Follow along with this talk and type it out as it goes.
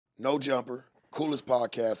No Jumper, coolest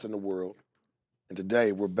podcast in the world. And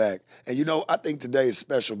today we're back. And you know, I think today is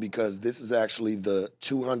special because this is actually the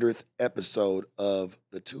 200th episode of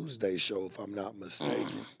the Tuesday show, if I'm not mistaken.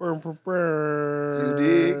 You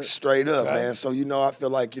dig? Straight up, man. So, you know, I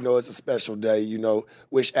feel like, you know, it's a special day. You know,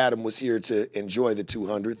 wish Adam was here to enjoy the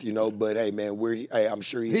 200th, you know. But, hey, man, I'm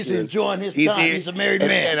sure he's here. Enjoying his time. Here. He's a married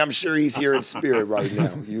man. And I'm sure he's here in spirit right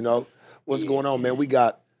now, you know. What's going on, man? We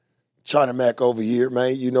got China Mac over here,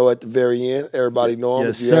 man. You know, at the very end, everybody know him.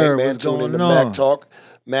 Yes, if you sir. ain't, man, What's tune going in to on? Mac Talk,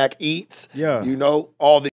 Mac Eats. Yeah. You know,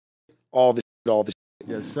 all the shit.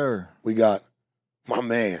 Yes, sir. We got my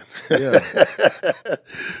man. Yeah.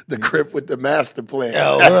 The Crip with the master plan.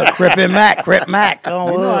 Oh, Crip Mac, Crip Mac. You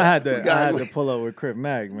know I had to pull up with Crip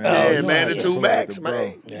Mac, man. Yeah, You know man, I the had to two pull up Macs, with the bro.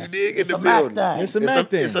 man. Yeah. You dig in It's the a Mac building. thing. It's a Mac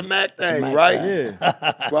thing. It's a Mac thing, Mac right? thing.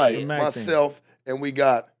 Yeah. Right. Mac Myself, and we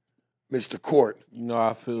got Mr. Court. You know,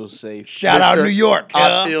 I feel safe. Shout out New York.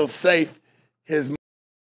 I feel safe. His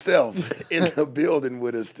self in the building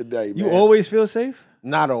with us today, man. You always feel safe?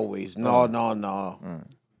 Not always. No.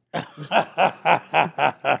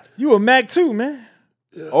 You a Mac too, man.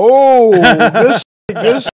 Oh,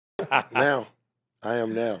 good shit. Now, I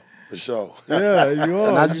am now, for sure. Yeah, you are.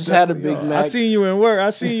 And I just had a Big I Mac. seen you in work. I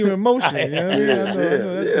seen you in motion. You know what I mean? I know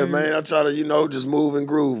that's Yeah, you. man. I try to, you know, just move and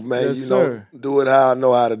groove, man. Yes, you know, sir. do it how I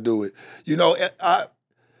know how to do it. You know,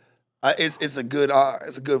 it's a good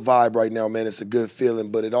vibe right now, man. It's a good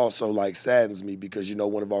feeling, but it also like saddens me because you know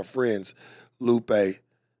one of our friends, Lupe,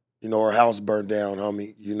 you know, her house burned down,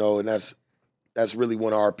 homie. You know, and that's really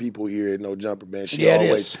one of our people here at No Jumper, man. She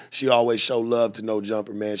always show love to No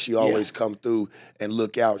Jumper, man. She always come through and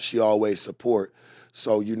look out. She always support.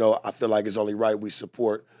 So, you know, I feel like it's only right we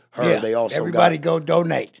support her. Yeah. They also Everybody go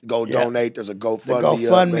donate. donate. There's a GoFundMe up,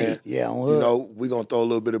 GoFundMe. man. Yeah, on you hood. know, we're going to throw a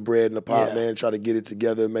little bit of bread in the pot, Yeah. man, try to get it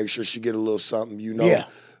together and make sure she get a little something, you know, Yeah.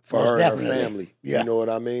 for Most her definitely. and her family. Yeah. You know what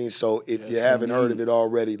I mean? So if you haven't heard of it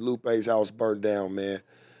already, Lupe's house burned down, man.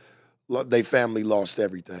 They family lost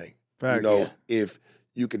everything. Facts. You know, Yeah. if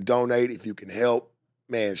you can donate, if you can help,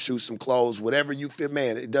 man, shoot some clothes, whatever you feel,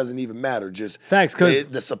 man, it doesn't even matter. Just Facts, 'cause-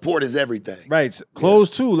 the support is everything. Right. Clothes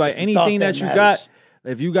too. Like anything that that you matters. got,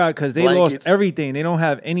 if you got, because they Blankets. lost everything. They don't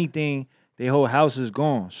have anything. Their whole house is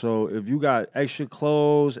gone. So if you got extra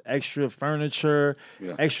clothes, extra furniture,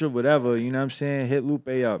 extra whatever, you know what I'm saying? Hit Lupe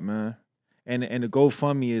up, man. And the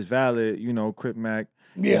GoFundMe is valid. You know, Crip Mac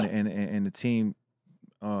Yeah. and the team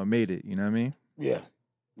made it. You know what I mean? Yeah.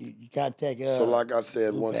 You got to take So like I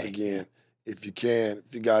said, Lupe. once again, if you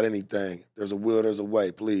got anything, there's a will, there's a way,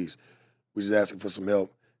 please. We're just asking for some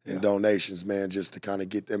help and donations, man, just to kind of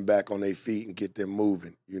get them back on their feet and get them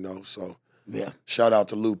moving, you know? So Yeah. shout out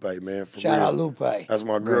to Lupe, man, for Shout real. out Lupe. That's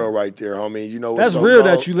my girl right there, homie. You know what's That's so real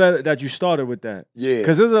cold? that you started with that. Yeah.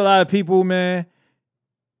 Because there's a lot of people, man,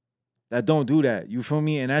 that don't do that. You feel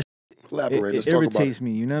me? And that Elaborate. Let's it talk about irritates it.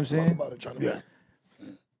 me. You know what I'm Talk saying? about it, China Man.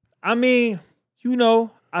 I mean, you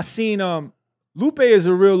know, I seen Lupe is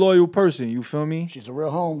a real loyal person. You feel me? She's a real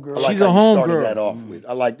home girl. I like She's a how you home started girl. that off with.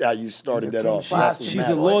 I like how you started that off. That's what She's a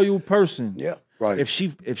matters. loyal person. Yeah. Right. If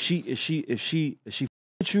she with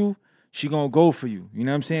you, she gonna go for you. You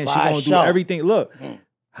know what I'm saying? She For gonna do sure. everything. Look,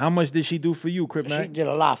 how much did she do for you, Crip She Mac? did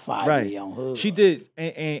a lot for Right. me on hood. She did,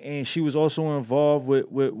 and she was also involved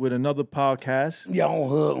with another podcast. Yeah, on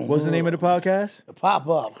hood. On What's the name of the podcast? The pop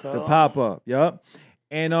up. The Pop Up. Yup.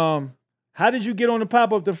 And how did you get on the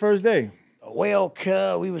Pop Up the first day? Well,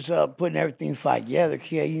 cuz we was putting everything together,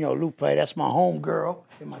 kid. You know, Lupe, that's my home girl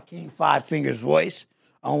in my King Five Fingers voice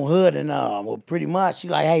on hood. And well, pretty much, she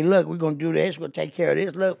like, hey, look, we're going to do this. We're going to take care of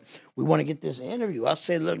this. Look, we want to get this interview. I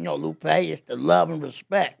said, look, no, Lupe, it's the love and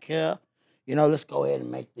respect, cuz. You know, let's go ahead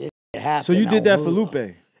and make this happen. So you did on that for hood. Lupe.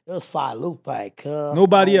 It was for Lupe, cuz.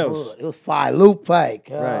 Nobody On else. hood. It was for Lupe, cuz.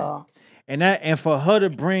 Right. And for her to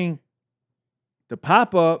bring the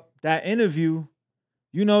Pop Up, that interview,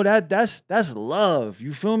 you know, that's love.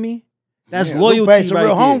 You feel me? That's Yeah, loyalty Lupe's a right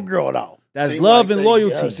real there. home girl, though. Seem That's love like and they-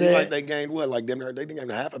 loyalty. Seem like they gained what? Like they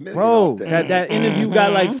gained $500,000 Bro, off that. that interview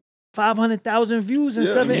got like 500,000 views in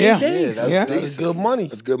Yeah. 7, Yeah. 8 days. That's That's good money.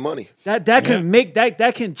 That's good money. That can make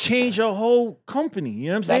that can change your whole company. You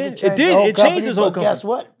know what I'm That saying? could change It the did. whole It changed company, his whole but company. guess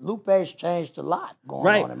what? Lupe's changed a lot going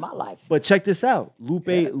Right. on in my life. But check this out. Lupe,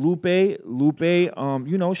 you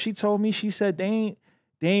know, she told me, she said they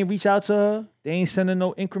ain't reach out to her. They ain't sending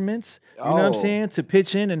no increments. You know what I'm Oh. saying? To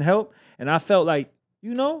pitch in and help. And I felt like,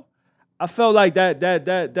 you know,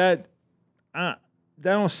 that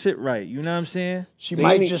don't sit right. You know what I'm saying? She They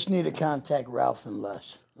might didn't- just need to contact Ralph and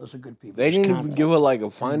Les. Those are good people. They Just didn't even contact give her like a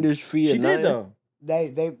finder's fee or She nothing. did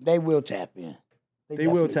though. They will tap in. They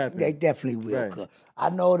will tap in. They definitely will. Right. Cuz I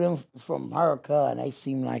know them from her, cuz, and they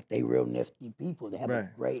seem like they real nifty people. They have a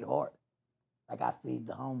Right. great heart. Like I feed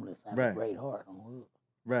the homeless. I have Right. a great heart on hood.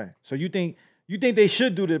 Right. So you think they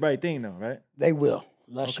should do the right thing though, right? They will.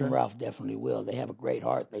 Lush and Okay. Ralph definitely will. They have a great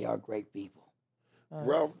heart. They are great people.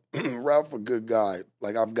 Ralph a good guy.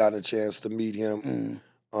 Like I've gotten a chance to meet him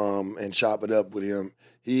and chop it up with him.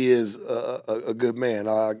 He is a good man.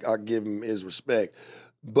 I give him his respect.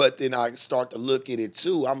 But then I start to look at it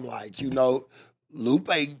too. I'm like, Lupe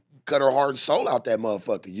cut her heart and soul out that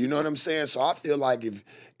motherfucker. You know what I'm saying? So I feel like if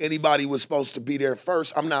anybody was supposed to be there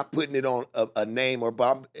first, I'm not putting it on a name or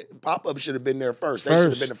pop-up should have been there first. They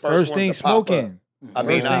should have been the first thing ones to pop up. smoking. I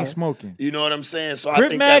mean, First thing smoking. you know what I'm saying? So I Crip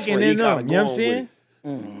think Mac that's where and he then kind of you know what I'm going with saying?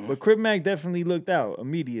 it. But Crip Mac definitely looked out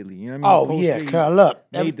immediately. You know what I mean? Oh, yeah, Post-street cuz look,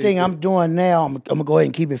 made everything their I'm thing. doing now, I'm gonna go ahead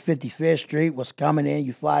and keep it 55th Street. What's coming in,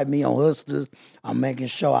 you find me on Hustlers. I'm making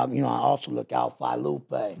sure I also look out for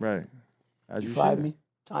Lupe. Right. As You you find should. me?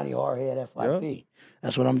 Tiny Hardhead FIP.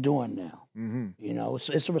 That's what I'm doing now. Mm-hmm.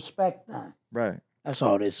 It's a respect thing. Right. That's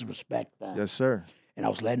all it is, a respect thing. Yes, sir. And I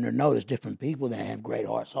was letting her know there's different people that have great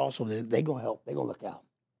hearts also. They gonna help. They gonna look out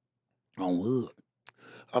on wood.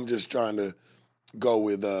 I'm just trying to go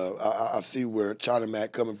with I see where China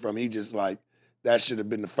Mac coming from. He just like that should have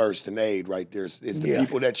been the first in aid right there. It's the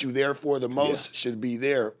people that you there for the most should be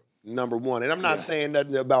there, number one. And I'm not saying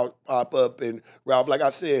nothing about Pop Up and Ralph. Like I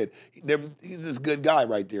said, he's this good guy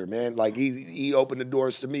right there, man. Like he opened the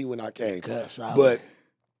doors to me when I came. But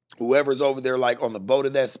whoever's over there, like on the boat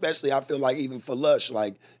of that, especially, I feel like even for Lush,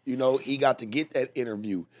 like, he got to get that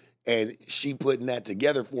interview. And she putting that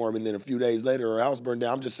together for him, and then a few days later, her house burned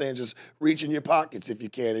down. I'm just saying, just reach in your pockets if you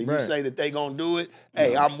can. And you say that they gonna do it,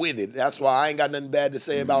 hey, I'm with it. That's why I ain't got nothing bad to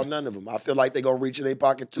say about none of them. I feel like they gonna reach in their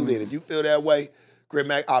pocket too. Then, if you feel that way, Crip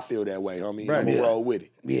Mac, I feel that way, homie. Right. I'm gonna roll with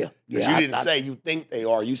it. Yeah. Because you didn't say you think they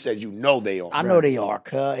are. You said you know they are. I know they are,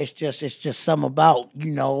 cuz it's just something about,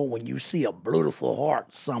 when you see a beautiful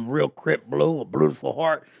heart, some real Crip blue, a beautiful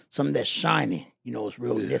heart, something that's shining, it's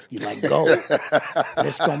real nifty like gold. And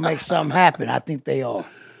it's gonna make something happen. I think they are.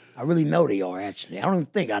 I really know they are, actually. I don't even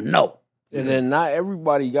think I know. And then not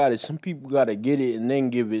everybody got it. Some people got to get it and then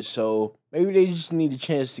give it. So maybe they just need a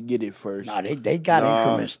chance to get it first. Nah, they got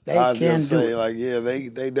increments. They I was can gonna do say, it. like,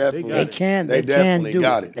 they definitely They can definitely do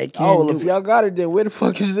got it. it. They can Oh, do if it. y'all got it, then where the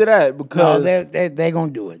fuck is it at? No, Because they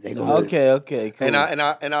gonna do it. They gonna do it. okay, cool. And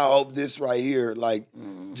I hope this right here, like,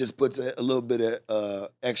 just puts a little bit of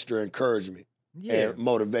extra encouragement and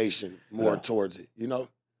motivation more towards it.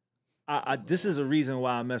 This is a reason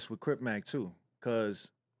why I mess with Crip Mac too, because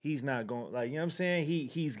he's not going, like, you know what I'm saying?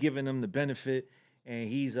 He's giving them the benefit, and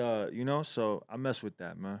he's so I mess with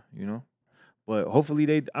that, man. But hopefully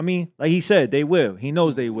like he said, they will. He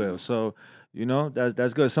knows they will. So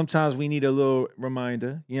that's good. Sometimes we need a little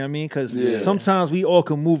reminder, you know what I mean? Because sometimes we all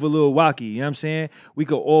can move a little wacky, you know what I'm saying? We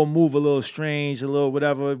could all move a little strange, a little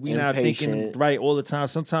whatever. We not thinking Impatient. right all the time.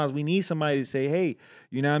 Sometimes we need somebody to say, hey,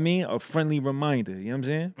 you know what I mean? A friendly reminder, you know what I'm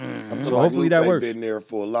saying? I feel So like hopefully that Lupe works. been there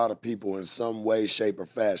for a lot of people in some way, shape, or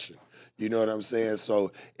fashion. You know what I'm saying?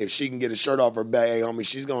 So if she can get a shirt off her back, hey, homie,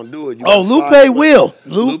 she's gonna do it. You Oh, gotta slide Lupe with- will.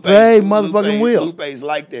 Lupe motherfucking will. Lupe's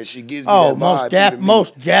like that. She gives me Oh, that vibe.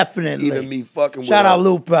 most definitely. Even me fucking with Shout her. out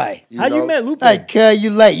Lupe. How you know? met Lupe? Hey, cuz,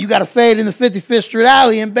 you late. You got to fade in the 55th Street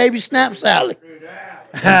Alley and Baby Snaps Alley.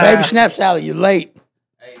 Baby Snaps Alley, you late.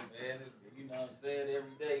 Hey, man, you know what I'm saying?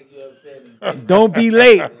 Every day, you know what I'm saying? Don't be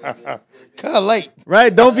late, Cuz late.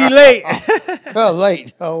 right? Don't be late. Cuz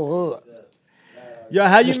late. Oh, hood. Yo,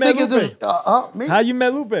 how you Just met think of Lupe? this. Me? How you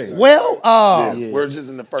met Lupe? Well, We're just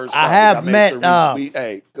in the first. I topic. have made met, sure we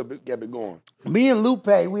hey, kept it going. me and Lupe,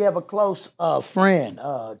 we have a close friend,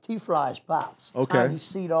 T-Fly's pops. Okay. Tiny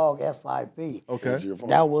Sea Dog FIP. Okay. Answer your phone.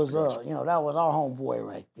 That was that was our homeboy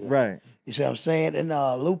right there. Right. You see what I'm saying? And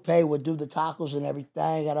Lupe would do the tacos and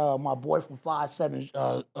everything. Got my boy from 5'7",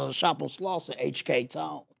 Shop on Slauson, HK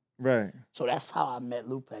Tone. Right. So that's how I met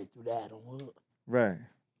Lupe through that on Hood. Right.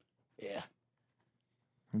 Yeah.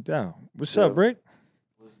 No doubt. What's up, Bricc?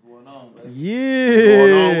 What's going on, baby? Yeah. What's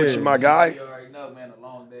going on with you, my guy? You already know, man, a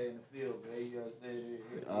long day in the field, man. You know what I'm saying?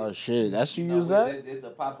 Oh shit, that's who you know, use that? It's a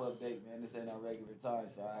pop-up date, man. This ain't our regular time,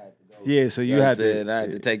 so I had to go. Yeah, so you know what had I'm saying? to. I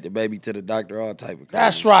had to take the baby to the doctor, all type of crazy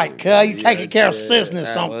That's right, shit, cuz. man. You know taking what care I'm of saying?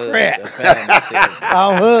 business I on was, crap. the family shit.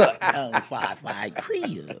 On Hood. Oh, 5-5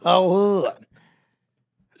 crib. On Hood.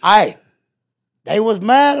 Hey, they was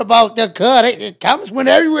mad about that, cuz. The comments went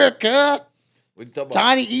everywhere, cuz. What you talking about?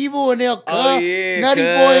 Tiny Evil and them, cuz. Oh, yeah, Nutty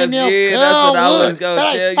cuz. Boy and them, Yeah, cuz. that's what I was Hood. gonna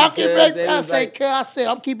Like, tell you, fucking cuz. break- They I was say, like- cuz,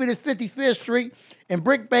 I'm keeping it 55th Street. and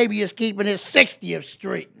Bricc Baby is keeping his 60th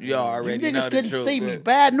street. You already You know niggas the couldn't truth, see me. man.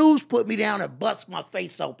 Bad News put me down and bust my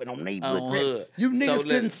face open on neighborhood On Crip. hood. You So niggas look-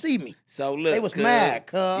 couldn't see me. So look, They was cuz, mad,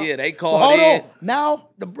 cuz. Yeah, they But called hold in. on. Now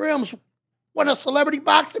the Brims want a celebrity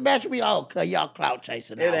boxing match with me. Oh, cuz y'all clout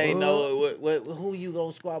chasing It now, ain't hood. no who you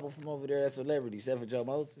gonna squabble from over there? That celebrity, except for Joe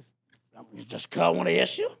Moses. Just cuz want to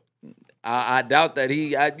issue. I doubt that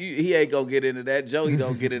he ain't gonna get into that. Joey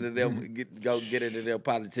don't get into them get into their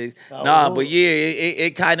politics. Oh, nah, Lord. but yeah,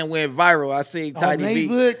 it kind of went viral. I seen Tiny V.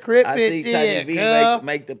 neighborhood Crip I it seen did, Tiny V cuz.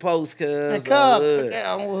 make the post And cuz. cuz,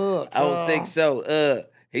 I don't think so.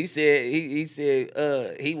 He said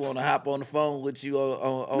he want to hop on the phone with you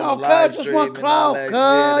on No, the live cuz, just stream want and all clout, that. cuz.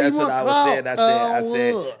 Yeah, You that's what want I was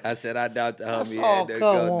saying. clout, I said I doubt the That's homie all had to cuz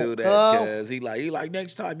go want, do that cuz. cuz he like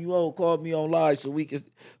next time you all call me on live so we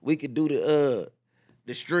could do the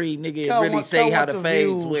stream, nigga, and really say how the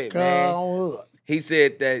fades went, man. He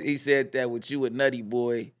said that with you and Nutty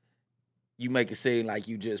Boy, you make it seem like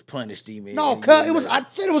you just punished him. No, and cuz you it was. I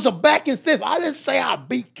said it was a back and fifth. I didn't say I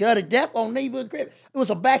beat Cuz to death on neighborhood Crip. It was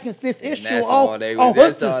a back and fifth issue that's on all they- on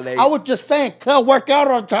that's Hookers. all they- I was just saying, Cuz work out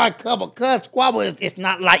on time, Cuz, but Cuz squabble is it's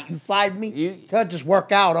not like you fight me. Cuz just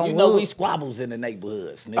work out on You know Hood. we squabbles in the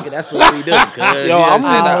neighborhoods, nigga. That's what we do. Cuz, Yo, you know what I'm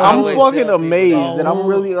saying? I I'm always fucking tell people amazed that I'm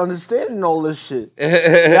really understanding all this shit. Y'all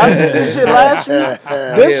did this shit last week.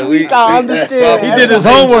 This Yeah, week we- I understand. He did his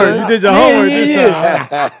everything, homework. son. You did your Yeah, homework yeah, this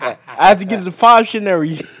yeah. time. I had to get the 5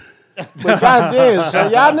 dictionary. But goddamn,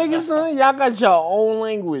 son, y'all niggas, son, y'all got your own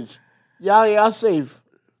language. Y'all safe.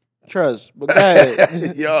 Trust. But go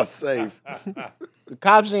ahead. Y'all safe. The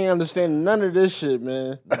cops ain't understanding none of this shit,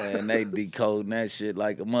 man. Man, they decoding that shit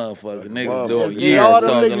like a motherfucker. Niggas motherfucker. doing Yeah, years all them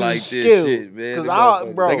talking niggas like is this skilled. shit, man. 'Cause Them I-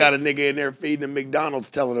 motherfuckers- bro. They got a nigga in there feeding them McDonald's,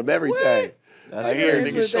 telling them everything. Like, here, That's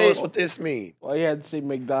nigga, what show they- us what this mean. Why you had to say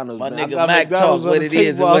McDonald's, My man? I nigga got Mac talk McDonald's on what the it is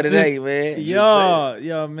and table what out it there. ain't, man.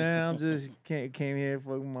 Yo, man, I'm just came here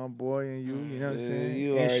fucking my boy and you know what I'm saying?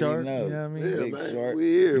 You And already Sharp, know. you know what I mean? Yeah, Big man. short. We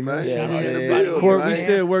here, man. Yeah, We in the man. building, Court, we man.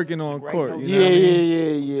 still working on court. You know Yeah, what I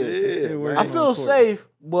mean? yeah. Yeah, Still man. working I on feel court. safe,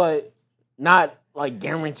 but not like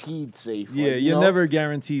guaranteed safe. Yeah, like, you you're know? never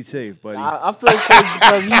guaranteed safe, buddy. I feel safe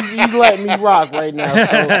because he's letting me rock right now.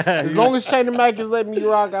 So as long as China Mac is letting me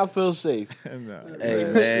rock, I feel safe. Nah.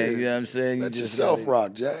 Hey, man, you know what I'm saying? You Let just yourself gotta-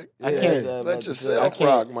 rock, Jack. I Yeah, can't. that's what I'm Let about to say. yourself can't.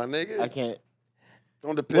 rock, my nigga. I can't.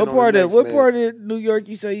 Don't depend What on part the of next what man. part of New York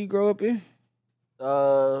you say you grow up in?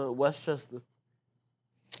 Westchester.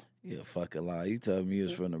 Yeah, fucking lie. You told me you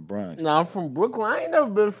was from the Bronx. No, I'm from Brooklyn. I ain't never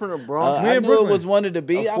been from the Bronx. We I in knew Brooklyn. it was one of the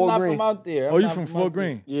B. I'm Fort not Greene. from out there. Oh, I'm you not from out Fort there.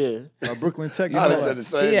 Green? Yeah. Brooklyn Tech. I'd have know said that. the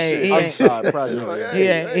same He ain't- shit. he I'm ain't- sorry, probably. Like, not.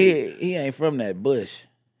 hey, He ain't from that bush.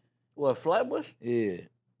 What, Flatbush? Yeah.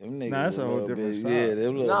 Them niggas Nah, that's a whole little different bit- side. Yeah,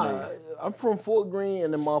 them little Nah, niggas. I'm from Fort Greene,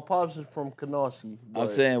 and then my pops is from Canarsie. I'm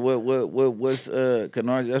but- saying what's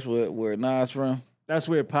Canarsie? That's where Nas from. That's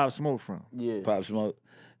where Pop Smoke from. Yeah. Pop Smoke.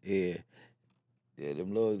 Yeah. Yeah,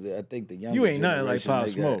 them little. I think the younger You ain't nothing like generation, Pop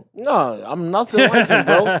they got- Smoke. No, I'm nothing like him,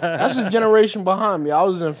 bro. That's a generation behind me. I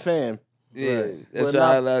was in fam. Yeah, Right. that's But what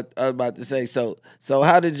I was about to say. So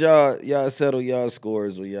how did y'all settle y'all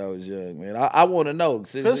scores when y'all was young, man? I want to know.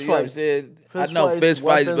 Since, Fist you know what I'm fights. saying? I Fist know fights, fist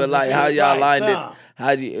fights, weapons but and like how fist y'all fights, lined it? huh? How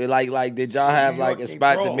you like? Did y'all have New like a York, they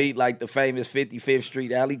spot to brawl. meet, like the famous 55th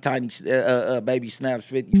Street alley, Tiny Baby Snaps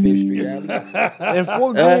 55th Street alley? And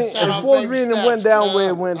Fort Greene, Shout and out Fort Baby Greene, it Snaps, went down where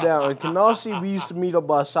it cuz. went down. In Canarsie, we used to meet up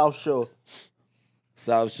by South Shore.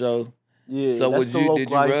 South Show. Yeah, So that's would the you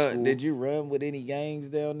local high run? school. Did you run with any gangs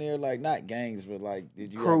down there? Like not gangs, but like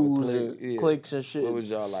did you Crews have a and clique? Yeah. cliques and shit. What was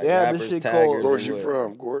y'all like? They had this Rappers, shit taggers, called- or Where's you what?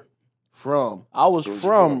 from, Court? I was Where's you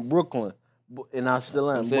from from? Brooklyn, and I still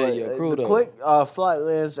am. I'm saying but your crew, the though. clique,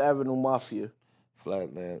 Flatlands Avenue Mafia.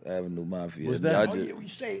 Flatland Avenue Mafia. Was that- Y'all Oh, just- yeah, when you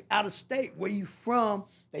say out of state, where you from?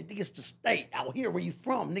 They think it's the state. Out here, where you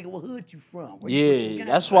from, nigga? What hood you from? Where you put your Yeah, gang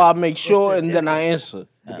that's from? why I make What's sure the and then I difference? answer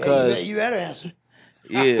Yeah, because you had to answer.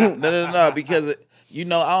 Yeah, no, because you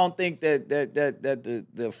know I don't think that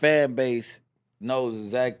the fan base knows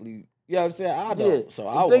exactly. You know what I'm saying? I don't. Yeah. So The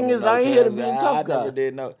I thing wanna is, know, I ain't here to 'cause be a I tough guy. never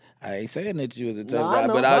did know. I ain't saying that you was a tough Nah, I guy,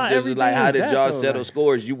 know. but Nah, I was just everything like, how is did that, y'all though, settle like-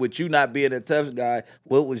 scores? You with you not being a tough guy,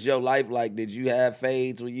 what was your life like? Did you have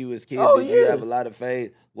fades when you was kid? Oh, did you yeah. have a lot of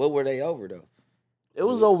fades? What were they over though? it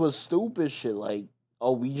was over stupid shit like,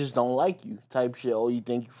 oh, we just don't like you type shit. Oh, you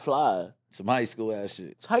think you fly? Some high school ass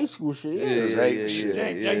shit. It's high school shit. Yeah. Just hating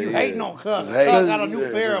shit. Yeah, you hating on cuz. Just Cuz hate. got a new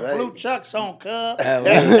Yeah, pair just of blue hate. chucks on, cuz.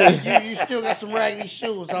 Yeah, you still got some raggedy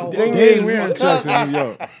shoes on. Thing They is, ain't wearing chucks in New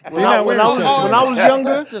York. They When not I wearing was- chucks. when I was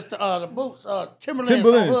younger, just the boots, Timberlands.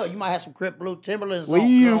 Timberlands. On hood. You might have some Crip blue Timberlands where on.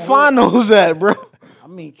 you even on find hood. those at, bro? I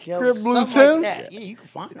mean, Kelly, Crip Blue something Timbs? like that. Yeah, you can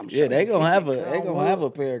find them. Yeah, they gonna have a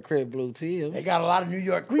pair of Crip Blue Timbs. They got a lot of New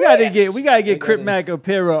York. We gotta get Crip Mac a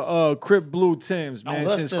pair of Crip Blue Timbs, man.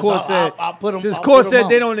 Since Court said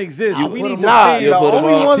they don't exist, we need the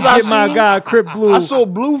only ones I get my guy Crip Blue. I saw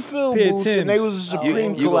Blue Phil boots and they was a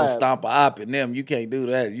Supreme You gonna collab. stomp a op in them? You can't do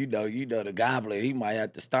that. You know the goblin. He might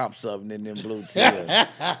have to stomp something in them Blue Timbs.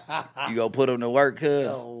 You gonna put them to work, cuz?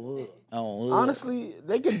 Honestly,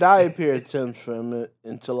 they could dye a pair of Timbs for him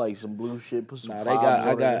into like some blue shit. Put some. I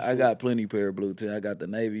got plenty pair of blue Timbs. I got the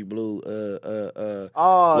navy blue.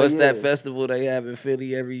 What's that festival they have in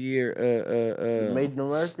Philly every year? Made in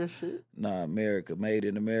America shit. Nah, America, Made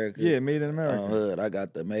in America. Yeah, Made in America. Hood. I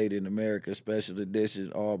got the Made in America special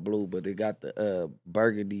edition, all blue, but they got the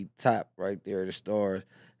burgundy top right there, the stars.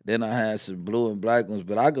 Then I had some blue and black ones,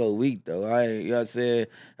 but I go wheat though. I ain't, you know what I'm saying?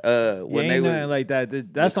 When ain't they nothing like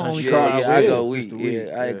that. That's the only yeah, car I go wear. wheat.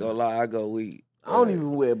 Yeah, I ain't gonna lie, I go wheat. I don't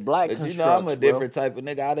even wear black. But you know, I'm a different type of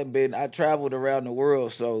nigga. I traveled around the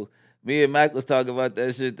world, so me and Mac was talking about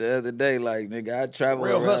that shit the other day. Like, nigga, I travel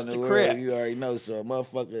around the world. You already know, so a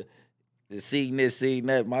motherfucker, seeing this, seeing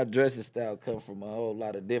that, my dressing style come from a whole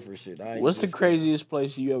lot of different shit. What's the craziest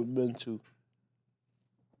place you ever been to?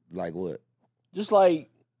 Like what? Just like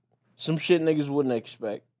some shit niggas wouldn't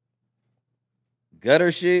expect.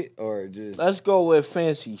 Gutter shit or just... Let's go with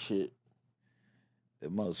fancy shit. The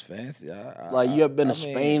most fancy? Like you ever been to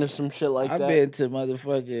Spain or some shit like that? I've been to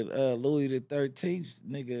motherfucking Louis the 13th,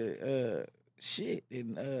 nigga, shit.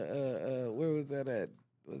 And where was that at?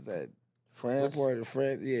 Was that France? What part of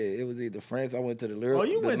France? Yeah, it was either France. I went to the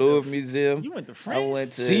Louvre Museum. You went to France? I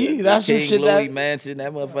went to that's the King some shit Louis Mansion.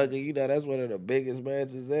 That motherfucker, you know, that's one of the biggest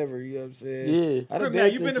mansions ever. You know what I'm saying? Yeah. I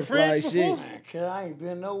done you been to France before? Man, I ain't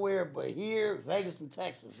been nowhere but here, Vegas, and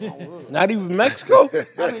Texas. Not even Mexico?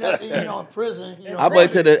 I mean, you know, in prison. You know, I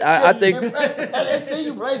went to the. I think they see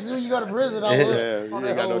you places when you go to prison. Yeah, you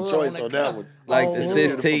ain't got no choice on that one. like the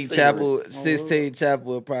Sistine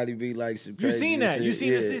Chapel would probably be like some crazy. You seen that? shit. You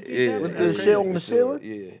seen the Sistine Chapel? With the shit on the ceiling?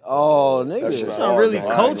 Yeah. Oh, That nigga. shit's That's hard, really though. I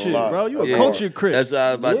ain't cultured, gonna lie. bro. You a cultured Crip. That's what I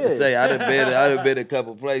was about to say. I done been a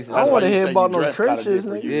couple places. I don't want to you hear say about you no dress kinda churches,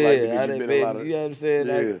 different. nigga. You like Yeah, I because done you been. a lot of- You know what I'm saying?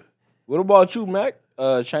 Yeah. Like, What about you, Mac?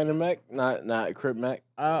 China Mac? Not Crip Mac.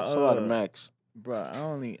 That's a lot of Macs.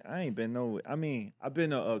 Bro, I ain't been nowhere. I mean, I've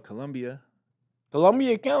been to Colombia.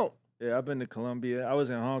 Columbia count. Yeah, I've been to Colombia. I was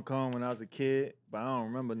in Hong Kong when I was a kid, but I don't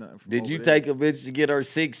remember nothing from did over you there. take a bitch to get her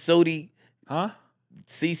 6 Sodi Huh?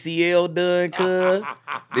 CCL done, cuz?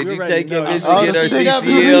 Did you already take your know. bitch Oh, to get her shit,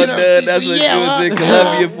 CCL done? That's what you CCL, was in huh?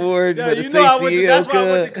 Colombia for Yeah, the you know I went to, CCL, that's why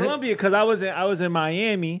I went to cuz? Colombia, because I was in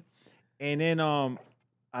Miami, and then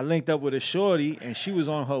I linked up with a shorty, and she was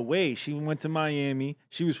on her way. She went to Miami.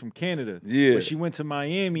 She was from Canada. Yeah. But she went to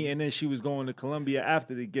Miami, and then she was going to Colombia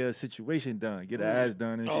after to get her situation done, get her ass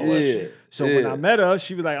done and shit. Yeah. So when I met her,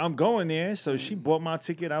 she was like, I'm going there. So she bought my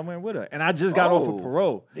ticket. I went with her. And I just got off of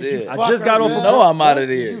parole. Yeah. I just got off of No, I'm out of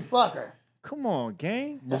Did there. you fuck her? Come on,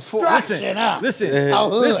 gang. Destruction, huh? Listen, Oh,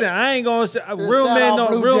 hood. listen. I ain't gonna say real Shout men out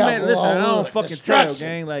don't. Blue Real men, Devil, listen. I oh, don't hood. fucking tell, Destruction.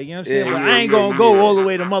 gang. Like you know what I'm saying. Yeah, But yeah, I ain't gonna go all the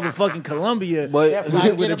way to motherfucking Colombia But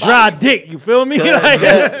with a dry dick. You feel me? Like, we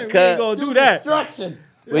ain't gonna do that. Destruction.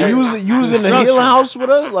 you was in the healing house with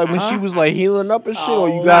her? Like when she was like healing up and shit, or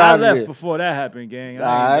you got I out of left there? before that happened, gang.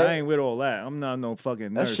 Alright. I ain't with all that. I'm not no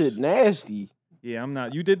fucking That nurse. shit nasty. Yeah, I'm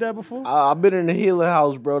not. You did that before? I've been in the healing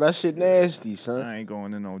house, bro. That shit nasty, son. I ain't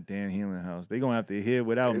going to no damn healing house. They gonna have to hear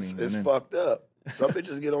without It's me. and then- fucked up. Some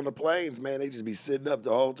bitches get on the planes, man. They just be sitting up the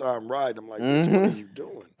whole time riding. I'm like, bitch, what are you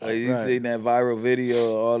doing? Like, you Right. seen that viral video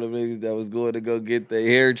of all the niggas that was going to go get their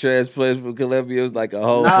hair transplants from Colombia? It was like a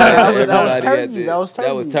whole Nah, pack. that was Everybody had Turkey. that. That was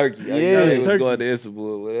That was Turkey. Turkey. Yeah. Yeah, That it was was Turkey. going to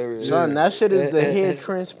Istanbul, whatever. it Son, is. that shit is the hair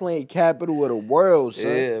transplant capital of the world, son.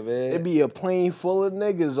 Yeah, man. It be a plane full of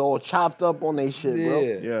niggas all chopped up on they shit, bro.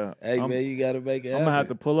 Yeah. Yeah. Hey, I'm, man, you got to make it I'm happen. gonna have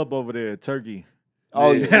to pull up over there, Turkey.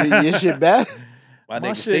 Oh, Yeah. your shit bad? My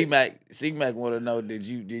My nigga shit- C-Mac want to know, did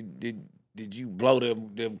you blow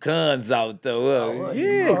them cons out, though? Huh?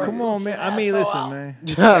 Yeah, come on, man. I mean, listen, man.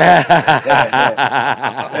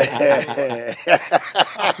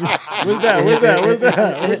 What's that?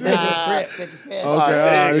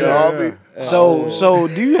 Okay, So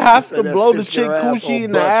do you have to said that blow the sit chick your ass coochie all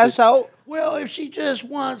in the busted. ass out? Well, if she just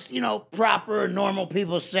wants, proper normal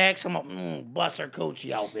people sex, I'm gonna bust her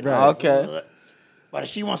coochie open. Right. Okay. Hood. But if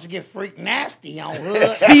she wants to get freak nasty on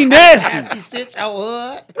hood, See nasty. nasty stitch on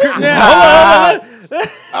hood. Hold on.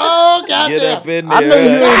 Oh goddamn! Get up in there. I know you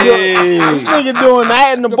ain't Hey. doing this nigga doing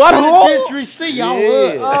that in the The butthole. penitentiary C on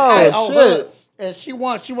hood. Oh, Hey, on shit. hood. And she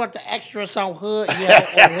want the extras on hood. Yeah,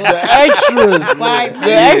 on hood. The extras.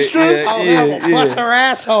 The extras? Bust her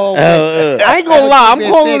asshole. I ain't gonna lie. I'm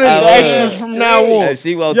calling it the extras from now on.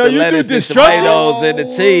 She wants the lettuce and tomatoes and the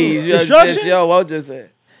cheese. You understand? Yo, I'm just saying.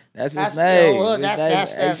 That's his name.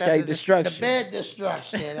 That's HK Destruction. The bed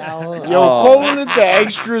destruction. Yo, calling it the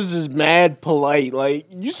extras is mad polite. Like,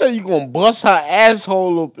 you say you gonna bust her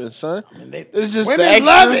asshole open, son. It's just the extras. Women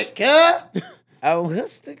love it, cuz. Oh,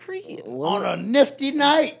 that's the cream. On a nifty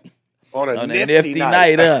night. On a nifty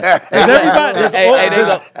night. Does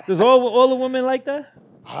everybody? Does all the women like that?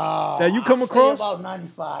 That you come across? About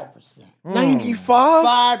 95%.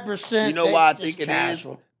 95? 5%. You know why I think it is?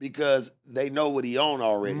 Because they know what he on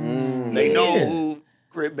already. They know who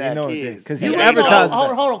Crip Mac is. Because he advertised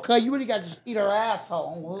Hold on, cuz. You really got to just eat her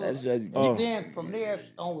asshole on hood. That's just, Then from there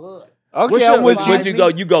on hood. Okay, I'm with you. What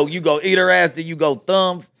you go eat her ass, then you go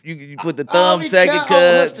thumb. You put the thumb second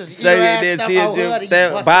cut, say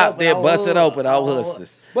this, bop, then bust it open. All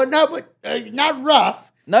hustlers. But not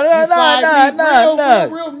rough. No.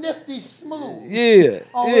 Real nifty smooth. Yeah.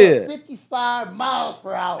 55 miles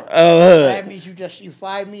per hour. That means you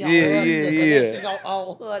fired me on hood. Yeah.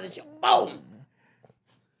 On hood and you boom.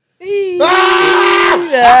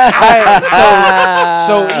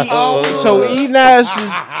 So eating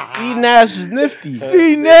ass is nifty.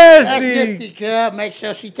 She nasty. That's nifty, cuz. Make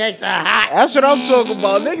sure she takes a hot. That's what I'm talking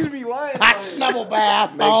about. Niggas be lying. Hot snubble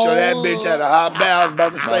bath. Make sure that bitch had a hot bath. I was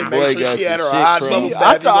about to say, make sure she had her hot bubble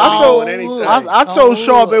bath. I told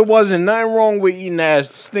Sharp it wasn't nothing wrong with eating ass.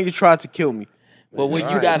 This nigga tried to kill me. But when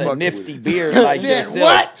you got a nifty beard like yourself,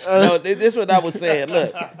 what? No, this is what I was saying.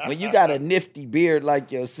 Look, when you got a nifty beard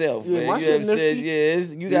like yourself, man, you know what I'm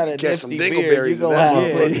saying? You got a nifty beard. You gonna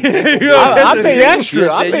have I pay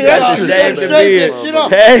extra. I pay extra. Shave the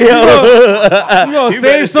beard. Hey, yo. You gonna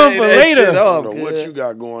save some for later. I don't know what you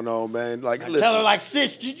got going on, man. Like, listen. Tell her like,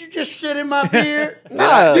 sis, did you just shit in my beard?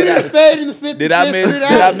 Nah. You just fade in the 50. Did I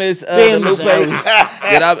miss the Lupe?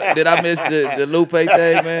 Did I miss the Lupe thing,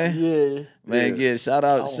 man? Yeah. Man, yeah, shout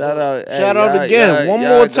out. Shout out again. One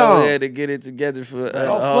more time. Go ahead and get it together for the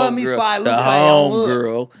home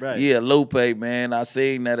girl. Right. Yeah, Lupe, man. I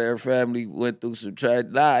seen that her family went through some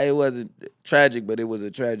tragic. Nah, it wasn't tragic, but it was a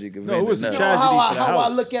tragic event. No, it was a enough. tragedy for the house. I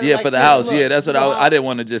look at it Yeah, like for the this, house. look, Yeah, that's what I didn't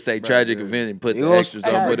want to just say tragic event and put the extras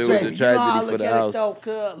on, but it was a tragedy for the house.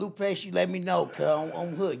 Lupe, she let me know, cuz,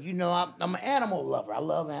 on hood. You know, I'm an animal lover. I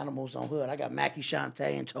love animals on hood. I got Mackie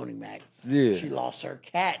Shantae and Tony Mac. Yeah. She lost her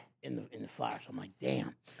cat in the fire. So I'm like,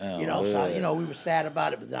 damn. Oh, So we were sad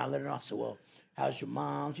about it, but then I let her know. I said, well, how's your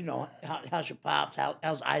mom's? How's your pops?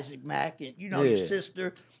 How's Isaac Mack? And your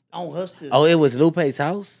sister on her. Oh, it was Lupe's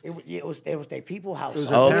house? It was their people's house.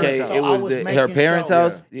 Okay, it was her parents'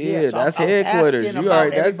 house? Yeah, so that's headquarters. You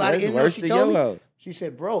already, that's worse than your house. She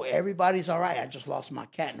said, bro, everybody's all right. I just lost my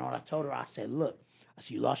cat. And all I told her, I said, look,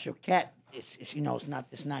 you lost your cat. It's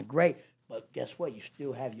not great. But guess what? You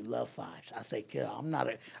still have your love fives. I say, kid, I'm not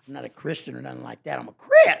a Christian or nothing like that. I'm a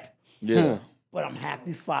Crip. Yeah. But I'm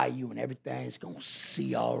happy for you, and every's gonna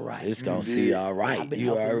see all right. It's gonna see all right.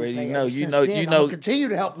 You already Lupe know. You I'm know. Continue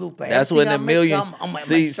to help Lupe. That's when the million.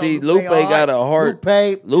 See, Lupe hard. got a heart.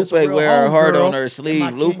 Lupe wear her heart on her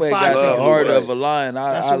sleeve. Lupe got the heart of a lion.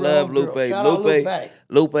 I love Lupe.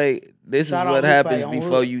 Lupe. This is what happens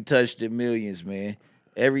before you touch the millions, man.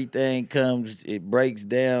 Everything comes, it breaks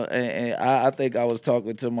down. And I think I was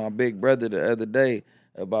talking to my big brother the other day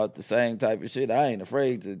about the same type of shit. I ain't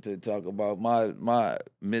afraid to talk about my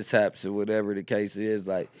mishaps or whatever the case is.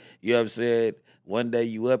 Like, you ever said, one day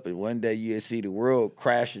you up and one day you see the world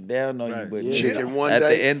crashing down on you. But chicken one at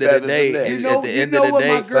day, the end of the day, what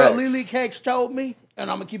my girl Lily Cakes told me?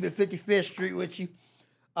 And I'm going to keep it 55th Street with you.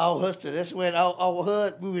 Oh, Huster, this went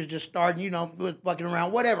hood. We was just starting, we was fucking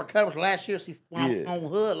around, whatever. Cut was last year. See, when on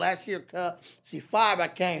hood last year, cut. See, 5, I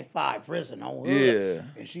came 5 prison on hood. Yeah.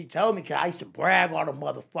 And she told me, cause I used to brag all the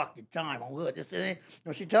motherfucking time on hood.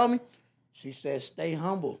 She told me, she said, stay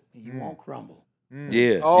humble, and you won't crumble.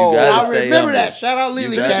 Yeah. Oh, you gotta I stay remember humble. that. Shout out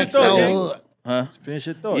Lily Cakes on hood. Huh? Finish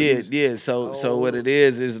your thought. Yeah. So what it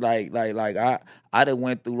is like I done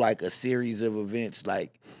went through like a series of events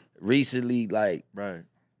like recently, like right.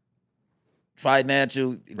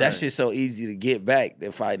 Financial, that shit's so easy to get back,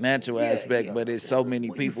 the financial aspect, but it's so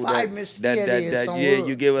many people that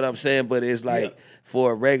you get what I'm saying, but it's like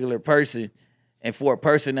for a regular person and for a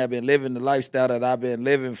person that been living the lifestyle that I've been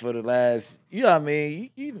living for the last, you know what I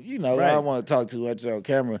mean, you know, I don't want to talk too much on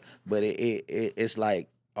camera, but it's like,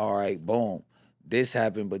 all right, boom, this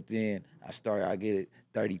happened, but then I get it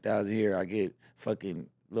 30,000 here, I get fucking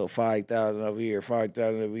little 5,000 over here,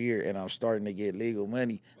 5,000 over here, and I'm starting to get legal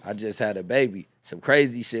money. I just had a baby. Some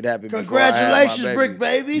crazy shit happened. Congratulations, Bricc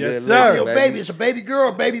Baby. Yes, sir. Your baby. It's a baby girl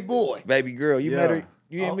or baby boy? Baby girl. You met her?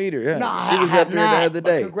 You didn't meet her, yeah. No, she was I up here not, the other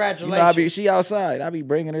day. Congratulations. She outside. I be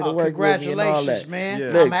bringing her to work with me and all that. Congratulations, man.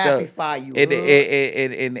 Yeah. I'm happy for you.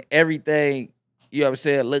 And everything, you know what I'm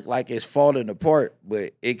saying, look like it's falling apart,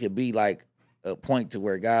 but it could be like a point to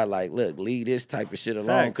where God like, look, leave this type of shit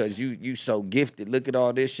alone because you so gifted. Look at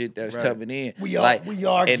all this shit that's coming in. We are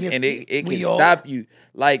gifted. And it can stop you.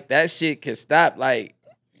 Like that shit can stop like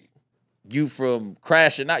you from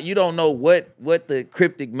crashing out. You don't know what the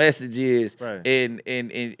cryptic message is in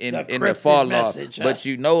the fall off. But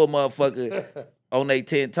you know a motherfucker on their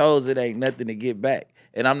 10 toes, it ain't nothing to get back.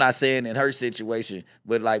 And I'm not saying in her situation,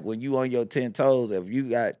 but like when you on your 10 toes, if you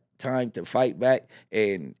got time to fight back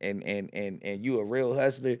and you a real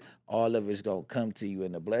hustler, all of it's gonna come to you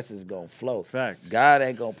and the blessings gonna flow. Facts. God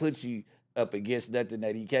ain't gonna put you up against nothing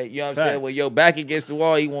that he can't. You know what I'm saying? When you're back against the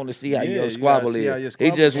wall, he want to see how you squabble is.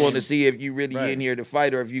 He just want to see if you really in here to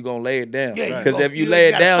fight or if you gonna lay it down. Because if you lay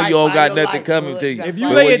it down, you don't got nothing coming to you. If you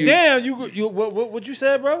lay it down, you what you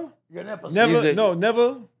said, bro?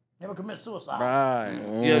 Never commit suicide. Right. You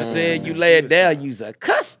know what I'm saying? You lay it down, you's a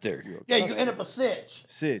custer. Yeah, you end up a sitch.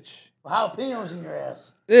 Sitch. Jalapenos in your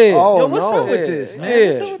ass. Yeah. Yo, what's up with this, man? Yeah.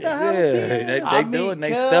 What's up with the jalapenos?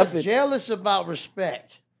 They stuff it. Jealous about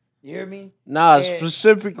respect. You hear me? Nah,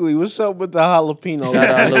 specifically, what's up with the jalapeno? Shout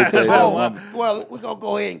out Lupe. Well, we're going to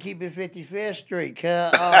go ahead and keep it 55th Street,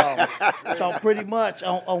 cuz. So pretty much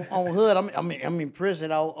on hood, I'm in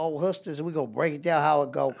prison, old hustlers, we going to break it down how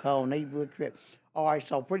it go, cuz, neighborhood crib. All right,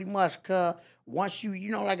 so pretty much, cuz, once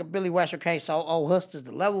you know, like a Billy Western case, old hustlers,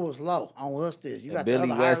 the level was low on hustlers. You got Billy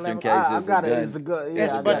the other higher Western level. case I got it. It's a good.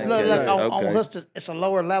 Yeah, But look, on Okay. hustlers, it's a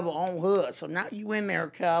lower level on hood. So now you in there,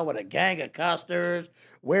 cuz, with a gang of custers,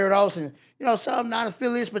 weirdos, and you know some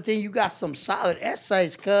non-affiliates. But then you got some solid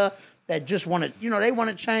essays, cuz, that just want to, they want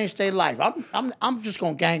to change their life. I'm just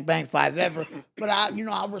gonna gang bang five ever, but I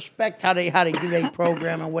respect how they do their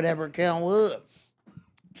program and whatever, cuz, on hood.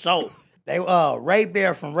 So. They Ray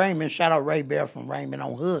Bear from Raymond, shout out Ray Bear from Raymond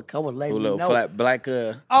on hood, cuz was letting me know. Flat black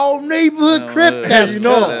Oh, neighborhood crip, that's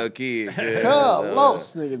little kid. Cuz,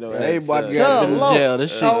 nigga though. Everybody got in jail.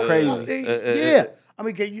 This shit crazy. Yeah. I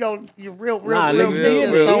mean, you're real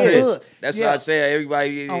niggas on hood. That's what I say.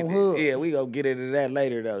 Everybody, on hood. Yeah, we gonna get into that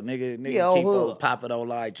later though, nigga. Keep on popping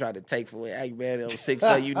online, trying to take for it. Hey man, on 6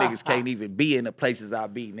 so you niggas can't even be in the places I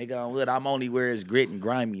be, nigga. On hood, I'm only where it's grit and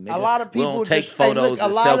grimy, nigga. A lot of people we don't take just photos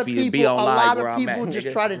and selfies and be online where I'm at. A lot of people just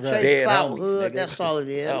nigga. try to chase Dead clout homies, hood. nigga. That's all it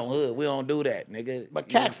is. On hood, we don't do that, nigga. But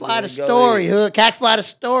Cack fly the story, hood. Cack fly the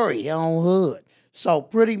story on hood. So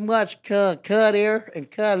pretty much, cut there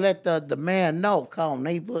and cut let the man know. Call him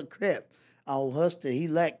neighborhood crip. Old hustler, he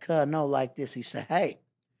let cut know like this. He said, "Hey,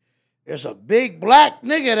 there's a big black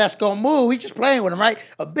nigga that's gonna move." He just playing with him, right?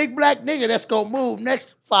 A big black nigga that's gonna move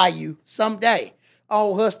next for you someday.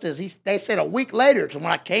 Old hustlers, they said a week later. So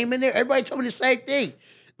when I came in there, everybody told me the same thing.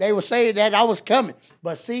 They were saying that I was coming,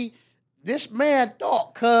 but see, this man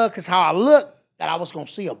thought, cause how I looked, that I was gonna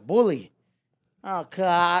see a bully. Oh, cuz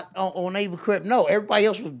on neighborhood crip, no. Everybody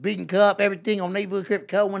else was beating cup, everything on neighborhood crip,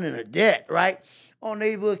 cuz went in a debt, right? On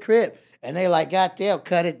neighborhood crip. And they like, goddamn,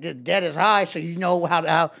 cut it, the debt is high, so you know how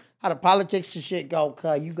the politics and shit go,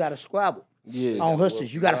 cuz you gotta squabble. Yeah. On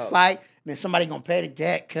hustlers, you gotta fight, and then somebody gonna pay the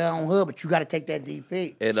debt, cuz on hood, but you gotta take that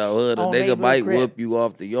DP. In the hood, a On nigga neighborhood might crib. whoop you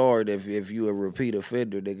off the yard if you a repeat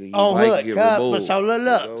offender, nigga. You On might hood, get cuz, removed. but so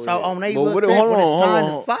look, so on neighborhood crip, hold when it's on, time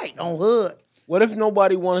hold to fight, on hood, What if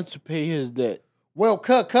nobody wanted to pay his debt? well,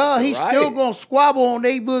 cuz he's Right. still gonna squabble on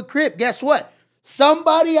neighborhood crip. Guess what?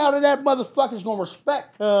 Somebody out of that motherfucker's gonna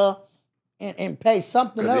respect and pay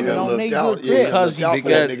something of it on neighborhood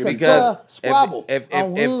crip. Because squabble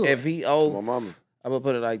if he owes, My mama. I'm gonna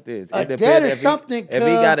put it like this: A It depends debt is if he- something, If he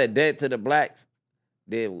cuz. got a debt to the blacks,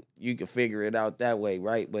 then you can figure it out that way,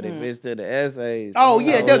 right? But if it's to the essays, Oh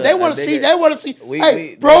you yeah, know, they a want to nigga- see. They want to see. we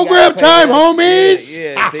Hey, gotta program pay time, that. homies.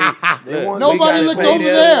 Yeah, see, look, Nobody we gotta looked pay over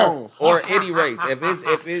them, there. Or any race.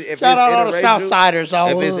 If Shout out all the interracial- Southsiders. All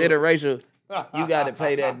If it's hood. interracial, you got to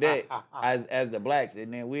pay that debt as the blacks,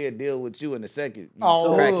 and then we'll deal with you in a second. You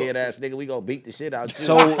Oh, crackhead ass nigga, we gonna beat the shit out you.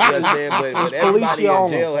 So- You know what I'm saying? But everybody police in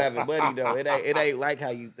jail having money though. It ain't like how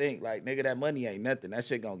you think. Like nigga, that money ain't nothing. That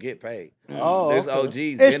shit gonna get paid. Oh, This okay. OGs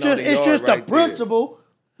It's been on just the it's yard just right the principle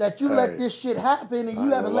that you let Hey. this shit happen and you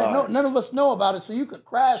ain't haven't gonna let lie. none of us know about it, so you could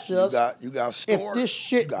crash us You got store. if this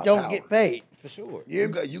shit you got don't power. get paid. For sure. You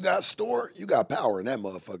got store. You got power in that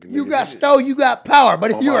motherfucking. You nigga. got stole, you got power.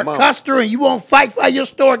 But if On you're my a mama. customer and you won't fight for your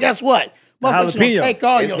store, guess what? Motherfuckers gonna take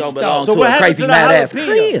all it's your gonna belong stuff. to a crazy mad ass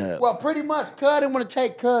crib. Well, pretty much, cuz didn't want to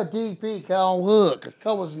take cuz DP, cuz on hood, cuz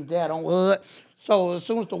cuz wasn't dead on hood. So as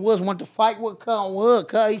soon as the Woods went to fight with cuz on hood,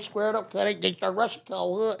 cuz he squared up, cuz they started rushing cuz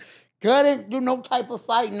on hood. Cuz didn't do no type of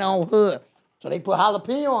fighting on hood. So they put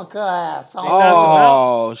jalapeno on cuz ass.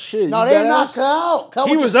 Oh shit! No, they didn't knock cuz out. Cuz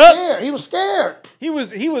He was was up? scared. He was scared. He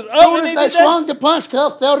was As up soon when as they they did swung that. the punch,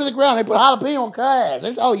 cuz fell to the ground. They put jalapeno on cuz ass.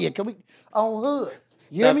 They said, oh yeah, can we on hood?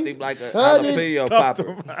 You hear Stuffed me? him like a Cuz jalapeno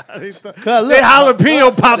popper. They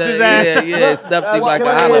jalapeno popped his ass. Yeah, stuffed him like a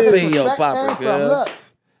That's where the jalapeno respect popper, came from. cuz. Look,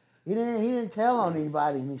 he didn't tell on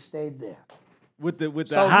anybody, and he stayed there. With the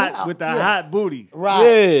So hot now- with the yeah. hot booty. Right.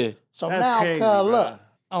 Yeah. So That's now, crazy, cuz, bro. look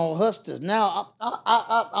on Hustlers. Now,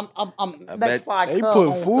 I'm bet next fight. They cuz, put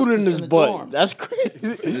on food in Hustlers his the butt. dorm. That's crazy.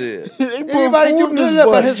 Yeah. They put Anybody food do in good, his look,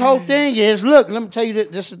 but butt. his whole thing is, look, let me tell you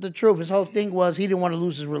this is the truth. His whole thing was he didn't want to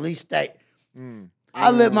lose his release date. I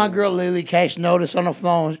let my girl Lily Cash notice on the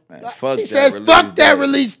phone. Man, fuck She that says, release "Fuck that date.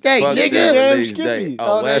 release date, Fuck nigga." that release Skippy. date. Oh,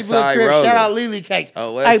 Oh, they West look Side good. Roller. Shout out Lily Cakes.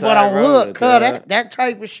 Oh, West Hey, but Side on Roller, hood, cuz. that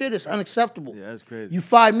type of shit is unacceptable. Yeah, that's crazy. You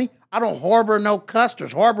fight me, I don't harbor no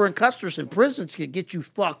custers. Harboring custers in prisons could get you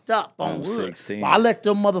fucked up on I'm hood. 16. But I let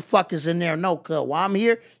them motherfuckers in there know, cuz. While I'm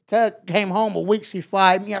here, cuz came home a week, she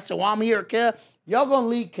fired me. I said, while I'm here, cuz, y'all gonna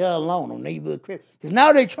leave cuz alone on neighborhood crib. Because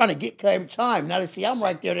now they trying to get cuz every time. Now they see I'm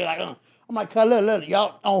right there, they're like, I'm like, cuz, look,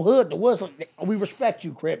 y'all on hood, the Woods, we respect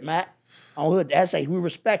you, Crip Mac. On hood, the SA, we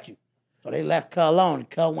respect you. So they left cuz alone, and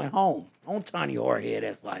cuz went home. On Tiny Horrorhead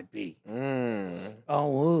FIP.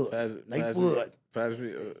 On hood. They would. Pass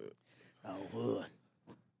me, On hood.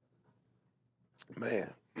 Man,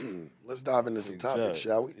 let's dive into some topics,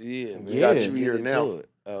 shall we? Yeah, We got you here now.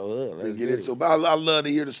 Oh, look, We let's get into it. But I love to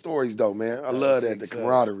hear the stories, though, man. I love that, the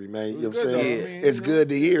camaraderie, man. You know what I'm saying? It's good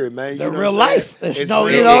to hear it, man. The You know real what I'm saying? life. It's It's no,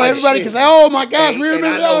 real you know, life everybody shit. can say, oh my gosh, we And remember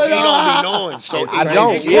I know that. he don't be knowing, so I it's don't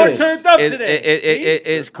crazy. get Court it. turned up It's, today.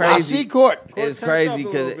 it's I crazy. see court. It's turned crazy up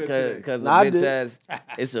a little bit today. because Nah, I a bitch did. ass,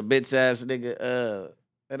 it's a bitch ass nigga.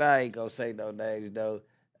 And I ain't gonna say no names though.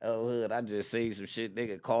 Oh, hood, I just seen some shit.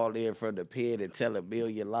 Nigga called in from the pen and tell a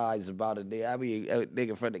million lies about a nigga. I mean, a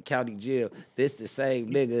nigga from the county jail. This the same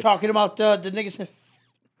nigga. Talking about the niggas in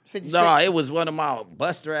 56. No, it was one of my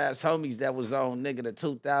buster ass homies that was on nigga the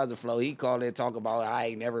 2000 flow. He called in talking about I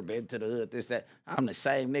ain't never been to the hood. This that. I'm the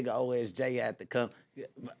same nigga OSJ had to come.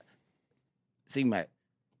 See, Mac,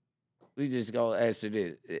 we just gonna answer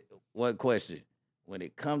this one question. When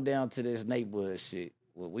it come down to this neighborhood shit,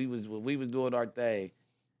 when we was doing our thing,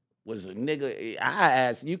 was a nigga. I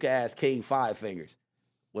asked. You can ask King Five Fingers.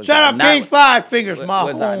 Was Shout I out not- King Five Fingers, my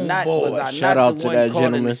was I not homeboy. Shout not out the to one that calling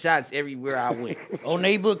gentleman. the shots everywhere I went? On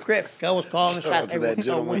neighborhood Crip, I was calling the Shout out shots to that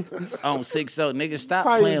everywhere. gentleman. On 6-0, nigga, stop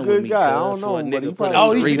Probably a playing good with me. guy. I cuz, don't know for a him, but he nigga put probably-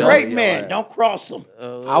 Oh, he's a Dorito great on your man. ass. Don't cross him.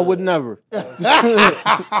 I would never. You know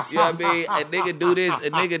what I mean? A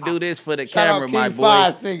nigga do this for the Shout out camera, my King boy.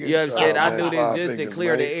 Five Fingers. You know what I'm saying? Shout I out, do man. this Five just to Fingers,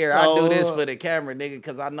 clear the man. air. I do this Oh. for the camera, nigga,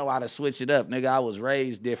 because I know how to switch it up, nigga. I was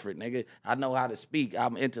raised different, nigga. I know how to speak.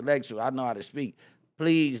 I'm intellectual. I know how to speak.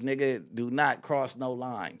 Please, nigga, do not cross no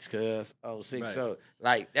lines, cuz. Oh, 6-0.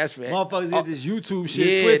 Like, that's for Motherfuckers get this YouTube shit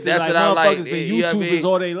Yeah, twisted. that's like what I'm like. motherfuckers been You know what I YouTubers mean?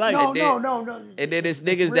 all they life. No, And no. And then it's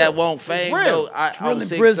real. niggas that want fame real. though. It's real I'm in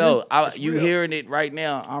 6-0. prison. It's You real. hearing it right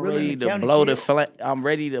now? I'm Real in ready the to county blow jail. I'm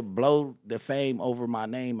ready to blow the fame over my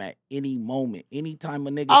name at any moment. Anytime a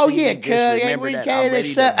nigga. Oh see yeah, me, cuz just yeah, remember we that. can't I'm ready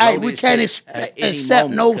to accept. blow Hey, we this can't shit at any accept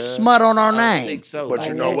moment, no cuz. smut on our I'm name. 6-0. But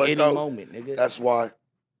you know at what, any though? moment, nigga. That's why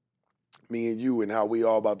me and you and how we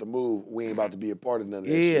all about to move, we ain't about to be a part of none of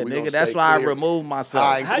that Yeah, shit. We gonna nigga. That's stay why I clear. removed myself.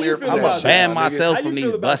 High and How you clear feel from I'm that about gonna shit, ban my nigga. myself How from you these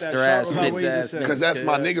feel about that, buster ass, Sharp, about snitch what you ass just said? niggas. Because that's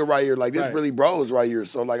my nigga right here. Like, this Right. really bros right here.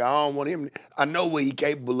 So, like, I don't want him. I know what he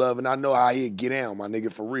capable of, and I know how he'll get down, my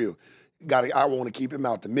nigga, for real. I want to keep him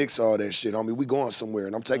out to mix all that shit. I mean, we going somewhere,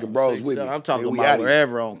 and I'm taking bros with me. I'm talking Nigga, we about outta here.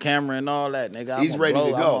 wherever on camera and all that, nigga. He's ready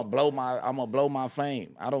to go. I'm gonna blow my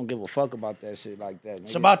fame. I don't give a fuck about that shit like that. Nigga.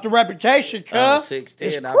 It's about the reputation, cuz. I'm It's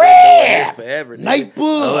 6'10". I've been doing this forever, nigga. Nate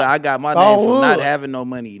Bull. I got my name from not Hood. having no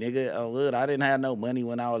money, nigga. Hood, I didn't have no money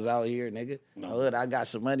when I was out here, nigga. Hood, I got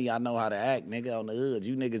some money. I know how to act, nigga. On the hood,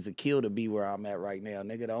 you niggas are kill to be where I'm at right now,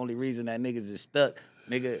 nigga. The only reason that niggas is stuck,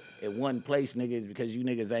 nigga, at one place, nigga, is because you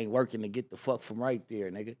niggas ain't working to get the fuck from right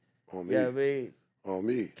there, nigga. On me. You know what I mean? On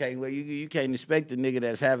me. You can't expect a nigga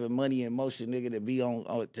that's having money in motion, nigga, to be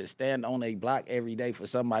on to stand on a block every day for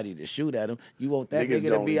somebody to shoot at him. You want that Niggas nigga to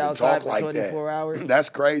don't be even outside talk for like 24 that. hours? That's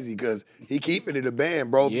crazy because he keeping it a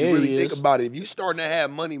band, bro. If Yeah, you really he think is. about it, if you starting to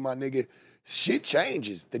have money, my nigga, shit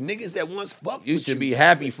changes. The niggas that once fucked You with should be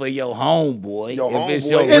happy for your homeboy. Your if it's homeboy.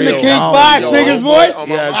 your In the real King's homie. Five Your Fingers homeboy, voice? oh, You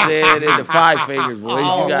know what I'm saying? In the 5 fingers, boys.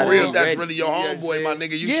 Oh, You got for real, that's really your homeboy, my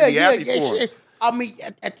nigga. You should be happy for him. shit. I mean,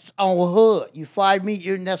 that's on hood. You fight me,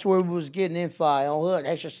 and that's where we was getting in fight on hood.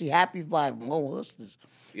 That's just the happy vibe on hustlers.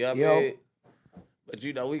 Yeah, man. But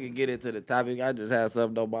you know, we can get into the topic. I just had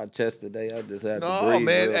something on my chest today. I just had to No, breathe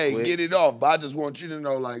man, real hey, quick. get it off. But I just want you to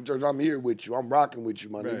know, like, George, I'm here with you. I'm rocking with you,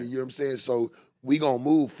 my nigga. You know what I'm saying? So we gonna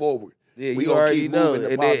move forward. Yeah, we you gonna already keep know. moving the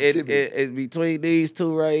And positivity. between these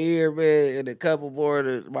two right here, man, and a couple more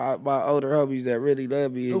of my older homies that really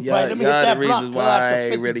love me, and Lupe, y'all let me hit the that reasons blunt, why cuz, I after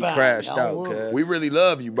ain't 50 really pounds. crashed Y'all out, would. cuz. We really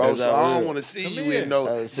love you, bro. Cause So I I don't will. want to see Come you here. in no,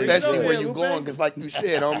 especially come where here, you Lupe. going, because like you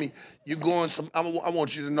said, homie, you going some. I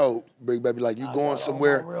want you to know, Bricc Baby, like you going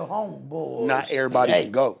somewhere. Real homeboys. Not everybody Hey,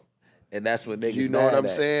 can go. And that's what niggas You know what mad I'm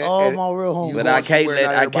at. saying? all And my real homies. you But going I can't somewhere let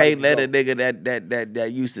not I everybody can't let can a nigga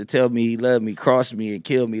that used to tell me he loved me cross me and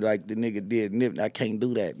kill me like the nigga did Nip. I can't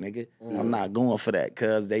do that, nigga. I'm not going for that,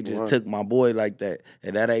 cuz they just took my boy like that.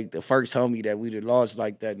 And that ain't the first homie that we done lost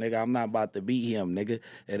like that, nigga. I'm not about to beat him, nigga.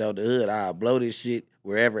 And on the hood, I'll blow this shit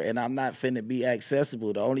wherever. And I'm not finna be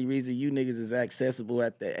accessible. The only reason you niggas is accessible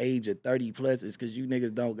at the age of 30 plus is because you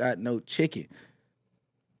niggas don't got no chicken.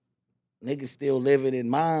 Niggas still living in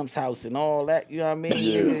mom's house and all that, you know what I mean?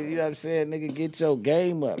 Yeah. Nigga, you know what I'm saying? Nigga, get your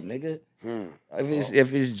game up, nigga.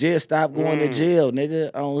 If it's jail, stop going to jail,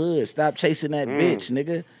 nigga. On hood, stop chasing that bitch,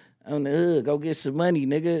 nigga. On the hood, go get some money,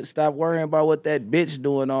 nigga. Stop worrying about what that bitch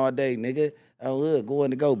doing all day, nigga. On hood,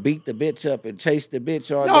 going to go beat the bitch up and chase the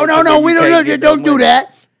bitch all day. No, so then we you don't can't look. get Don't no do money.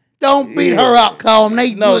 that. Don't beat her up, call them.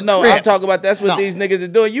 They No, good I'm Crip. talking about that's what No. these niggas are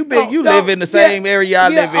doing. You No, live in the same area I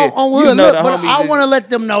live in. On You hood, know look, the but homies. I is- want to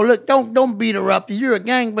let them know. Look, don't beat her up. If you're a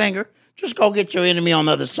gangbanger, just go get your enemy on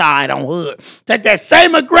the other side on hood. Take that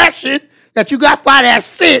same aggression that you got for that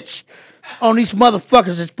sitch on these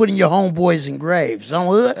motherfuckers that's putting your homeboys in graves on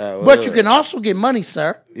hood. But you can also get money,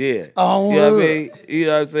 sir. Yeah. On You know what I hood. mean? You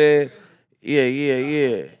know what I'm saying?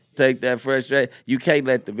 Yeah. Take that frustration. You can't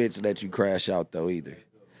let the bitch let you crash out though either.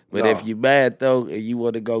 But No. if you mad though and you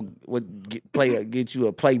want to go get you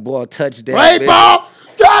a play ball touchdown, Play bitch, ball,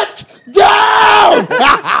 touchdown!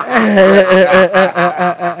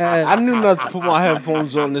 I knew not to put my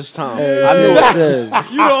headphones on this time. I knew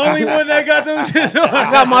You the only one that got them shit on.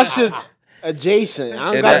 I got my shits adjacent.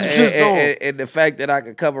 I don't got the shits on. and the fact that I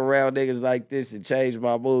could come around niggas like this and change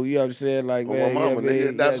my mood, you know what I'm saying? Like, Oh, man, my you know mama, what I mean?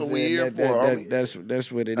 nigga, that's You know what we I'm here saying? for, homie.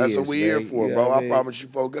 That's what it is. That's what we here man. for, You bro. know what I mean? promise you,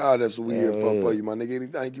 for God, that's what we here for you, my nigga.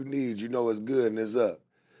 Anything you need, you know it's good and it's up.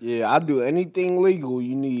 Yeah, I do anything legal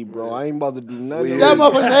you need, bro. I ain't about to do nothing. That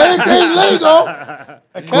motherfucker said anything legal.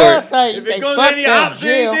 A curse say If they it goes fuck any them option,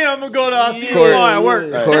 jail. then I'm gonna go to see you Court. tomorrow at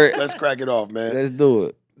work. Hey, Correct. let's crack it off, man. Let's do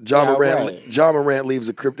it. John Yeah, Morant leaves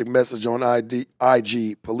a cryptic message on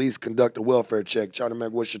IG. Police conduct a welfare check. China Mac,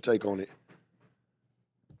 what's your take on it?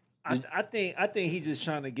 I think he's just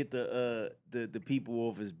trying to get the people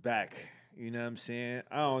off his back. You know what I'm saying?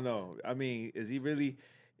 I don't know. I mean, is he really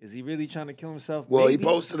trying to kill himself? Well, Maybe. he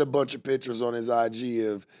posted a bunch of pictures on his IG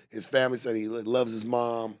of his family. Said he loves his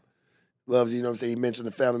mom, loves, you know what I'm saying? He mentioned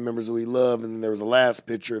the family members who he loved, and then there was a last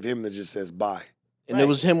picture of him that just says bye. And it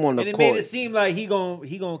was him on the and it court. made it seem like he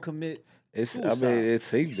gonna commit. I suicide. mean, it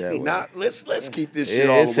seemed that way. Not let's keep this shit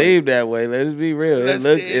all It the way. seemed that way. Let's be real. Let's-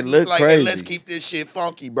 It looked like, crazy. Let's keep this shit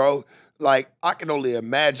funky, bro. Like, I can only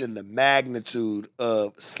imagine the magnitude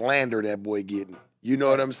of slander that boy getting. You know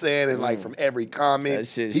what I'm saying? And like from every comment, That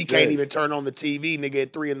shit he can't stress. even turn on the TV, nigga,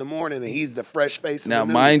 at 3 in the morning, and he's the fresh face. Now, of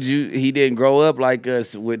the mind news. you, he didn't grow up like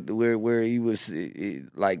us with where he was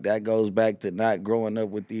like that goes back to not growing up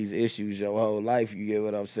with these issues your whole life. You get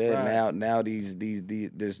what I'm saying? Right. Now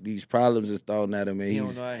these problems is thrown at him and He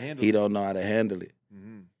don't know how to handle he it. don't know how to handle it.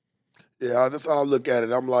 Yeah, that's how I look at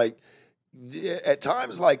it. I'm like, yeah, at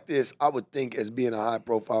times like this, I would think as being a high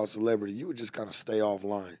profile celebrity, you would just kind of stay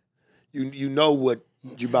offline. You know what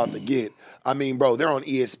you about to get. I mean, bro, they're on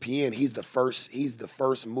ESPN. He's the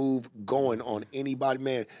first move going on anybody.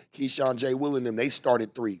 Man, Keyshawn J. Will and them, they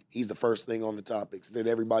started 3. He's the first thing on the topics. Then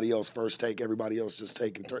everybody else first take, everybody else just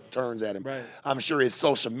taking turns at him. Right. I'm sure his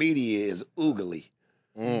social media is oogly.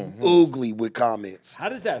 Oogly with comments. How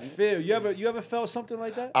does that feel? You ever felt something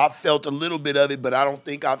like that? I felt a little bit of it, but I don't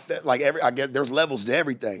think I felt like I get there's levels to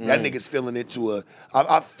everything. That nigga's feeling it to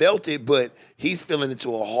I felt it, but he's feeling it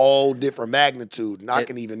to a whole different magnitude. And I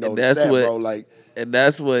can even and notice that's that, what- bro. Like, And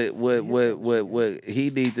that's what he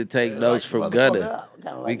needs to take notes from Gunna,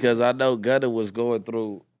 because I know Gunna was going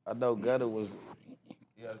through. I know Gunna was.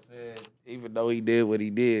 You know what I'm saying? Even though he did what he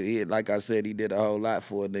did, like I said, he did a whole lot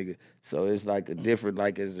for a nigga. So it's like a different,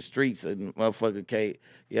 like as the streets and motherfucker can't,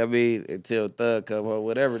 you know what I mean? Until Thug come or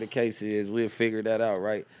whatever the case is, we'll figure that out,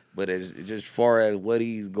 right? But as just far as what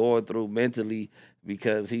he's going through mentally,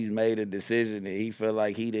 because he's made a decision and he felt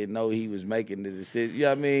like he didn't know he was making the decision, you know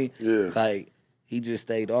what I mean? Yeah. Like, he just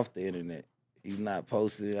stayed off the internet. He's not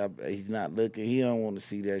posting. He's not looking. He don't want to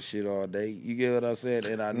see that shit all day. You get what I'm saying?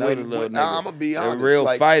 And I know the little nigga, I'm gonna be honest, a real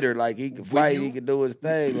like, fighter. Like he can fight. He can do his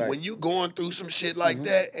thing. Like when you going through some shit like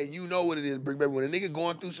that, and you know what it is, Bricc Baby. When a nigga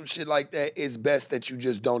going through some shit like that, it's best that you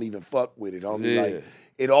just don't even fuck with it. I mean, like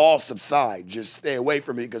it all subside. Just stay away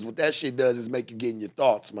from it because what that shit does is make you get in your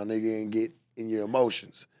thoughts, my nigga, and get in your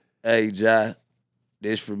emotions. Hey, Ja,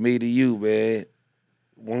 this from me to you, man.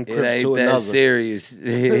 One It Crip ain't to that another. serious.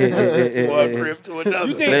 One Crip to another.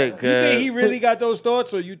 You think he really got those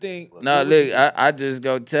thoughts, or you think? No, look, I just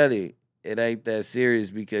gonna tell you, it ain't that serious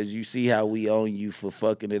because you see how we own you for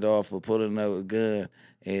fucking it off, for putting up a gun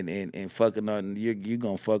and fucking on. You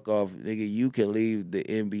gonna fuck off, nigga. You can leave the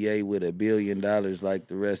NBA with $1 billion like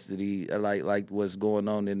the rest of the like what's going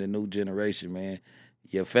on in the new generation, man.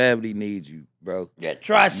 Your family needs you, bro. Yeah,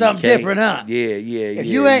 try something different, huh? Yeah. If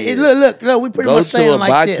you ain't look, we pretty much saying like this. Go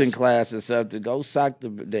to a boxing class or something. Go sock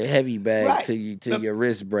the heavy bag to your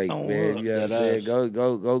wrist break, man. You know what I'm saying?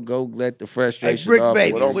 Go let the frustration Bricc off.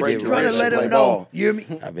 Baby, Well, what you trying to let him know? You hear me?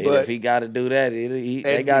 I mean, if he got to do that,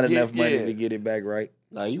 they got enough money to get it back right.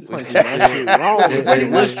 Nah, you punching that shit wrong. Pretty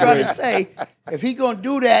much trying to say, if he gonna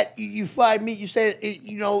do that, you fight me. You say,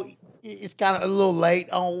 it's kind of a little late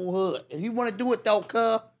on hood. If you want to do it though,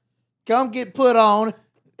 come get put on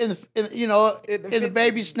in the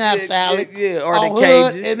baby snaps alley, or on the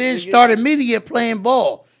hood, cages, and then start immediately playing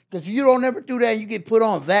ball. Because if you don't ever do that, you get put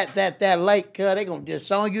on that late, they gonna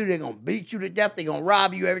disown you. They gonna beat you to death. They gonna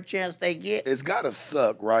rob you every chance they get. It's gotta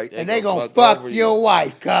suck, right? And they gonna fuck your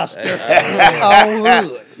wife, Costa. On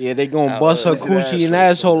hood. Yeah, they gonna bust her coochie and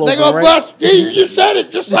asshole They open, gonna right? bust. You said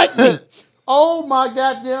it just like me. Oh my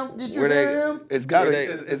goddamn! Did you hear him? It's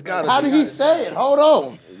gotta. How did he say it? Hold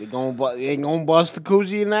on. They ain't gonna bust the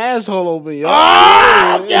coochie and the asshole open, yo.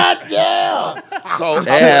 Oh goddamn! So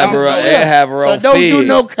They have her So own don't fig. do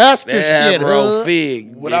no Custer They have shit, her own hood.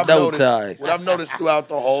 fig. What What I've noticed throughout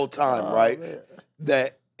the whole time, right?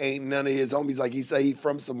 That ain't none of his homies, like he say he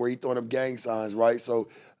from somewhere, he throwing up gang signs, right? So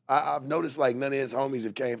I've noticed like none of his homies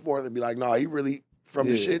have came forth and be like, nah, he really from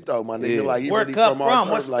the shit though, my nigga. Yeah. Like he Where really Cup from our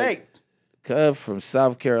What's turf. Like, fake? Cub from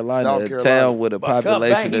South Carolina, South a Carolina. town with a But Cub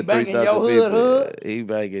population he of banging 3,000 your people. hood? He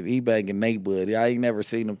banging neighborhood. I ain't never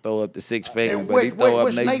seen him throw up the six finger, And but he throw up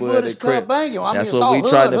which neighborhood is and Crip. Cub banging? I mean, That's it's what all we hood,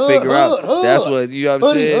 trying to hood, figure out. hood. That's what you know what I'm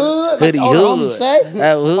Hoodie saying. hood, Hoodie like all the hood. homies say?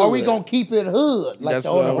 That hood. Or we gonna keep it hood? Like That's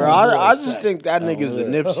the what other I'm- Bro, homeboys I just say. think that nigga's a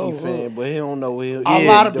Nipsey hood. fan, but he don't know what he. A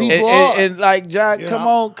lot of people are. And like Jack, You come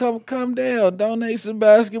know? on, come down, donate some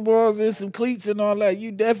basketballs and some cleats and all that.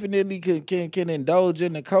 You definitely can indulge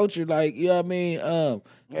in the culture, like you know what I mean.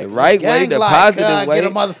 The right way, the positive way. Get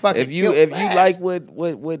a motherfucker If you fast. like what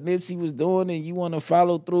Nipsey was doing and you want to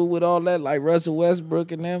follow through with all that, like Russell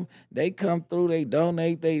Westbrook and them, they come through, they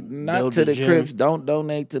donate, they not Build to the the gym. Crips. Don't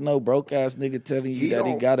donate to no broke ass nigga telling you He that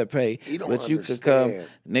he don't- gotta pay. he don't But you could come, understand.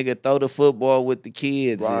 nigga, throw the football with the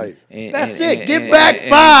kids. Right. That's it. Get back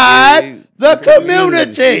five. The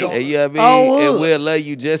community. And you know what I On mean? And hood. we'll love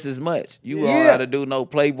you just as much. You don't Yeah. gotta do no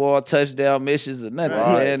play ball, touchdown missions or nothing,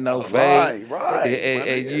 Right. man. No fade. Right.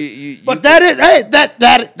 And you But that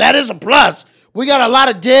is a plus. We got a lot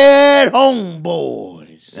of dead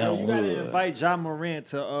homeboys. So you gotta invite John Morant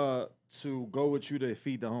to go with you to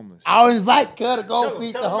feed the homeless. I'll invite Cud to go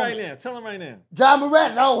feed the Tell him right homeless. now. Tell him right now. John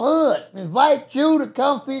Morant, no hood. Invite you to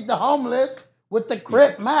come feed the homeless with the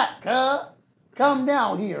Crip Mac, Cud. Come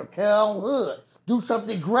down here, Cud, on hood. Do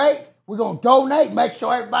something great. We're going to donate, make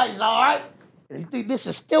sure everybody's all right. If you think this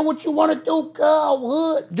is still what you want to do, Cud, on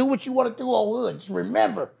hood, do what you want to do on hood. Just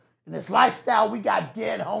remember, in this lifestyle, we got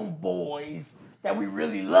dead homeboys that we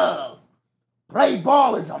really love. Play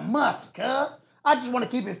ball is a must, Cud. I just want to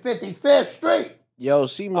keep it 55th Street Yo,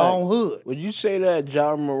 see, on man, hood. would you say that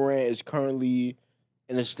John Morant is currently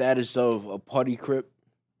in the status of a party crip?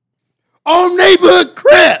 On neighborhood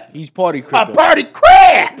Crip. He's party A crip. party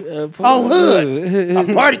Crip on hood.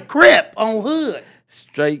 A party Crip on hood.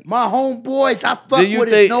 straight. My homeboys I fuck Do you with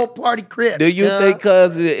is think- no party Crips. Do you cuz. think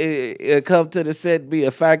cuz it come to the set be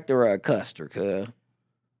a factor or a custer, cuz?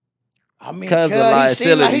 I mean, Cuz of he seemed like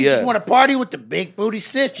liability, he yeah. just want to party with the big booty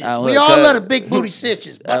sitches. I We would, all cuz- love the big booty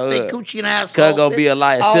sitches. Bust their would. coochie and asshole. Cuz gonna be a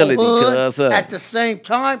liability, cuz, huh? At the same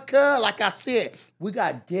time, cuz, like I said, we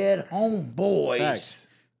got dead homeboys. Facts.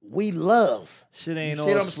 we love. Shit ain't You all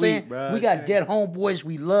see what I'm sweet, saying? bro. We got dead homeboys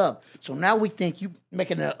we love. So now we think you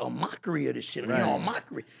making a mockery of this shit. You know, a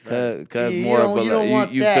mockery. Cause You more don't- of you don't a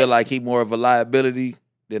want you that. feel like he more of a liability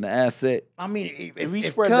than an asset. I mean, If he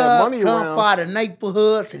if spread that money come around- fight the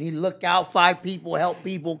neighborhoods and he look out, fight people, help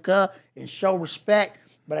people, and show respect.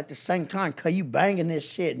 But at the same time, you banging this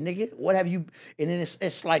shit, nigga. What have you? And then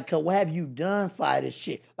it's like, what have you done for this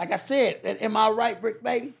shit? Like I said, am I right, Bricc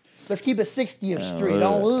Baby? Let's keep it 60th Street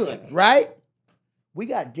on Hood, right? We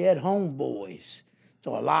got dead homeboys.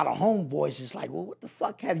 So a lot of homeboys is like, well, what the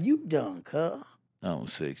fuck have you done, On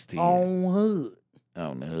 16. On Hood.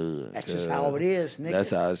 On the hood. That's just how it is, nigga.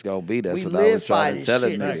 That's how it's gonna be. That's we what I live was trying by to tell this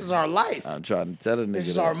a shit. nigga. This is our life. I'm trying to tell a nigga This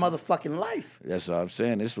is that. our motherfucking life. That's what I'm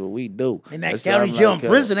saying. This is what we do. And that That's what county I'm jail like, and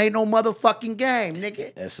prison ain't no motherfucking game,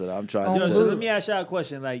 nigga. That's what I'm trying On to Yo, tell. so Hood. let me ask y'all a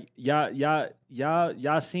question. Like,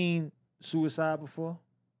 y'all seen suicide before?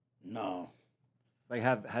 No. Like,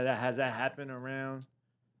 has that happened around?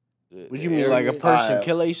 What you mean, like a person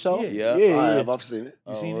kill themselves? Yeah. Yeah. I've seen it.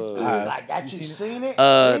 You seen it? Like that You you seen seen it? they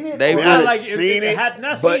I really- haven't like, seen it,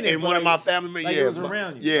 not but seen it, in but one of like- my family, like yeah, it was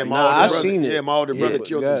around you. yeah, Like, my nah, older I brother, seen it. yeah, my older brother Yeah.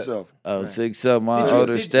 killed God. himself. Oh, 6-7. My Did you-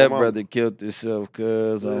 older did- stepbrother killed himself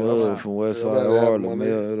because I'm Yeah, hood I'm from West sorry. Side That happened, Harlem. my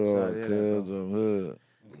Yeah, nigga. because I'm hood.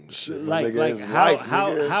 Shit, my Like, nigga, like his how life,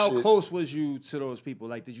 nigga, how shit. close was you to those people?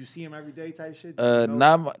 Like, did you see them every day type shit? Did you know?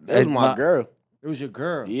 Not my, That was my girl. It was your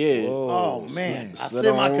girl. Yeah. Oh man, I Slit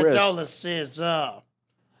send my her own wrist. condolences.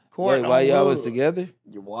 Wait, why y'all was together?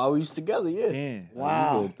 While we was together, yeah. Damn.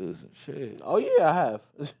 Wow. You been through some shit. Oh yeah, I have.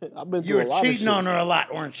 I've been You through were a lot of cheating shit. on her a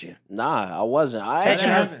lot, weren't you? Nah, I wasn't. I Taking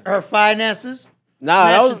actually, her finances. nah,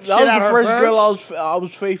 that snatching was shit out the her first girl purse? I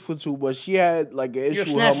was faithful to, but she had like an You're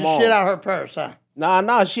issue with her snatching mom. shit out her purse, huh?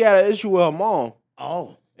 Nah, she had an issue with her mom,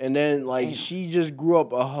 Oh, and then like she just grew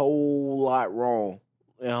up a whole lot wrong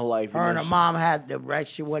in her life. her and then her mom had the right.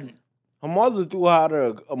 She wasn't. her mother threw her out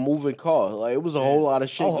of a moving car. Like it was a whole lot of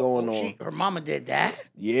shit going on. Her mama did that.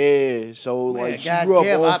 Yeah, so Man, like she grew up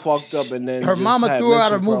goddamn, all I- fucked up, and then Her just mama had threw her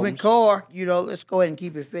out of a mental moving problems. car. You know, let's go ahead and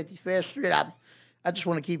keep it 55th Street. I just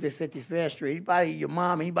want to keep it 55th Street. Anybody, your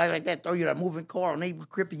mom, anybody like that, throw you that moving car on neighbor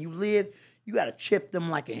Crip and you live, you got to chip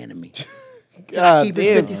them like an enemy. God keep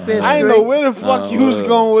it damn. 55th I ain't know Street? where the fuck you was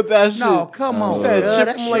going with that shit. No, come on. said girl. chip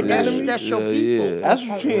That them shit, like that's enemies? your Yeah, people. yeah. That's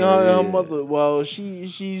between her and her mother. Well,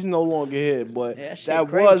 she's no longer here, but Yeah, that shit that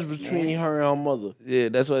crazy, was between man. her and her mother. Yeah,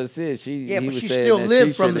 that's what I said. Yeah, he but was she saying still that lived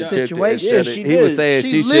she from the should've kept it- situation. Yeah, should've- she he was did. saying She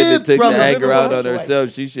she shouldn't have lived took from the the anger out on situation.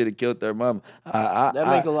 herself. She should have killed her mama. That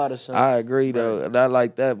make a lot of sense. I agree though, and I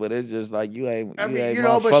like that, but it's just like you ain't. I you mean, ain't you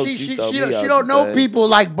know, my but folks, she you throw me out don't the know thing. people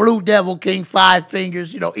like Blue Devil, King Five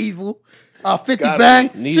Fingers, you know, Evil, 50 gotta Bang.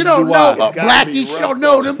 be. She don't Neither do know I. It's gotta Blackie. be She rough, don't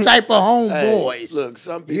know though. them type of Hey, homeboys. look,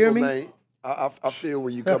 some You hear people, me? man, I feel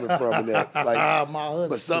where you coming from in that. Like, My husband,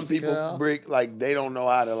 but some people, girl. Bricc, like they don't know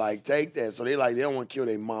how to like take that, so they don't want to kill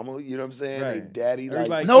their mama. You know what I'm saying? Right. They daddy, Everybody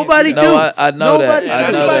like. Nobody can't do. do No, I know Nobody that. I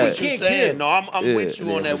do. know Everybody that. you Can't saying. kill. No, I'm Yeah, with you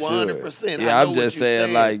on that for sure. 100%. Yeah, I I'm know just what you're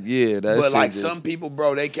saying, like, yeah, that but shit like just some people,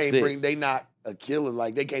 bro, they can't sick. bring. They not a killer.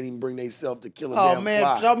 Like they can't even bring themselves to kill a Oh damn man,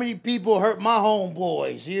 fly. so many people hurt my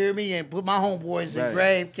homeboys. You hear me? And put my homeboys in Right,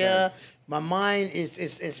 grave care. My mind is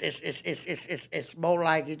more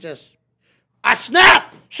like it just. I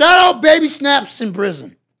snap. Shout out Baby Snaps in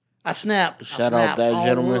prison. I snap. Shout I out snap that on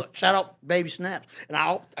gentleman. Hood. Shout out Baby Snaps. And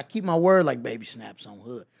I keep my word like Baby Snaps on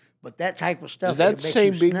Hood. But that type of stuff. Is that it the make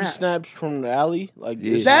same you baby snap. snaps from the alley? Like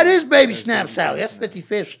Yeah. this? That is Baby Snaps alley. That's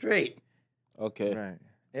 55th Street. Okay. Right.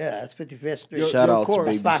 Yeah, that's 55th Street. Yo, Shout yo, out to Corey,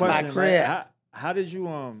 Baby Snaps. question, right? Crib. How did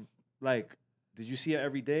you like? Did you see her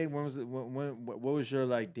every day? When was it? What was your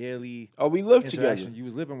like daily Oh, we lived interaction? together. You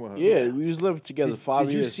was living with her. Yeah, we was living together 5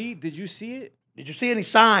 Did years. you see? Did you see it? Did you see any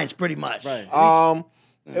signs? Pretty much. Right.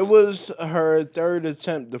 It was her third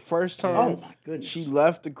attempt. The first time, Oh my goodness. she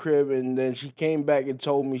left the crib and then she came back and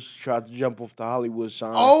told me she tried to jump off the Hollywood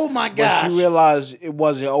sign. Oh my But gosh. she realized it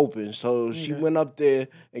wasn't open, so she went up there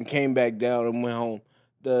and came back down and went home.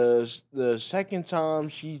 The second time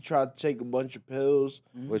she tried to take a bunch of pills.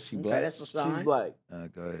 Was she Okay, black? that's a She's sign. black.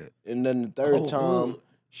 Go ahead. And then the third Oh, time good.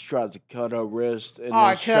 she tried to cut her wrist and All then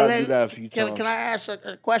right, she tried to do can, that a few times. can I ask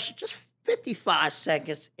a question? Just 55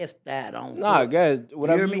 seconds, if that. On Nah, Hood. go ahead.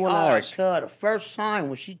 Whatever hear you me? want to All right, ask. cuz, the first time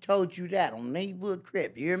when she told you that on Neighborhood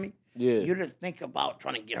Crip, you hear me? Yeah. You didn't think about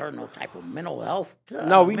trying to get her no type of mental health.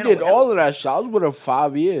 No, we did all of that shit. I was with her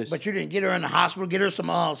 5 years. But you didn't get her in the hospital, get her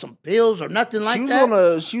some pills or nothing like she was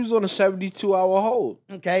that? She was on a 72-hour hold.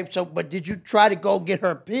 Okay, so but did you try to go get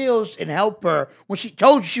her pills and help her when she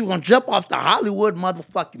told you she was gonna jump off the Hollywood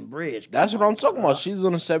motherfucking bridge? That's what I'm talking about. She was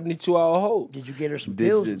on a 72-hour hold. Did you get her some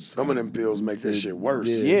pills? Some of them pills make that shit worse.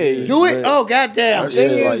 Yeah. Do it? Oh goddamn! That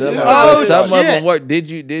shit like- Some of shit. them work. Did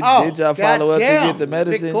y'all follow up to get the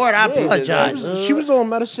medicine? Big court, I apologize. She was on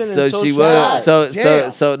medicine. So until she died.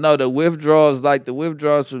 was so no, the withdrawals, like the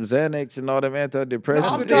withdrawals from Xanax and all them antidepressants.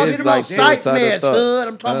 I'm is talking about like psych suicidal meds, thought. hood.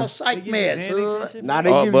 I'm talking about psych meds, hood. Now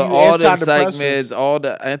they give you But all them psych antidepressants. meds, all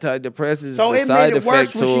the antidepressants, So the it side made it worse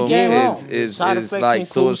effect to when she them came home. is Side effects like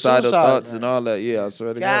include suicidal suicide. thoughts and all that. Yeah, I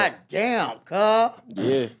swear to God. God damn, cuz.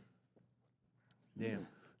 Yeah. Damn.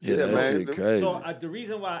 Yeah, Yeah, that man. shit crazy. So the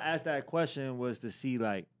reason why I asked that question was to see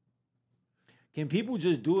like, can people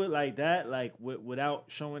just do it like that, like without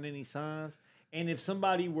showing any signs? And if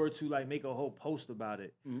somebody were to like make a whole post about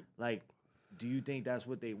it, like, do you think that's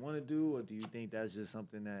what they want to do, or do you think that's just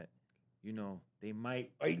something that, you know, they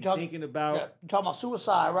might Are you be talking- thinking about? Yeah, you talking about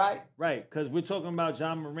suicide, right? Right, because we're talking about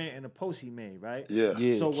John Morant and the post he made, right? Yeah.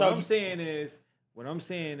 Yeah. So So what I'm you- saying is,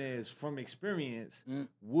 from experience,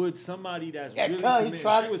 would somebody that's Yeah, really cuz he committing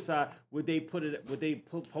tried to- suicide, would they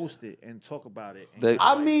post it and talk about it? And They-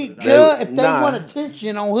 I like, mean, put it out? cuz, if they Nah. want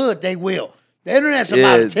attention on hood, they will. The internet's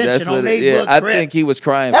about attention on it. neighborhood I crap. think he was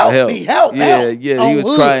crying Help for help. me, help, yeah, help, yeah, on he was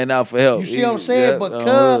hood. crying out for help. You see what I'm saying? Yeah, But on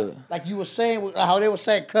cuz, hood. like you were saying, how they were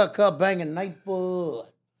saying, cuz banging neighborhood,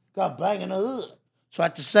 cuz banging the hood. So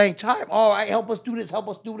at the same time, all right, help us do this,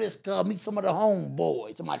 cuz meet some of the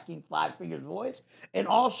homeboys, to my King Five Fingers voice. And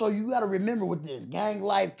also, you got to remember with this gang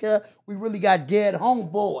life, cuz, we really got dead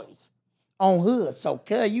homeboys on hood. So,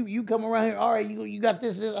 cuz, you come around here, all right, you got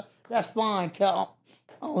this, that's fine, cuz.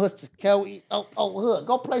 Oh, hood, hood.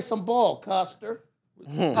 Go play some ball, Custer.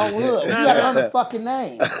 Oh, hood. You gotta earn a fucking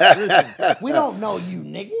name. We don't know you,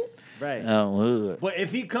 nigga. Right. On hood. But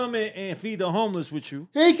if he come in and feed the homeless with you,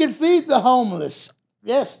 He can feed the homeless.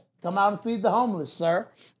 Yes, come out and feed the homeless, sir.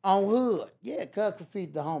 On hood. Yeah, Cuz can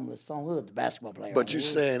feed the homeless on hood, the basketball player. But on you hood.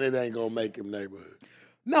 saying it ain't gonna make him neighborhood.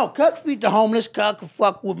 No, Cuz feed the homeless. Cuz can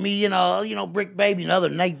fuck with me and Bricc Baby and other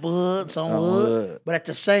neighborhoods on hood. But at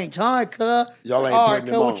the same time, Cuz, Y'all ain't all right,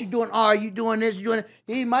 putting him Cuz, what on. you doing? All right, you doing this, you doing that.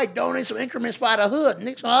 He might donate some increments by the hood.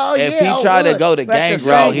 Niggas, oh If yeah, he tried to go the But at gang the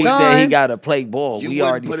route, same he said he time- got to play ball. You We wouldn't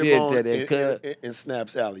already put him said on that. It could. in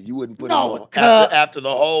Snap's Alley. You wouldn't put No, him on. cuz- After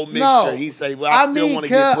the whole mixture, he say, well, I still want to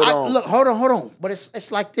get put on. Look, hold on. But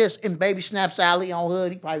it's like this in Baby Snap's Alley on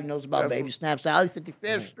hood. He probably knows about That's Baby what- Snap's Alley,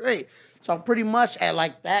 55th Street. So pretty much at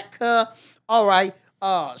like that, cuz, all right,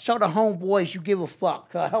 show the homeboys you give a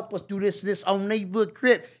fuck. Help us do this on neighborhood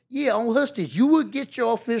Crip. Yeah, on Hustage, you would get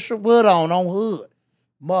your official hood on hood.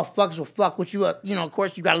 Motherfuckers will fuck with you. Of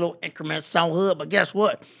course, you got a little increments on hood, but guess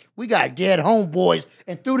what? We got dead homeboys.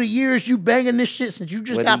 And through the years you banging this shit since you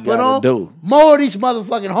just What got he put gotta on, do? more of these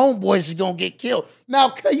motherfucking homeboys is gonna get killed. Now,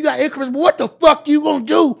 cuz you got increments, but what the fuck you gonna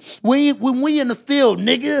do when we in the field,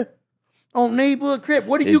 nigga? On neighborhood Crip,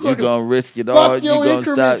 what are you Is gonna you do? gonna risk it Fuck all? You your gonna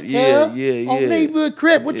increments, stop? Yeah, cuz. yeah, On yeah. neighborhood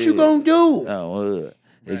Crip, what you Yeah. gonna do? On hood.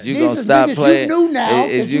 Is you These gonna is stop niggas playing? you knew now,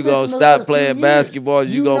 Is 'cause you you been gonna from the stop hood playing for years. basketball?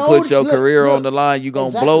 You gonna know put that- your look, career look. on the line? You gonna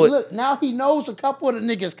Exactly. blow it? Look, now he knows a couple of the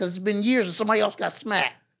niggas because it's been years and somebody else got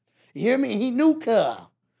smacked. You hear me? He knew, cuz.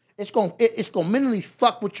 It's gonna mentally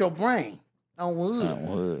fuck with your brain. On wood. On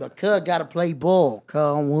wood. But cuz gotta play ball, cuz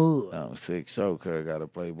on wood. No, 6 so cuz gotta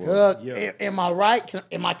play ball. Cuz, am I right?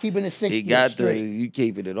 Am I keeping it 6 He years got straight? you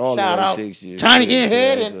keeping it all Shout the way out 6 years. Tiny straight,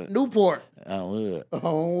 Inhead cuz. and Newport. On hood.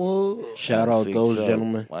 On wood. Shout out 6 those so.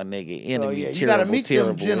 gentlemen. My nigga, Oh, enemy, yeah, you terrible, gotta meet them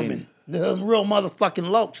terrible gentlemen. Them real motherfucking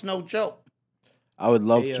lokes, no joke. I would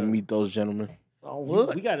love Yeah. to meet those gentlemen. On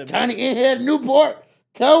wood. we gotta Tiny Inhead, Newport.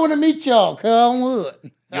 Come to meet y'all. Come wood.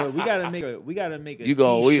 yo, we gotta make a You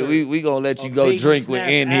gon' t-shirt. we gonna let you of go Baby drink with Snap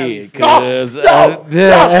in Alley here, for- cuz.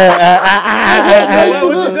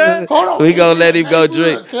 What you said? Hold on. We gonna let him go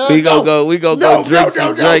drink. We gonna go drink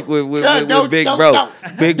some drink with Big Bro.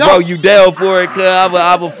 Big Bro, you down for it, cuz?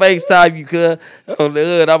 I'ma FaceTime you, cuz. On the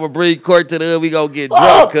hood, I'ma bring Court to the hood. We gonna get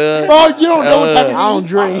drunk, cuz. Oh, you don't know what type of I don't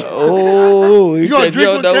drink. Oh, he You gonna said drink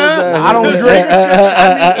you with don't know cuz? what's I don't drink.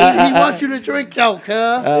 I mean, he wants you to drink though, cuz.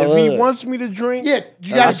 If he wants me to drink, Yeah,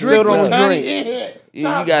 you gotta I still drink don't for Tiny drink. Inhead.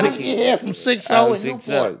 Yeah, you gotta keep your head from 6-0 in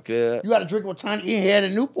Newport. You gotta drink with Tiny Earhead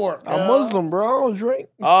in Newport. I'm Muslim, bro. I don't drink.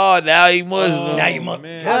 Oh, now you Muslim. Now you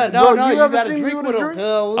Muslim. Bro, No, you you ever gotta seen me drink with with a him, drink? cuz.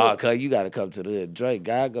 Oh, cuz you gotta come to the hood. Drake,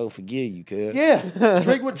 God go forgive you, cuz. Yeah,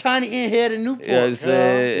 drink with Tiny Earhead in Newport. You know what I'm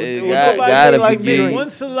saying? Well, Gotta like forgive me. you. One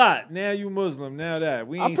salat. Now you Muslim. Now that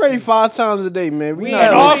we I ain't pray seen- 5 times a day, man. We We not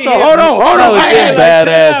ain't also, here- hold on. Oh, Hey, shit, like 10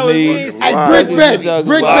 badass hours, we nigga. ain't seen- Hey, Right. Bricc Baby,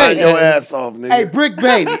 Talking Bricc about- Line Baby. your ass off, nigga. Hey, Bricc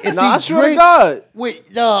Baby, if Nah, I he swear to drinks God. with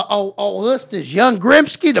what's this, Young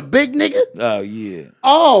Grimsky, the big nigga? Oh, yeah.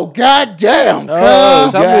 Oh, goddamn, Oh,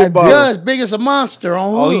 cuz. Tell me about You're it. as big as a monster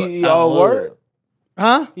on Oh, hood. oh, word?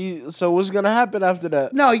 Huh? So what's gonna happen after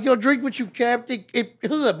that? No, you gonna drink what you can, think it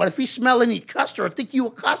hood. But if he smell any custard or think you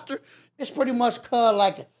a custard, it's pretty much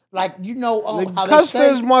cuz like you know how they Custer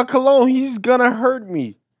say. is my cologne. He's gonna hurt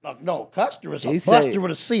me. No, Custer is a He buster said-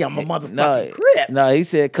 with a C. I'm a motherfucking No, Crip. no, he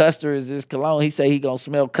said Custer is his cologne. He said he gonna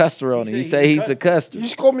smell Custer on it. He said said he's he's a Custer. You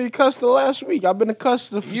just called me Custer last week. I've been a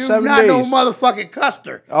Custer for You 7 not days. no motherfucking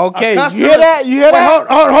Custer. Okay, A Custer you hear that? You hear Wait, that?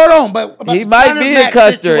 Hold on, but He the might China be a Mac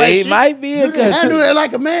Custer. He situation, might be a you didn't handle Custer. it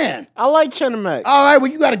like a man. I like China Mac. All right, well,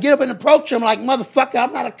 you got to get up and approach him like, motherfucker,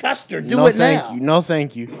 I'm not a Custer. Do no, it thank now. you. No,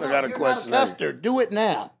 thank you. I got a You're question. not a Custer. Do it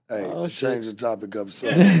now. Hey, shit. change the topic up,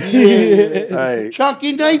 son. Hey,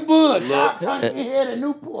 Chunky Nate Bush. Chunky Head in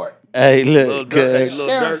Newport. Hey, Lil look, Durk, hey, cuz. Lil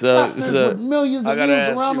Staring Durk. Custers so- with millions I of gotta views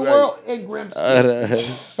ask around you, the hey. world in Grimsby.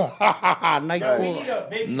 Nate Bush.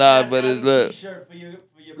 Nah, but it's look.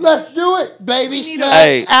 Let's do it, baby. Snaps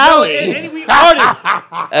Hey. Alley. Any we artists,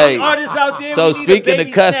 Hey, artists out there. So we need speaking a of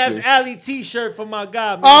Baby Snaps Custers. Alley T-shirt for my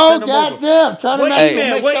guy. Man. Oh, Send 'em over. goddamn. Trying to What make email?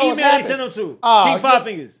 make What sure email it's they happening. send them to? Oh, King Five yeah.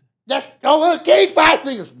 Fingers. That's King Five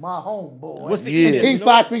Fingers, my homeboy. What's the Yeah. email? King You know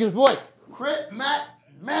Five Fingers voice. Crip Mac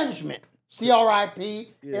Management.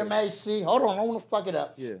 CRIP MAC. Hold on, I don't want to fuck it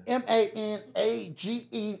up. Yeah.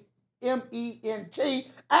 MANAGEMENT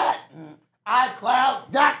at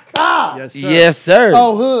iCloud.com. Yes, sir. Yes, sir.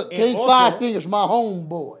 Oh, hood. And King also- Five Fingers, my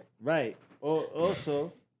homeboy. Right.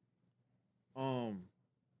 Also, nah,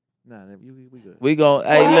 we good. We gon' Well,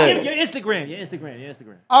 hey look. Your Instagram.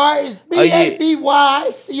 All right, it's Oh, yeah.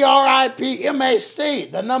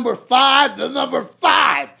 BABYCRIPMAC. The number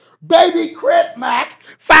 5. Baby Crip Mac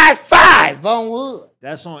 55 on wood.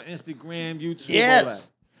 That's on Instagram, YouTube, Yes.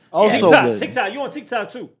 Also, good. TikTok. You on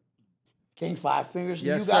TikTok too? King Five Fingers, and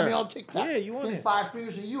Yes, you got sir. me on TikTok. Yeah, you on King there. Five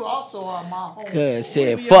Fingers, and you also are my homeboy. Cuz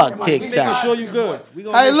said We fuck on- Making TikTok. sure you good. We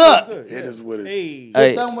gonna Hey, make look. sure you good. Hit us with it. Hey.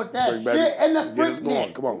 Hey. Done with that Bricc Baby, shit and the get freak us going.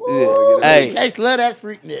 net. Come on. Woo, Hey. Case love that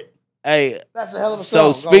freak net. Hey, That's a hell of a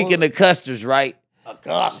so song. speaking of Custers, right?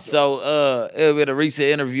 Augusta. So it was a recent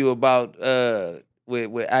interview about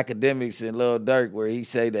with academics and Lil Durk where he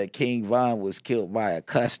say that King Von was killed by a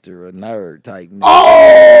Custer, a nerd type nigga.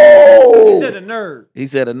 Oh! He said a nerd. He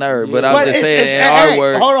said a nerd, but I'm But just it's- saying in hey, our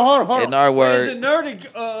word. Hold on. In our Is a word, nerd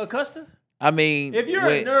a Custer? I mean, If you're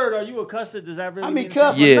when- a nerd, are you a Custer? Does that really I mean, mean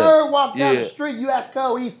cuz Yeah. a nerd walk down Yeah. the street, you ask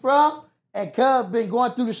cuz where he from, and cuz been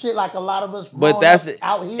going through the shit like a lot of us But growing that's up it.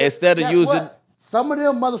 out here. Instead of Guess using- what? Some of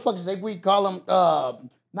them motherfuckers, we call them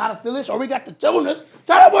not affiliates, or we got the tuners.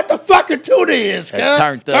 Tell them what the fucking tuna is, cuz. That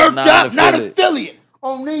turned up not non-affiliate. affiliate.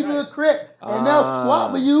 On neighborhood Crip, and they'll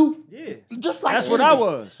swap with you. Yeah. Just like That's what I enemy.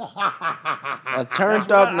 was. a turned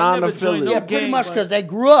what up I never joined non-affiliate. no Yeah, pretty gang, much but because they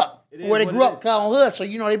grew up it is where they what grew it up is. Calhoun Hood, so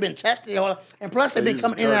you know they've been tested, and plus they've been he's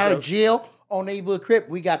coming a in and out of turned-up. jail on neighborhood Crip.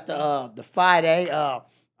 We got the Friday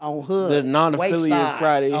on Hood, The non-affiliate Wayside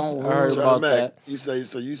Friday. on I heard Hood. China about Mac, that. you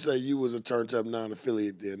say you was a turned up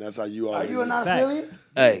non-affiliate then. That's how you Are always. you a is. non-affiliate?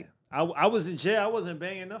 hey, I was in jail. I wasn't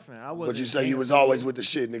banging nothing. I was. But you say you was always with the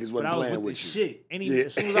shit, niggas But wasn't I was playing with with the you. shit. Yeah.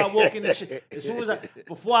 As soon as I walk in the shit,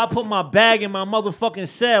 before I put my bag in my motherfucking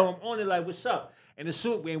cell, I'm on it like, what's up? And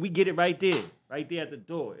we get it right there at the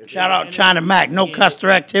door. Shout out China Mac. No Custer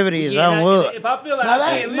activity is on Hood. If I feel like Now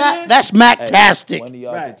I can't live that's in, Mac-tastic. one of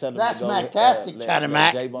y'all Right. can tell him That's to go, Mac-tastic, let China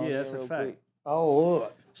Mac. J-Bone Yeah, in that's a real fact. quick. Oh, Hood.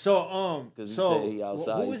 so Cause he so said he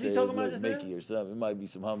outside. who was he said talking it about was just Mickey now? or something. It might be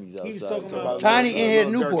some homies outside. He was talking So- about Tiny in here,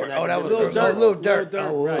 Lil Durk Newport. and Oh, that was Lil Durk. Lil Durk. Lil Durk,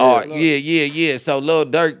 Oh, right. Oh, Look. yeah. So Lil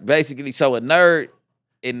Durk basically, so a nerd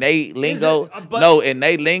in they lingo, but- in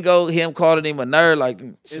they lingo, him calling him a nerd, like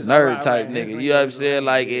it's a It's nerd right, type right. His nigga. lingo You know what I'm is saying?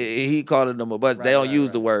 right, Like yeah. he calling them a buster. They Right, don't right,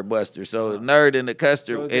 use the right. word buster. So nerd in the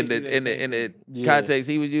custer So in basically the they say- Yeah. context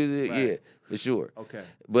he was using, Right. yeah, for sure. Okay.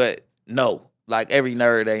 But no, like every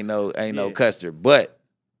nerd ain't no Yeah. custer. But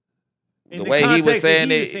In the the way he was context that saying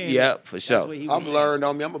he it, was saying yeah, it, for that's sure. what he was I've saying. learned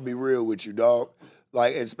on me. I'm gonna be real with you, dog.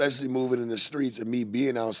 Like especially moving in the streets and me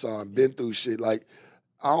being outside, been through shit. Like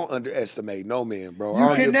I don't underestimate no man, bro. You I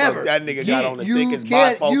don't can give a fuck never. if that nigga got on the You thickest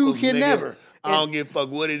can- bifocals, you can nigga. never. I don't give a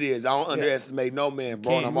fuck what it is. I don't underestimate no man,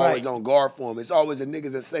 bro. And I'm Right. always on guard for him. It's always the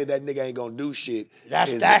niggas that say that nigga ain't gonna do shit. That's-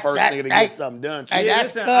 is that's- the first that- nigga to that- get something done to Hey, you. that's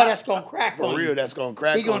listen, that's gonna crack For on real, you. that's gonna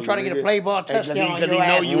crack. He gonna on try you, to get a nigga. play ball Because touchdown on he your know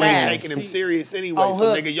ass you ain't last. taking him serious anyway. On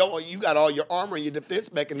So hook. nigga, you got all your armor and your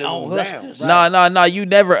defense mechanisms On down. hook. No. You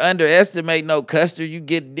never underestimate no custer. You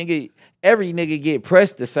get nigga. Every nigga get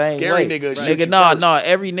pressed the same Scary way. nigga shoot you No. first.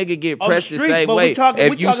 Every nigga get On the pressed the streets, same but we way. talking-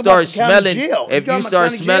 we If you talking start about the county smelling, jail. You if talking you about start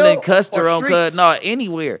county smelling jail custer or on streets?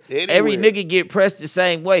 anywhere. Every Anywhere. nigga get pressed the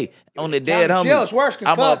same way. On the dead County homie. jail is worse.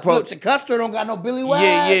 I'm gonna Look, approach. the Custer don't got no Billy Yeah.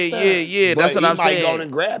 West. That's But what I'm he might saying. go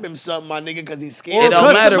and grab him something, my nigga, because he's scared. It of don't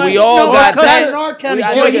him. matter. We might- all no, got Custer that. in our county We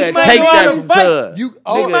jail, nigga he might take know how that to from fight. cuz. You He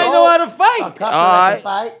might know how to A fight. Custer Alright. can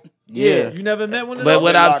fight. Yeah. You never met one of But those?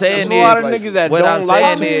 what I'm saying There's a lot of Places. niggas that What I'm don't like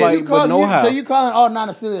saying to is- fight, but know how. So you calling all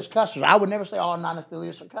non-affiliates custers? I would never say all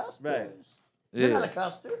non-affiliates are custers. Right. You're Yeah. not a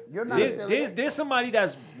custer. You're not There's somebody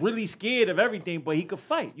that's really scared of everything, but he could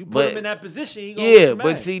fight. You put But- him in that position, he gonna Yeah, get you but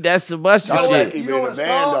mad. see, that's some much Y'all gotta shit. keep You it know in what the it's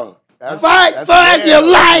band, called? though. Fight that's for band, your though.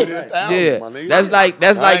 life. Yeah, My nigga. that's like I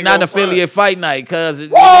ain't gonna non-affiliate fight night, cuz.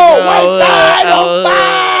 Whoa, West Side on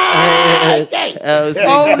fire!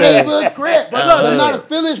 Oh, neighborhood Crip. But look, the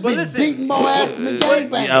non-affiliates be listen. beating more ass than the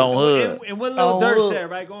gangbangers. On hood. And what Lil On Durk hood. said,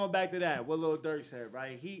 right? Going back to that, what Lil Durk said,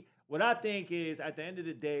 right? What I think is, at the end of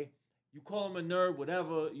the day, you call him a nerd,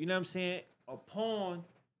 whatever. You know what I'm saying? A pawn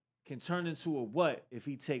can turn into a what if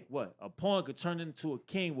he take what? A pawn could turn into a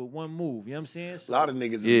king with one move. You know what I'm saying? A lot of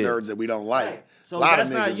niggas is Yeah. nerds that we don't like. Right. So a lot of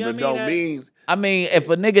that's not- niggas, you know but what I mean? don't That- mean. I mean, if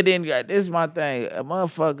a nigga didn't got this, is my thing. A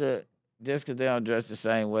motherfucker, just because they don't dress the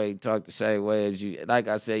same way, talk the same way as you. Like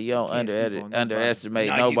I said, you don't can't sleep on nobody. underestimate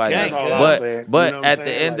No, you nobody. can't, That's all I'm saying. But You know what at I'm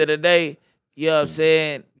the saying? end of the day, you know what I'm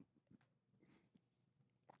saying?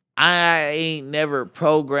 I ain't never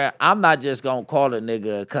programmed. I'm not just gonna call a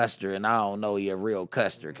nigga a custer and I don't know he a real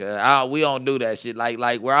custer, cause we don't do that shit.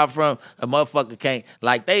 Like where I'm from, a motherfucker can't,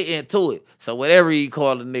 like, they into it. So whatever he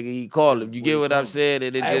call a nigga, he call him. You get what I'm saying?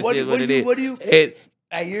 And it Hey, just what is do- what what it do you- is. what do you- It,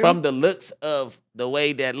 Hey, you from the looks of the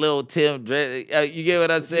way that Lil Tim dress, you get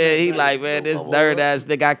what I'm saying? He like, man, this nerd ass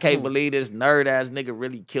nigga, I can't believe this nerd ass nigga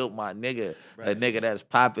really killed my nigga. A nigga that's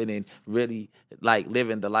popping and really like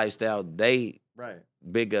living the lifestyle they Right.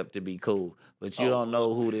 big up to be cool. But you don't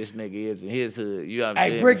know who this nigga is in his hood. You know what I'm Hey,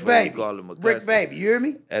 saying? Bricc Before you Baby. call him a Bricc cuss. Baby, you hear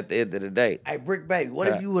me? At the end of the day. Hey, Bricc Baby, what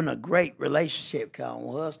if you in a great relationship, Con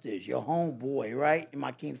Hustlers, your homeboy, right? In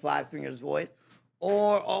my King Five Fingers voice.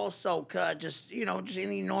 Or also, cuz, just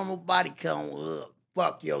any normal body come,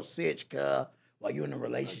 fuck your sitch, cuz, while you in a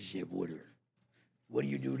relationship with her. What do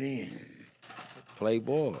you do then? Play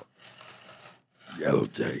ball. Yellow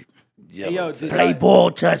tape. Hey, yo, did Play y'all,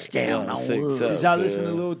 ball touchdown Yeah, on 6 wood. up. did y'all listen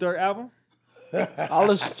to Lil Durk album? I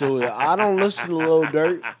listen to it. I don't listen to Lil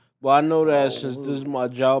Durk, but I know that since this is my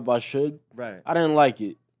job, I should. Right. I didn't like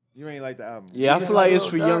it. You ain't like the album. Yeah, I You feel like didn't it's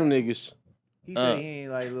like for Lil young Durk? niggas. He said he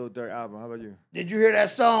ain't like Lil Durk album. How about you? Did you hear that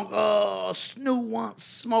song, Snoop Wants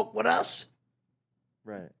Smoke With Us?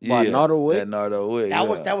 Right. By Nardo Wick? That Nardo Wick. That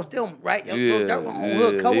yeah. was them, right? Yeah, Lil Durk on yeah,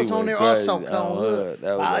 Hood. Cuz he was on went there crazy also, Cuz on on Hood. Hood.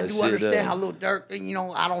 That was I that do shit understand up. how Lil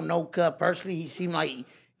Durk, I don't know Cuz personally. He seemed like,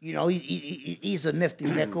 he's a nifty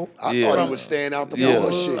nickel. I Yeah. thought he was staying out the Yeah.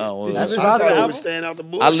 bullshit. Oh, Did you well. listen I to thought the he album? was staying out the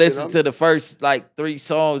bullshit. I listened to the first like 3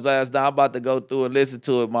 songs last night. I'm about to go through and listen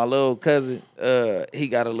to it. My little cousin, he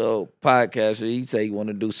got a little podcast. So he say he want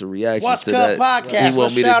to do some reactions What's to Cuz that. podcast? He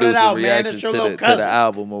want me to Shout do it some out, man. reactions That's your to little the cousin.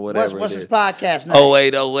 album or whatever. What's it his is. podcast name?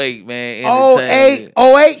 0808, man. 0808.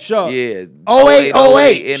 Entertainment. Sure. Yeah.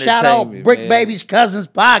 0808. Shout out Entertainment, Bricc man. Baby's Cousins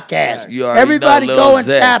podcast. You already Everybody know go Lil and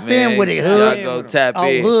Zach, tap man. in with it, Y'all Hood. go tap On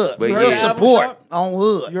in. Hood. But You heard Real the yeah, album, support Sharp? on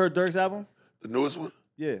Hood. You heard Durk's album? The newest one?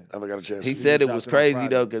 Yeah. I haven't got a chance he to see said it. it was dropped it on crazy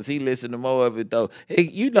Friday. though, cause he listened to more of it though.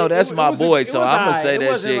 That's It my was boy, it so was I'm gonna aight. say It that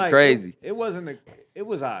wasn't shit like- crazy. It wasn't. It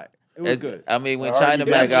was alright. It was good. I mean, when I heard China he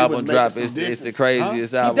Mac definitely album was making dropped, some it's the disses.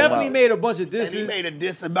 craziest He album. definitely out. made a bunch of And he disses. made a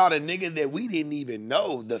diss about a nigga that we didn't even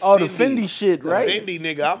know. The Fendi shit, right? The Fendi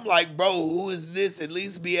nigga. I'm like, bro, who is this? At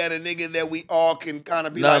least be at a nigga that we all can kind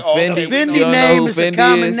of be Nah, like, oh, Fendi- okay, The we You Fendi know. don't know name who is a Fendi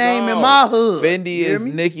common is? name in No. my hood. Fendi You hear is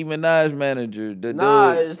me? Nicki Minaj manager. The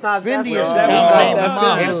Nah, dude. it's not Fendi that. is That common was name that in my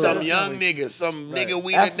Fendi. It's hood. some Right. young nigga, some Right. nigga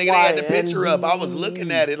we they had the picture up. I was FYND.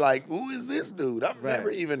 looking at it like, who is this dude? I've Right. never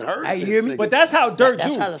even heard Hey, of you this hear me? nigga. But that's how Durk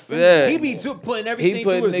That's do. how the Fendi. Yeah. He be putting everything He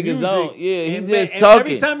putting through his niggas music. on. Yeah, he and just and talking.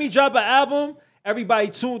 Every time he drop an album, everybody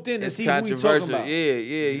tuned in to It's see who he talking controversial. about. Yeah.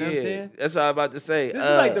 You know what I'm saying? That's what I'm about to say. This is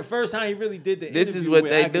like the first time he really did the This interview is what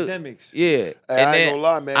with they academics. do. Yeah. Hey, And I ain't then, gonna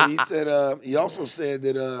lie, man. He said he also said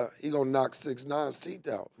that he gonna knock 6ix9ine's teeth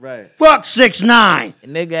out. Right. Fuck 6ix9ine.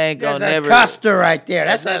 nigga ain't gonna That's never. a custer right there.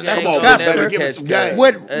 That's a That nigga that's ain't a gonna on, never baby, custer give us catch some that. game.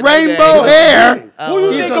 with That nigga rainbow ain't gonna- hair. Who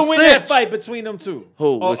you He's think a will win that cinch. fight between them two?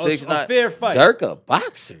 Who? Or With a 6ix9ine? fair fight. Dirk a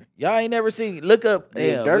boxer. Y'all ain't never seen. Look up.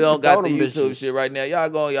 Yeah, Damn, Dirk we don't can got throw the them YouTube bitches. shit right now. Y'all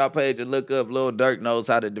go on y'all page and look up. Lil Dirk knows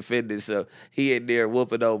how to defend himself. He in there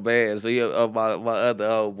whooping old bands. So he my other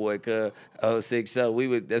old boy, 6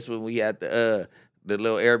 so that's when we had the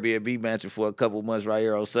little Airbnb mansion for a couple months right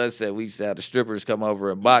here on Sunset. We used to have the strippers come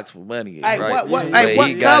over and box for money. Hey, right? what But he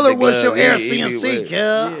what got color the was your gloves. Air He CNC, was- cuz?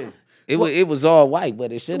 Yeah. It was all white,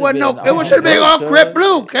 but it should have Well, been. no, it should have been all all Crip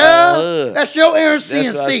Blue, cuz. hood. That's your Air That's what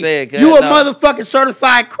I CNC. said, cuz. You a No. motherfucking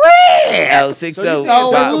certified Crip. Oh, 6 So you so said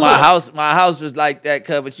all my hood. my house was like that,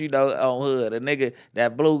 but you know, on hood. A nigga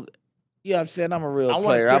that blue. You know what I'm saying? I'm a real I want a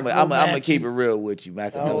player. Crip I'm Blue gonna Maxie. keep it real with you,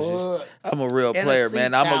 Macadocious. hood. I'm a real In a player,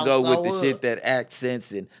 man. I'm gonna go seat with house, the so shit that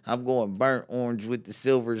accents and I'm going burnt orange with the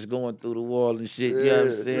silvers going through the wall and shit. You know what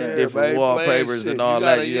I'm saying? Yeah, Different man, wallpapers shit. and all You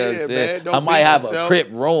that. gotta- You know what yeah, I'm saying? man. Don't I might beat have yourself. a Crip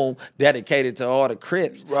room dedicated to all the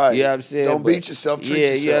Crips. Right. You know what I'm saying? Don't But beat yourself, treat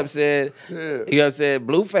yeah, you know what I'm yourself. saying? Yeah. You know what I'm saying?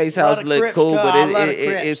 Blueface Love house the look Crips, cool, cuz. but I love the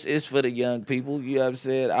Crips. it's for the young people. You know what I'm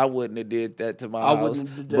saying? I wouldn't have did that to my I house. wouldn't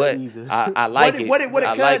have did that But either. I like What it. it- what it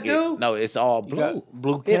I could like do? it. No, it's all blue.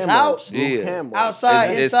 Blue His camo. house? Blue Yeah. camo.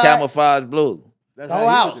 Outside, It's inside. camouflage blue. That's The how whole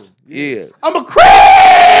he would house. do. Yeah. I'm a Crip.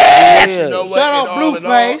 Yeah. You know what? Shout out In all in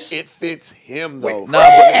all, Blueface. it fits him though. Nah, for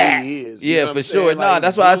but- who he is. You Yeah, know for what I'm sure. saying? Nah, Like,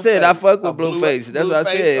 that's why I said I Blueface, fuck with a blue- Blueface. That's what I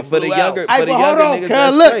Blueface, said. a For the blue younger, house. Hey, for the but hold younger on, niggas, cuz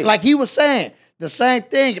that's look, straight. like he was saying, the same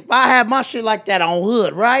thing. If I had my shit like that on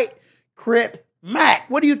hood, right? Crip Mac.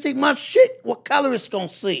 What do you think my shit, what color it's gonna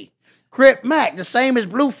see? Crip Mac, the same as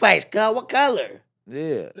Blueface, cuz. What color? Yeah.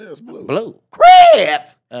 Yeah, it's blue. Blue. Crip.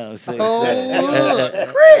 See. Oh, hood.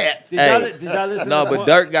 Crip. Did y'all listen No, to but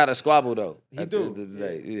Dirk got a squabble though. He at do. the end of the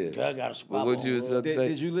day. Yeah. Cuz got a But squabble. what you was about to say?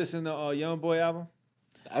 Did you listen to Young Boy album?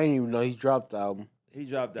 I didn't even know he dropped the album. He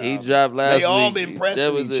dropped that. He album. dropped last week. They all been pressing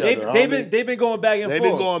That was each it. other. They've been going back and They've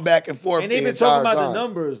forth. been going back and forth and the they've been entire talking about time. the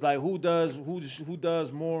numbers, like who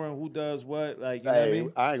does more and who does what. Like, you know what I Hey,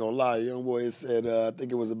 mean? I ain't gonna lie, young boy said, I think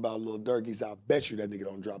it was about Lil Durk. He said, I bet you that nigga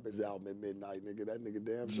don't drop his album at midnight, nigga. That nigga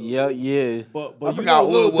damn sure. Yeah, yeah. But I you forgot know,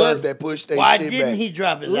 who Lil it was Durk- that pushed their Why shit didn't back. he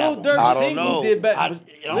drop his Lil album? Durk I don't single know. did back. I They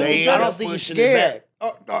don't ain't think pushing he's it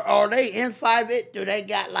scared. Are they inside it? Do they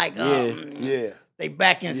got like Yeah. they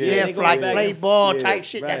back and Yeah. forth They like go back play and- ball yeah, type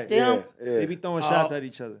shit? right, That's them. Yeah. They be throwing shots at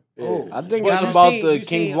each other. Oh, I think But it's you about seen- the you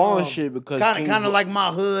King seen, Von shit because kind King of like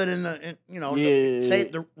my hood and the you know Yeah. say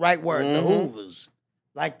it the right word, the Hoovers,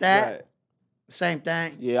 like that. Right. Same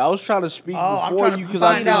thing. Yeah, I was trying to speak Oh, I'm before trying to you because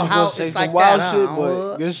I find think out you how gonna say it's some like wild that, shit, huh?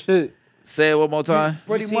 but good shit. Say it one more time.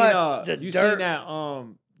 Pretty you seen, much the you dirt.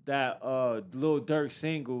 seen that Lil Durk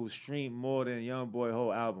single streamed more than Young Boy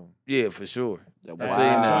whole album. Yeah, for sure. I That's seen the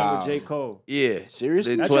that. joint with J. Cole. Yeah.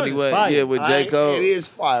 Seriously? The That joint is 21. fire. Yeah, with J. Cole. It is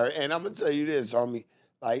fire. And I'm going to tell you this, homie.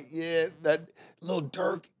 Like, yeah, that Lil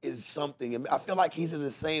Durk is something. And I feel like he's in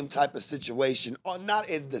the same type of situation. Or not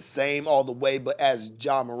in the same all the way, but as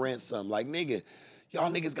Ja Morant something. Like, nigga,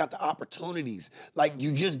 y'all niggas got the opportunities. Like,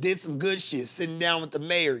 you just did some good shit sitting down with the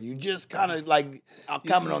mayor. You just kind of like... I'll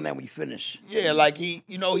comment on that when you finish. Yeah, like he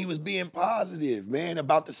was being positive, man,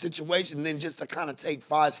 about the situation. And then just to kind of take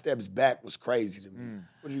 5 steps back was crazy to me.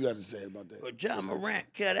 What do you got to say about that? But John Morant,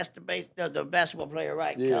 that's the basketball player,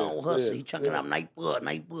 right? Yeah, On hustle, yeah, he chunking yeah. up night blood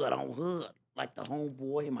on hood. Like the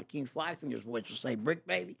homeboy and my King Five Fingers voice will say, Bricc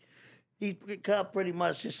Baby. He pretty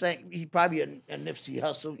much just saying he probably a Nipsey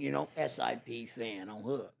Hussle, SIP fan on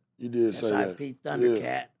hood. You did say that. SIP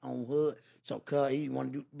Thundercat on hood. So, cuz, he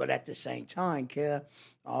want to do, but at the same time, cuz,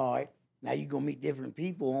 all right, now you going to meet different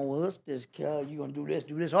people on hood. This, cuz, you going to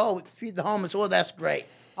do this. Oh, we can feed the homeless. Oh, that's great.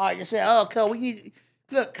 All right, you say, oh, cuz, we need,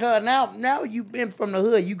 look, cuz, now you've been from the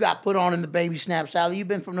hood. You got put on in the baby snap salad. You've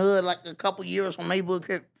been from the hood like a couple years on neighborhood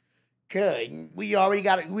crib. Cuz, we already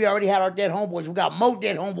had our dead homeboys. We got more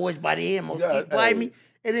dead homeboys by the end. Most people like me.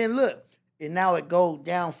 And then look, and now it go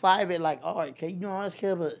down 5. It like, all right, okay, that's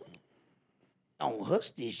cuz, but on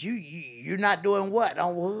Hustis, you're not doing what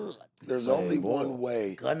on hood? There's only one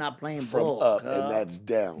way Cuz not playing from ball. up, cuz. and that's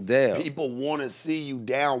down. Down. People want to see you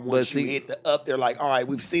down But once you see- hit the up. They're like, all right,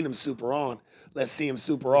 we've seen him super on. let's see him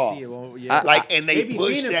super off. Yeah. Like, and they be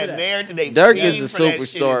push fiending that for that. narrative. They Dirk fiend is a for that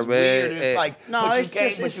shit. superstar, It's man. weird. It's like, No, but you it's can't,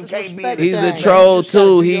 just but it's you just can't be. respect He's thing, a man. troll You just gotta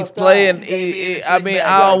too. be He's your playing. guy. I mean,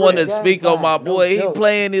 I don't want to speak on my boy. He joke.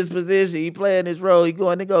 playing his position. He playing his role. He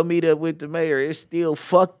going to go meet up with the mayor. It's still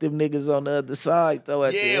fuck them niggas on the other side though.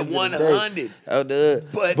 At the Yeah, end of the 100. day.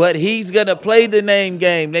 But- But he's gonna play the name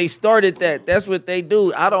game. They started that. That's what they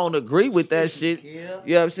do. I don't agree with that shit. You know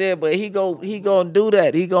what I'm saying? But he gonna do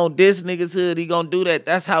that. He gonna diss niggas hood. He gonna do that.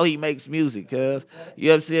 That's how he makes music, cuz. You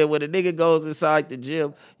know what I'm saying? When a nigga goes inside the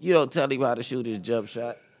gym, you don't tell him how to shoot his jump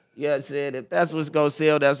shot. You know what I'm saying? If that's what's gonna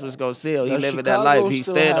sell, that's what's gonna sell. He Now, living that Chicago life. He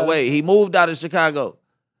still staying has- away. He moved out of Chicago.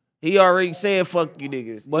 He already said fuck you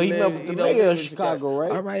niggas. But he met with the mayor live of in Chicago,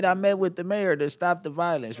 right? All right, I met with the mayor to stop the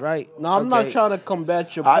violence, right? No, I'm not Okay. trying to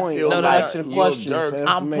combat your I point. feel I'm like asking a Lil question. Durk- for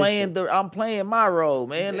I'm information. I'm playing my role,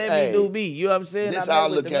 man. Let Hey, me do me. You know what I'm saying? This I how I met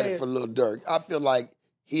with look the at mayor. it for Lil Durk. I feel like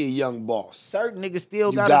he a young boss. Certain niggas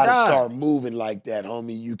still You gotta gotta die. start moving like that,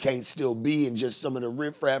 homie. You can't still be in just some of the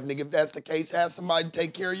riffraff, nigga. If that's the case, have somebody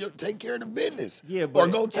take care of the business. Yeah, but or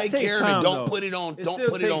go it take takes care time, of it. Don't though. put it on. It Don't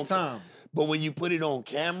still put it takes on time. But when you put it on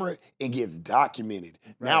camera, it gets documented.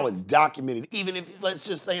 Now it's documented. Even if, let's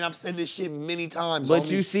just say, and I've said this shit many times. But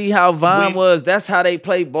homie, you see how Vine when- was. That's how they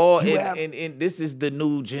play ball. You And this is the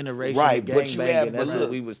new generation right? of But you have, gangbanging. That's but what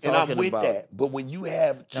look, we was and talking I'm with about. that. But when you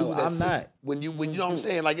have two, No, that's I'm not. when you know what I'm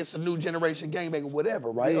saying, like it's a new generation gangbanging,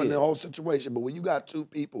 whatever, right? On Yeah. the whole situation. But when you got two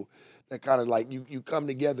people that kind of like you come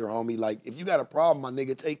together, homie. Like if you got a problem, my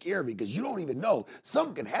nigga, take care of it because you don't even know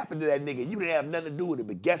something can happen to that nigga. You didn't have nothing to do with it,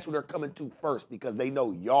 but guess who they're coming to first because they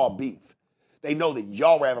know y'all beef. They know that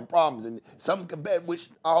y'all were having problems, and something can bet. Which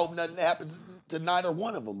I hope nothing happens to neither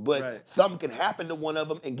one of them, but Right. something can happen to one of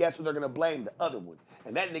them, and guess what? They're gonna blame the other one,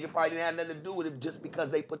 and that nigga probably didn't have nothing to do with it just because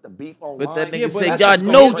they put the beef online. But that Yeah, nigga but said, that's y'all just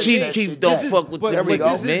know crazy. Chief That Keef shit- don't This is- fuck with but- them we but go.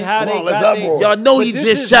 this is man. how Come they on, let's got uproar. Y'all know but he this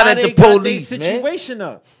just is shot how at they the got police, their man. situation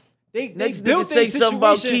up. They Next built nigga their say something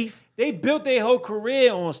about situation. Keith. They built their whole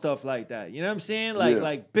career on stuff like that. You know what I'm saying?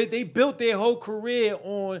 They built their whole career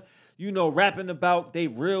on, you know, rapping about their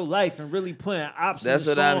real life and really putting ops in That's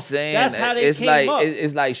the what I'm song. saying. That's how they it's came like up.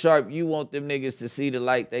 it's like Sharp. You want them niggas to see the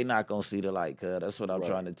light, they not gonna see the light, cuz. That's what I'm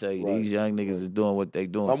trying to tell you. Right. These young niggas is doing what they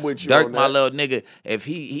doing. I'm with you Dirk, on my that. little nigga. If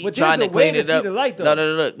he But trying there's to a way clean to it see up. the light, though.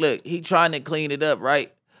 No, look. He trying to clean it up,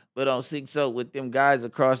 right? But on 6-0 with them guys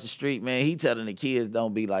across the street, man, he telling the kids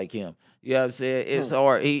don't be like him. You know what I'm saying? It's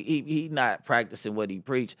hard. He not practicing what he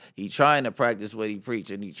preach. He trying to practice what he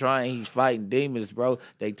preach, and he's fighting demons, bro.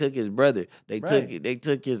 They took his brother. They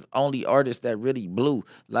took his only artist that really blew.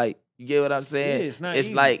 Like, you get what I'm saying? Yeah, it's not it's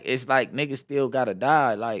easy. like niggas still gotta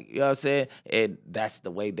die. Like, you know what I'm saying? And that's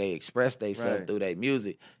the way they express themselves Right. through their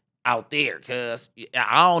music. Out there, cuz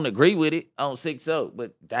I don't agree with it on 6-0,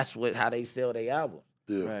 but that's how they sell their album.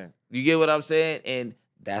 Yeah. Right. You get what I'm saying? And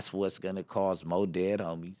that's what's gonna cause more dead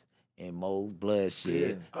homies and more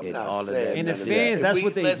bloodshed I'm and not all of saying that. And the none of fans, that. that's If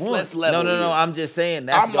what they let's want. level No. here. I'm just saying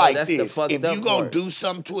that's I'm like that's this. the fucked If up you gonna part. do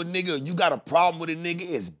something to a nigga, you got a problem with a nigga,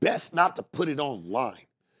 it's best not to put it online.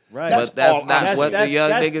 Right. That's But that's all I'm not saying. what the young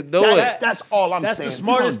that's- niggas doing. That's all I'm That's the saying.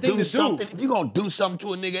 smartest if you gonna thing to do. something, if you gonna do something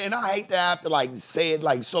to a nigga, and I hate to have to like say it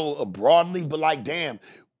like so broadly, but like damn,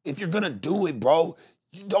 if you're gonna do it, bro,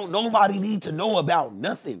 nobody need to know about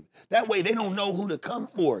nothing. That way they don't know who to come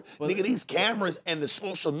for. Nigga, these cameras and the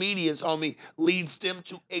social medias, homie, leads them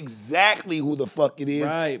to exactly who the fuck it is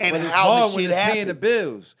Right, and but it's how hard the when shit it's paying the happened.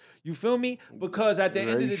 bills. You feel me? Because at the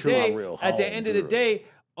end of the day,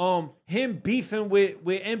 him beefing with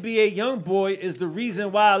NBA YoungBoy is the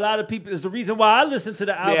reason why is the reason why I listen to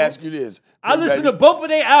the Let me album. ask you this. I listen to both of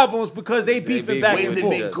their albums because they beefing beef back with and When's it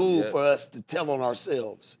forth. been cool for us to tell on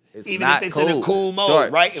ourselves? It's Even not if it's in a cool. cool mode,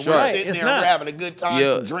 Short, right? And short. we're Right, sitting it's there and we're not. having a good time,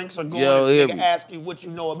 Yo, some drinks are going, yo, and hear the nigga me. ask you what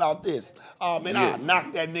you know about this. Oh, man, Yeah. I'll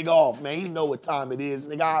knock that nigga off, man. He know what time it is.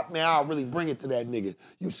 Nigga, I'll really bring it to that nigga.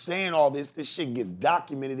 You saying all this shit gets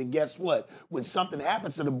documented, and guess what? When something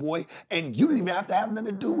happens to the boy, and you didn't even have to have nothing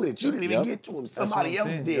to do with it. You didn't even get to him. Somebody what I'm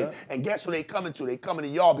else saying, did. yeah. And guess who they coming to? They coming to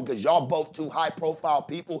y'all because y'all both two high-profile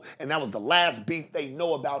people, and that was the last beef they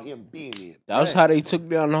know about him being in. That was how they took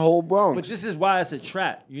down the whole Bronx. But this is why it's a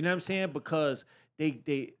trap. You know what I'm saying? Because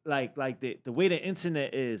they like the way the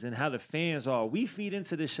internet is and how the fans are, we feed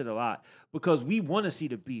into this shit a lot because we want to see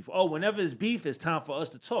the beef. Oh, whenever it's beef, it's time for us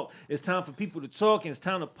to talk. It's time for people to talk and it's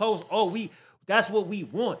time to post. Oh, that's what we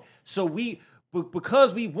want. So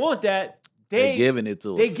because we want that, They giving it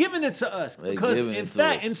to us. They giving it to us because in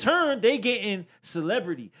fact, in turn, they getting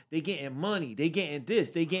celebrity, they getting money, they getting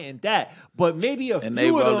this, they getting that. But maybe a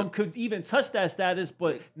few of them could even touch that status,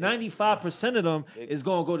 but 95% of them is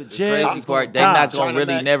gonna go to jail. The crazy part, they not gonna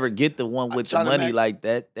really never get the one with the money like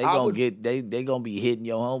that. They gonna get they gonna be hitting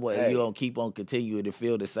your homeboy, and you gonna keep on continuing to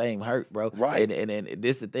feel the same hurt, bro. Right. And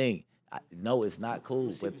this the thing. No, it's not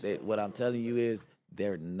cool. But what I'm telling you is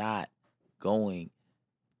they're not going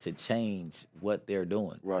to change what they're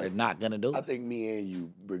doing. Right. They're not gonna do it. I think me and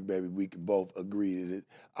you, Bricc Baby, we could both agree that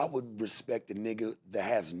I would respect a nigga that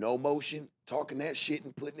has no motion, talking that shit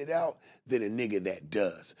and putting it out, than a nigga that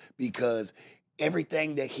does. Because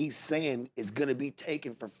everything that he's saying is gonna be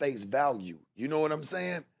taken for face value. You know what I'm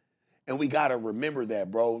saying? And we gotta remember that,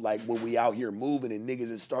 bro. Like when we out here moving and niggas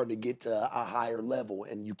is starting to get to a higher level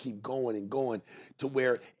and you keep going and going to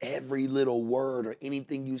where every little word or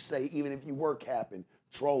anything you say, even if you were capping,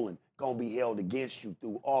 trolling, gonna be held against you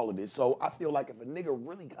through all of it. So I feel like if a nigga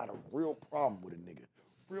really got a real problem with a nigga,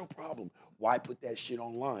 real problem, why put that shit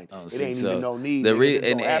online? It ain't even no need.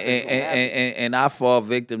 And I fall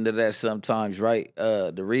victim to that sometimes, right?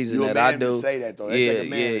 The reason that I do, say that though.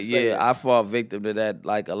 That. I fall victim to that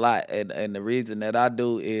like a lot, and the reason that I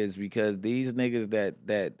do is because these niggas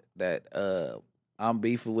that I'm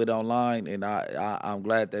beefing with online, and I'm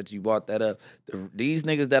glad that you brought that up. These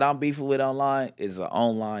niggas that I'm beefing with online is an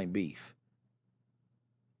online beef.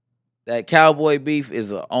 That cowboy beef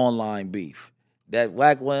is an online beef. That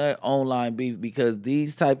whack one online beef, because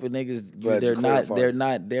these type of niggas,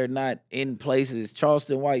 they're not in places.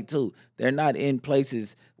 Charleston White too. They're not in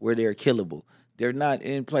places where they're killable. They're not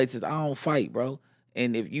in places. I don't fight, bro.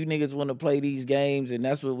 And if you niggas want to play these games and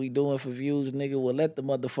that's what we doing for views, nigga, well, let the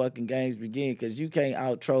motherfucking games begin, because you can't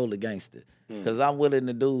out-troll a gangster. Because I'm willing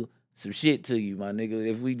to do some shit to you, my nigga,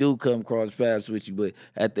 if we do come cross paths with you. But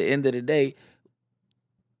at the end of the day,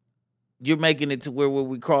 you're making it to where when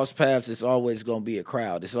we cross paths, it's always going to be a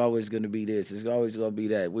crowd. It's always going to be this. It's always going to be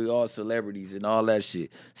that. We all celebrities and all that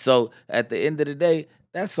shit. So at the end of the day,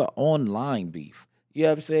 that's an online beef. You know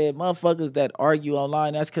what I'm saying? Motherfuckers that argue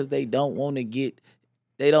online, that's because they don't want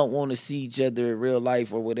to see each other in real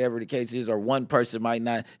life or whatever the case is, or one person might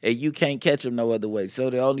not, and you can't catch them no other way.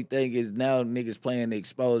 So the only thing is now niggas playing the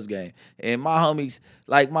exposed game. And my homies,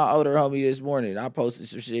 like my older homie this morning, I posted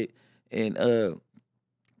some shit, and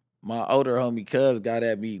my older homie Cuz got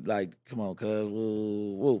at me like, come on, Cuz,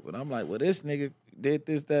 whoop. And I'm like, well, this nigga did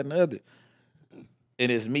this, that, and the other.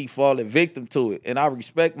 And it's me falling victim to it. And I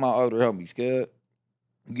respect my older homies, Cuz.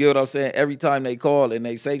 You get what I'm saying? Every time they call and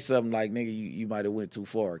they say something like, nigga, you might have went too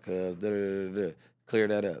far, Cuz, clear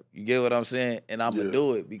that up. You get what I'm saying? And I'm going to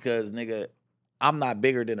do it because, nigga, I'm not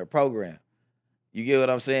bigger than a program. You get what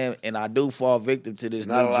I'm saying? And I do fall victim to this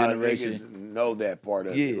new generation. Of niggas know that part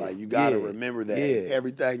of it. Like, you got to remember that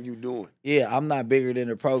everything you doing. Yeah, I'm not bigger than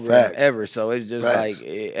the program ever. So it's just like,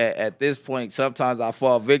 at this point, sometimes I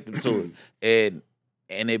fall victim to it.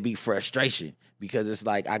 And it be frustration. Because it's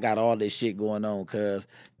like, I got all this shit going on, cuz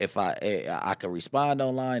if I could respond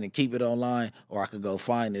online and keep it online, or I could go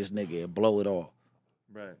find this nigga and blow it all.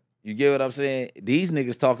 Right. You get what I'm saying? These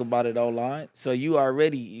niggas talk about it online. So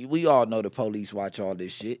we all know the police watch all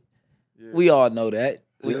this shit. Yeah. We all know that.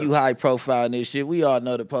 When you high profile in this shit, we all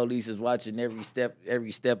know the police is watching every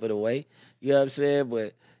step of the way. You know what I'm saying?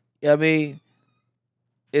 But, you know what I mean?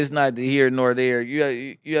 It's not the here nor there.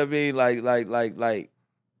 You know what I mean? Like,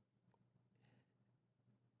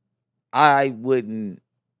 I wouldn't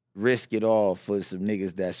risk it all for some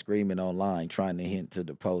niggas that's screaming online trying to hint to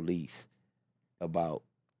the police about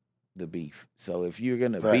the beef. So if you're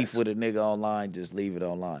going to beef with a nigga online, just leave it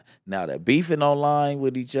online. Now, the beefing online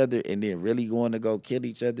with each other and then really going to go kill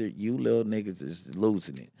each other, you little niggas is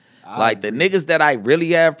losing it. The niggas that I really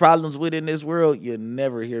have problems with in this world, you'll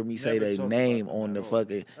never hear me say their name on the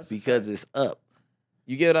fucking, because it's up.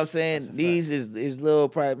 You get what I'm saying? These is little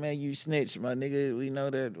pride, man, you snitch, my nigga. We know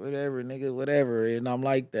that, whatever, nigga, whatever. And I'm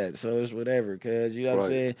like that, so it's whatever, cuz, you know what I'm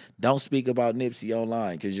saying? Don't speak about Nipsey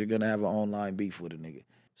online, because you're going to have an online beef with a nigga.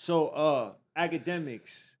 So,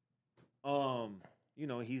 academics, you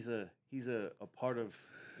know, he's a part of,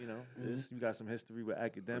 you know, this. You got some history with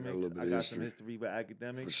academics. I got some history with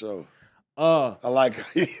academics. For sure. I like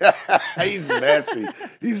he's messy.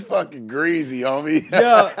 He's fucking greasy, homie.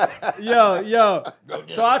 Yo.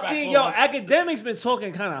 So I seen academics been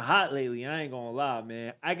talking kind of hot lately. I ain't gonna lie,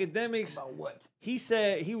 man. Academics. About what? He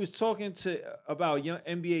said he was talking about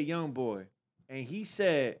NBA YoungBoy, and he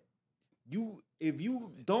said, if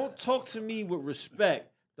you don't talk to me with respect,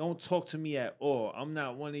 don't talk to me at all. I'm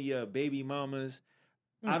not one of your baby mamas.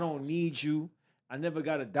 I don't need you. I never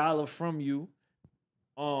got $1 from you.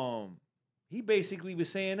 he basically was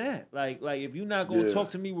saying that. Like if you're not gonna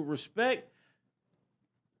talk to me with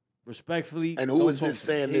respectfully. And who is this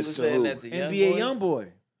saying this to who? NBA YoungBoy.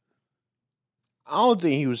 I don't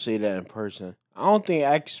think he would say that in person. I don't think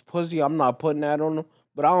X pussy. I'm not putting that on him,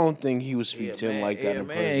 but I don't think he would speak to him like that in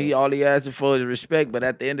person. He all he asking for is respect. But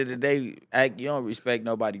at the end of the day, you don't respect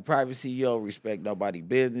nobody's privacy. You don't respect nobody's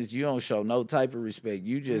business. You don't show no type of respect.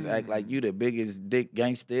 You just act like you the biggest dick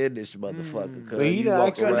gangster in this motherfucker. But he you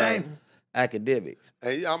walk your around name. Academics.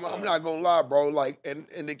 Hey, I'm not gonna lie, bro. Like, and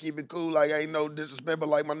to keep it cool, like, ain't no disrespect, but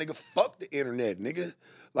like, my nigga, fuck the internet, nigga.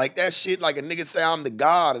 Like that shit, like a nigga say I'm the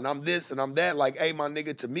God and I'm this and I'm that. Like, hey, my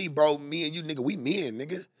nigga, to me, bro, me and you, nigga, we men,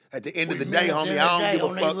 nigga. At the end of the day, homie, I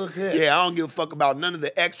don't give a fuck. Yeah, I don't give a fuck about none of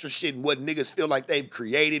the extra shit and what niggas feel like they've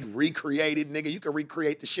created, recreated, nigga. You can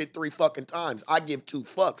recreate the shit 3 fucking times. I give 2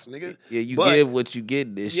 fucks, nigga. Yeah, you give what you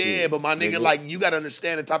get this shit. Yeah, but my nigga, like, you gotta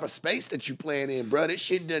understand the type of space that you playing in, bro. This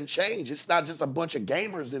shit doesn't change. It's not just a bunch of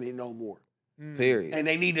gamers in it no more. Period. And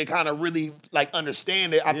they need to kind of really, like,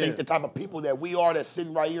 understand it. I think the type of people that we are that's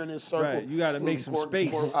sitting right here in this circle. Right, you gotta make some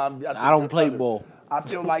space. I don't play ball. I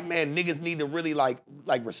feel like, man, niggas need to really like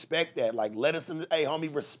respect that. Like, let us in. Hey,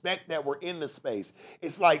 homie, respect that we're in the space.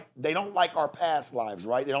 It's like they don't like our past lives,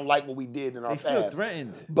 right? They don't like what we did in our past. They feel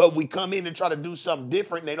threatened. But we come in and try to do something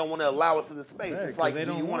different, and they don't want to allow us in the space. Right, it's like,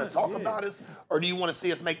 do you want to talk about us, or do you want to see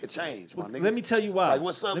us make the change, my nigga? Let me tell you why. Like,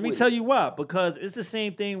 what's up? Let me tell you why. Because it's the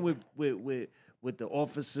same thing with the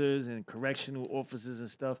officers and correctional officers and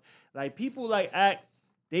stuff. Like, people like act,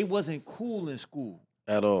 they wasn't cool in school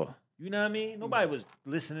at all. You know what I mean? Nobody was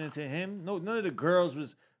listening to him. None of the girls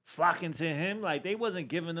was flocking to him. Like, they wasn't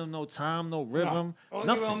giving them no time, no rhythm,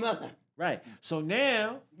 nothing. Right. So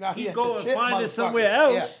now he go and find it somewhere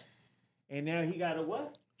else, and now he got a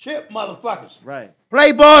what? Chip, motherfuckers. Right.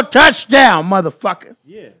 Play ball, touchdown, motherfucker.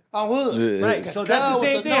 Yeah. I would. Right. So that's the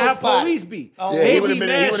same thing how police be. He would have been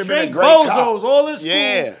a great cop. All in school,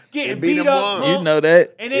 getting beat up. You know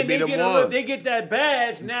that. And then they get that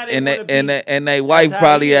badge. Now they and they wife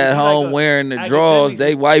probably at home wearing the drawers.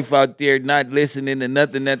 They wife out there not listening to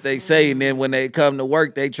nothing that they say. And then when they come to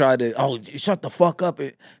work, they try to, shut the fuck up.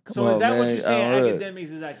 So is that what you're saying academics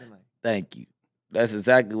is acting like? Thank you. That's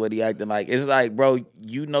exactly what he acting like. It's like, bro,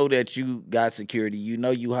 you know that you got security. You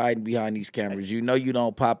know you hiding behind these cameras. You know you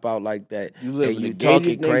don't pop out like that. And you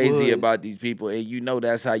talking crazy about these people. And you know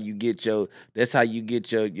that's how you get your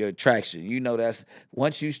traction. You know that's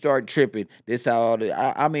once you start tripping, this how all the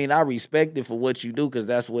I mean, I respect it for what you do because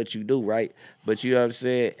that's what you do, right? But you know what I'm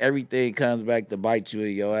saying? Everything comes back to bite you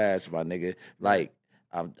in your ass, my nigga. Like,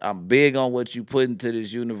 I'm big on what you put into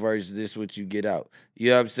this universe. This what you get out. You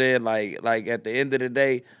know what I'm saying? Like at the end of the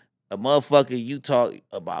day, a motherfucker, you talk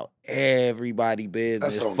about everybody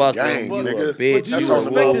business. That's on fucking the game, you nigga. a bitch. But you you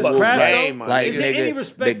respect his craft, game, though? like Is there nigga, any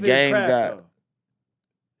respect the for his game craft, got. though?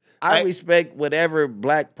 I respect whatever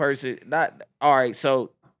black person. Not all right.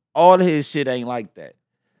 So all his shit ain't like that.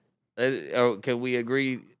 Can we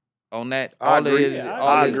agree? On that, I agree.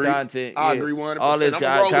 His content, I agree 100%. All his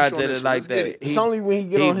content is like that. It's only when he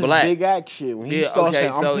get on his big act shit. When he starts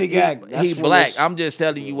saying, I'm big act. He black. I'm just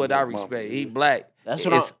telling you what I respect. He black. That's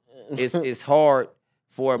what it's hard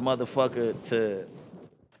for a motherfucker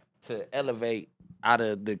to elevate out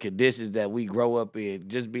of the conditions that we grow up in,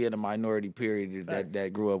 just being a minority period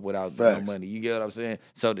that grew up without no money. You get what I'm saying?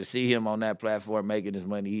 So to see him on that platform making his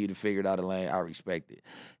money, he'd have figured out a lane. I respect it.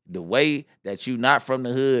 The way that you not from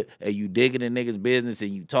the hood and you digging a nigga's business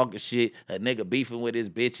and you talking shit, a nigga beefing with his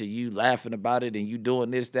bitch and you laughing about it and you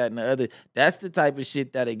doing this, that, and the other, that's the type of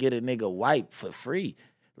shit that'll get a nigga wiped for free.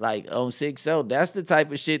 Like on 6-0, that's the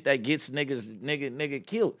type of shit that gets nigga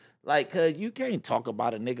killed. Like, cause you can't talk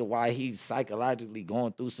about a nigga why he's psychologically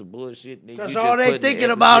going through some bullshit. Because all they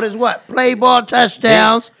thinking about is what? Play ball,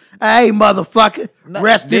 touchdowns. Hey, motherfucker.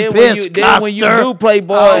 Rest in piss, Then when you do play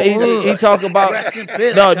ball, he talk about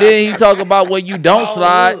then he talk about when you don't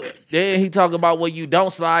slide. Then he talk about when you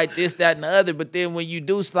don't slide, this, that, and the other. But then when you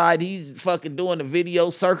do slide, he's fucking doing the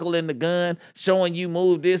video, circling the gun, showing you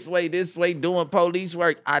move this way, doing police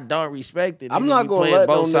work. I don't respect it. I'm not going to let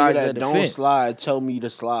no nigga that don't slide tell me to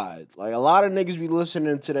slide. Like, a lot of niggas be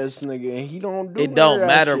listening to this nigga, and he don't do it. Don't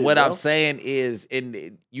matter. Shit, what bro. I'm saying is,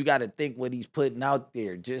 you got to think what he's putting out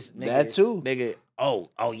there. Just nigga, that too. Nigga, oh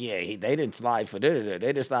yeah, they didn't slide for that. They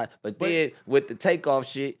didn't slide. But then with the takeoff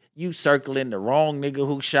shit, you circling the wrong nigga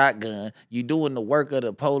who shotgun. You doing the work of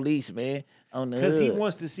the police, man. On the because he hood.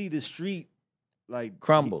 wants to see the street like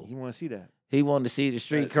crumble. He want to see that.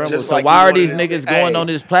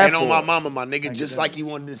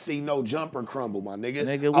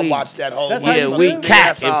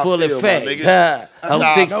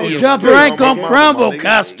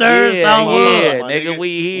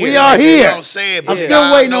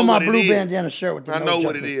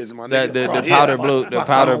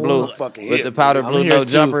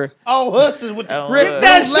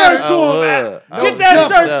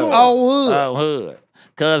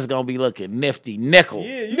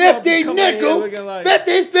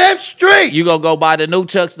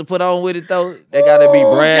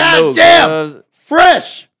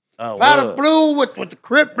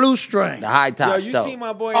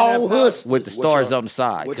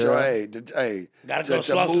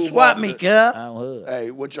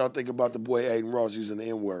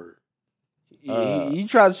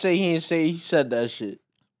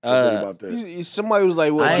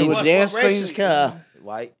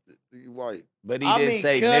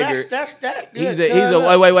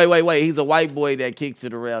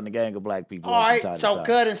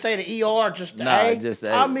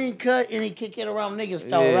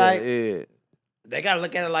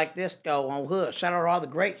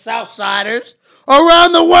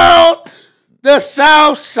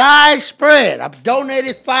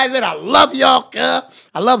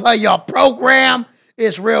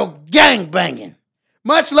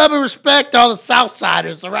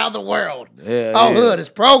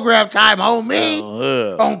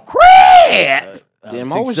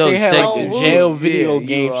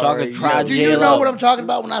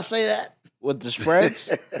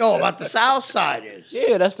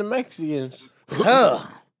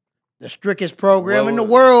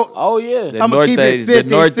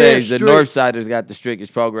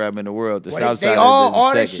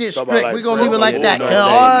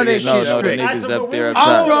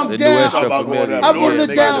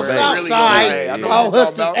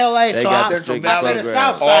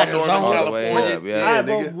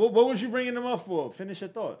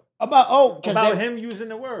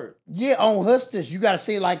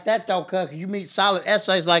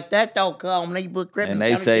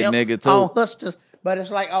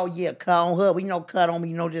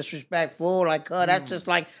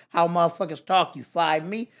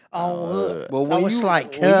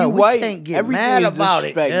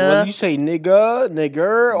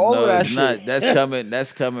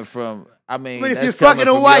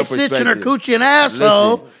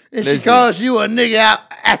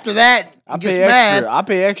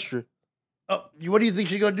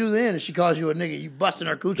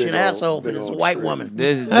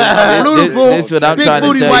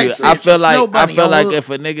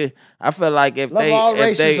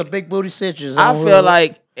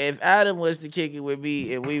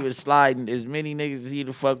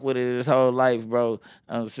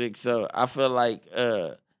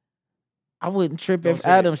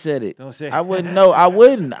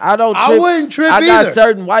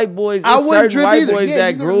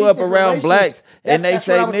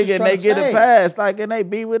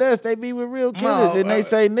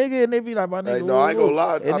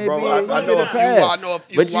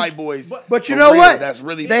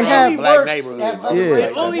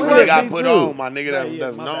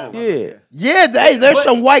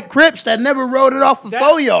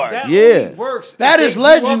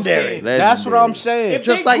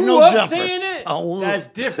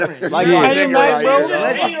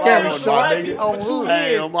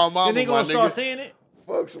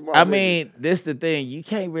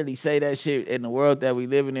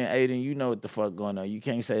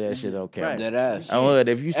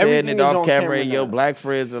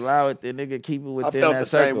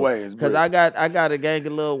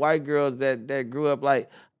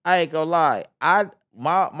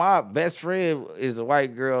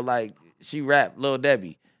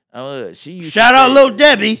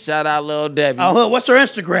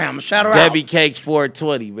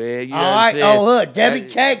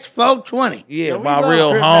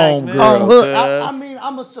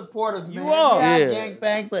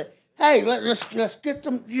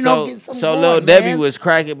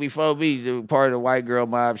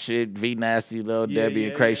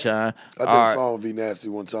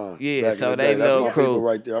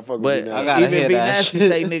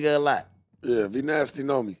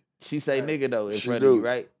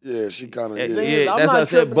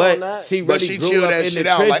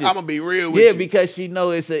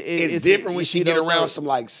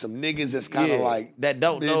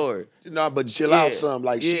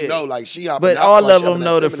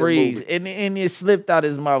 please. And it slipped out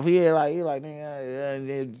his mouth. He tried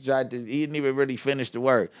to. He didn't even really finish the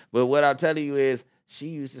word. But what I'm telling you is, she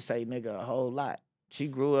used to say nigga a whole lot. she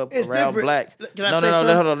grew up It's around different. blacks. Can I No, say hold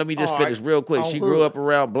something? on. Let me just All finish right. real quick. On She hood. grew up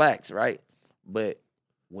around blacks, right? But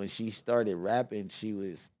when she started rapping, she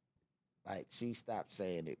was like, she stopped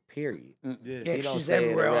saying it, period. Yeah. She don't she's say it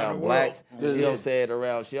everywhere around around the blacks. world. She don't say it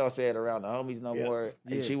around. She don't say it around the homies no more.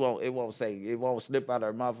 And Yeah. she won't. It won't slip out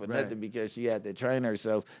her mouth or Right. nothing because she had to train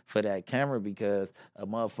herself for that camera because a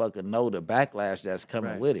motherfucker know the backlash that's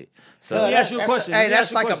coming Right. with it. So Let me ask you a question. Hey, Let me that's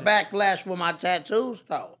ask you a like a question. backlash with my tattoos,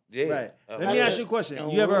 though. yeah. Right. Let me ask you a question.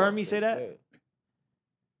 You ever heard me say that?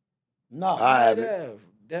 No. I haven't.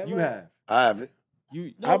 You have. I haven't.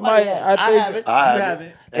 You. I might. I think. haven't. I You haven't.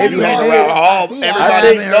 haven't. And you You hang did. around all I everybody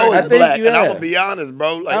think- you know I is think black. you And I'm have. gonna be honest,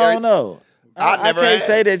 bro. Like I don't know. I never can't had.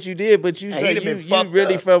 say that you did, but you And say he'd have been you fucked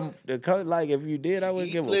really up. from the country. Like if you did, I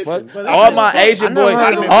wouldn't give a Listen, fuck. but All listen, my so- Asian I know boys,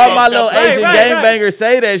 I'd have been all fucked my up. little Right, Asian right, gangbangers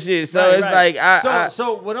say that shit. So Right, it's right. like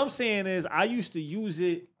So what I'm saying is, I used to use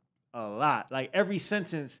it a lot. Like every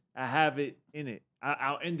sentence, I have it in it.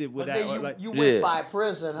 I'll end it with But that. then Like, you Yeah. went by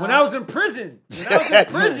prison, huh? when I was in prison,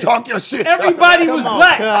 Talk your shit. everybody was Come on,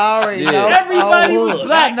 black. cuz, I already Yeah. know. Everybody Oh, was hood.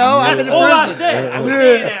 black. I know. I've That's been to all I prison. said. I was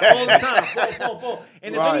saying that all the time. Boom.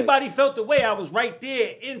 And if Right. anybody felt the way, I was right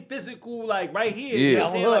there in physical, like right here. You Yeah. know what On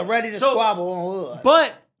I'm saying? hood, Like, ready to so- squabble on hood.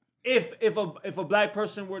 But if a black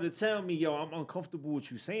person were to tell me, yo, I'm uncomfortable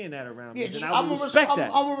with you saying that around me, Yeah, then just- I would respect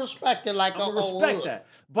that. I'm gonna respect it like I'm a gonna respect hood. that.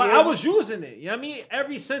 But Yeah. I was using it. You know what I mean?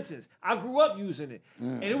 Every sentence. I grew up using it.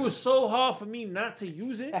 And it was so hard for me not to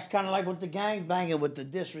use it. That's kind of like with the gang banging, with the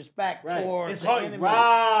disrespect Right. towards It's the hard. enemy.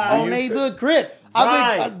 Right. On neighborhood Crip.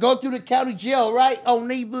 I Right. go through the county jail, right? On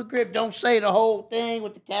neighborhood Crip. Don't say the whole thing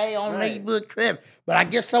with the K on Right. neighborhood Crip. But I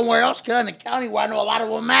get somewhere else, in the county where I know a lot of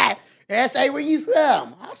them at. And they say, where you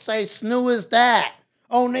from? I say, Snoo is that.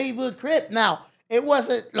 On neighborhood Crip. Now, it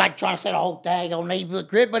wasn't like trying to say the whole thing on neighborhood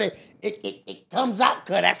Crip, but it comes out,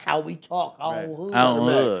 cause that's how we talk on Right. hood. on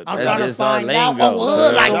hood. I'm That's trying to just our find out lingo, on hood.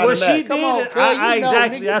 cuz. Like, So what she come did, on, I cuz, you know,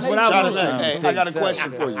 exactly. nigga, That's what make I sure was that- like. Hey, I got a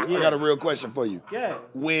question for you. I got a real question for you. Yeah.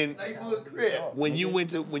 When Neighborhood Crip. when you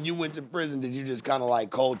went to prison, did you just kind of like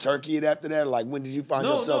cold turkey it after that? Like when did you find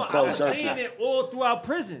No, yourself I cold was turkey? saying it all throughout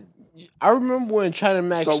prison. I remember when China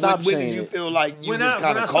Mac So stopped when saying did you it. feel like you When just I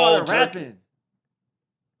kind of started cold turkey? rapping.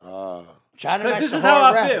 China Because Mac's this a is how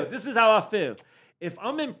hard I rapper. feel. This is how I feel. If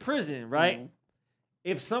I'm in prison, right?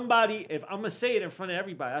 If I'm gonna say it in front of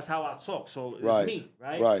everybody, that's how I talk. So it's Right. me,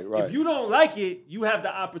 right? Right. If you don't like it, you have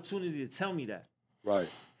the opportunity to tell me that. Right.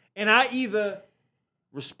 And I either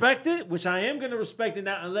respect it, which I am gonna respect it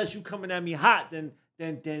now, unless you coming at me hot, then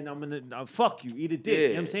I'm gonna fuck you, eat a dick. You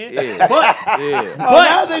know what I'm saying? Yeah. But Yeah. Oh,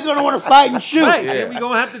 now they're gonna want to fight and shoot. right, then we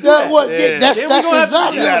gonna have to do Yeah, that. what? Yeah. That's Then we gonna have to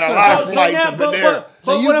exactly. You had a lot of So flights now- up in but- there.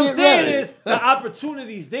 But So you what I'm get saying ready. is the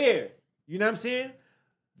opportunity's there. You know what I'm saying?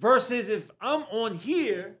 Versus if I'm on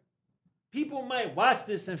here, people might watch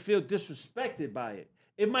this and feel disrespected by it.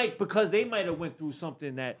 It might, because they might have went through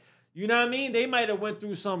something that, you know what I mean? They might have went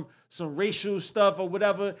through some racial stuff or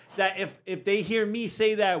whatever, that if they hear me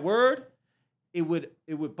say that word, it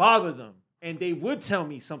would bother them. And they would tell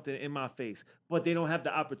me something in my face, but they don't have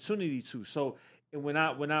the opportunity to. So when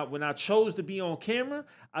I chose to be on camera,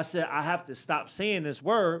 I said I have to stop saying this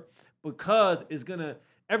word because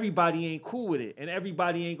everybody ain't cool with it, and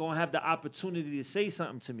everybody ain't gonna have the opportunity to say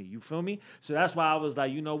something to me. You feel me? So that's why I was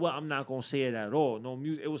like, you know what? I'm not gonna say it at all. No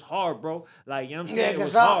music. It was hard, bro. Like, you know what I'm Yeah, saying? It was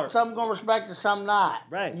because hard. some gonna respect it, some not.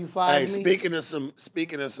 Right. You find Hey, me? speaking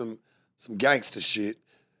of some gangster shit,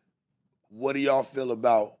 what do y'all feel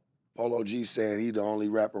about Polo G saying he the only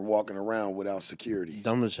rapper walking around without security?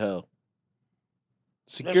 Dumb as hell.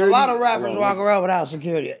 There's a lot of rappers Hold on, walking around without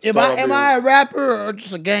security. Am Start I over a here. rapper or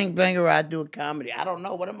just a gangbanger? I do a comedy. I don't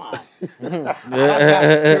know. What am I?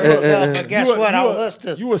 But guess You a- what? you I a- was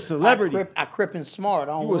this. you a celebrity. I crip and smart.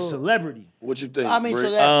 I don't You a hood. celebrity. What you think? I mean, so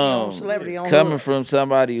Bricc? that celebrity on Coming hood. from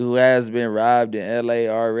somebody who has been robbed in LA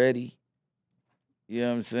already, you know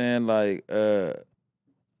what I'm saying? Like,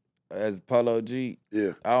 as Polo G,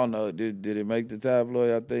 Yeah, I don't know, did it make the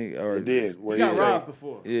tabloid, I think? Or it did. Where You he got say, robbed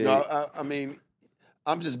before. Yeah. no, I mean,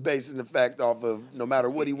 I'm just basing the fact off of no matter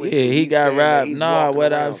what he went Yeah, through. he he's got saying that robbed. he's Nah, walking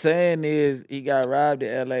what around. I'm saying is he got robbed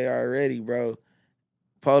in LA already, bro.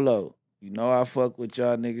 Polo, you know I fuck with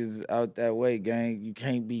y'all niggas out that way, gang. You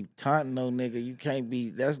can't be taunting no nigga. You can't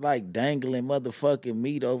be, that's like dangling motherfucking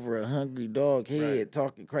meat over a hungry dog head,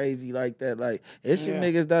 talking crazy like that. Like, it's some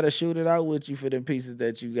niggas that'll shoot it out with you for the pieces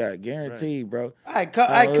that you got. Guaranteed, bro. Hey,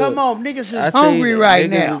 come on. Niggas is I hungry see right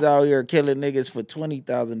niggas now. is out here killing niggas for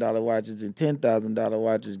 $20,000 watches and $10,000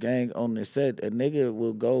 watches. Gang on the set, a nigga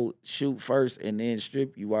will go shoot first and then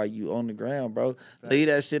strip you while you on the ground, bro. Leave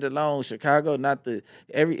that shit alone. Chicago,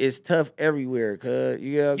 it's tough everywhere, cuz.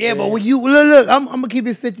 You know what I'm Yeah, saying? but when you look, I'm gonna keep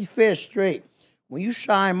it 50 fair straight. when you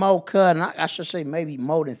shine more, cuz, and I should say maybe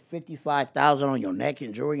more than 55,000 on your neck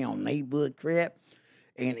and jewelry on neighborhood crib,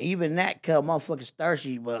 and even that, cuz, motherfuckers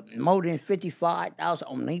thirsty, but more than 55,000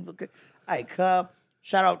 on neighborhood crib. Hey, cuz,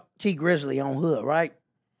 shout out T Grizzly on hood, right?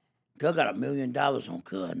 Cuz got $1 million on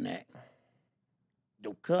cuz neck.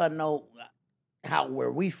 Do cuz know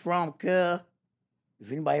where we from, cuz?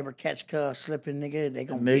 If anybody ever catch cuz slipping, nigga, they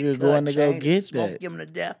gonna Niggas get going cuz to go chain get and smoke that. him to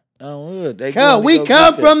death. Oh, they Cuz we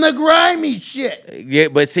come from the grimy shit. Yeah,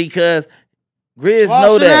 but see, cuz Grizz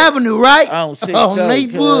know Slauson that. Avenue, right? On 6 On cuz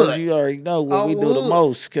Neighborhood. you already know what we On do the Wood.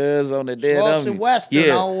 most, cuz on the dead Slauson of me. Western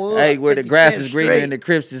Yeah, on Wood, hey, where the grass is 55th greener Street. and the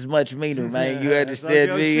Crips is much meaner, man. You That's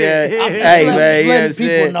understand like me? your shit. I'm just Hey, letting- man, just you letting understand?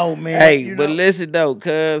 people know, man, Hey, you but know? listen though,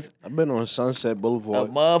 cuz I've been on Sunset a Boulevard.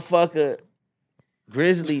 motherfucker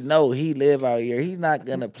Grizzly know he live out here. He's not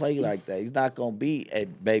gonna play like that. He's not gonna be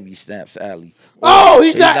at Baby Snaps Alley. Oh,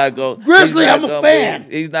 he's not Grizzly, I'm a gonna fan.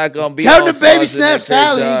 He's not gonna be Come on to Baby Slauson and Snaps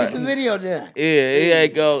Alley and Crenshaw. get the video done. Yeah, he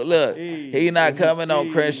ain't go. Look, he not coming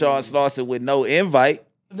on Crenshaw and Slauson with no invite.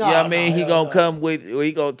 No, you know what I no, mean? He hell gonna no. come with,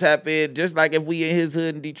 he gonna tap in, just like if we in his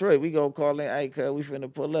hood in Detroit, we gonna call in, hey, cuz, we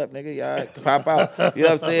finna pull up, nigga, y'all pop out. You know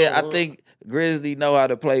what I'm saying? I think Grizzly know how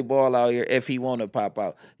to play ball out here if he wanna pop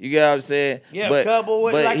out. You get what I'm saying? Yeah, but cuz,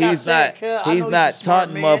 but like I he's said, cuz, I know he's he's not a smart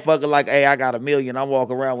taunting man. motherfucker like, hey, I got $1 million, I'm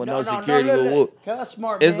walking around with no security. look. Cuz,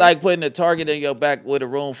 smart It's man. like putting a target in your back with a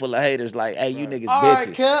room full of haters, like, hey, you niggas All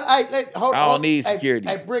bitches. right, cuz. Hey, hold, I don't need hey, security.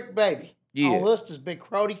 Hey, Bricc Baby. Yeah. On Hustlers, Big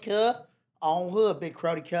Crody, cuz. On Hood, Big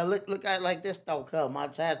Crody, cuz. Look at it like this, though, cuz. My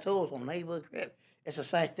tattoos on neighborhood crib. It's the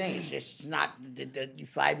same thing. It's just not, you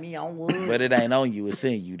fight me on Wood. But it ain't on you, it's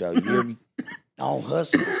in you, though. You hear me? On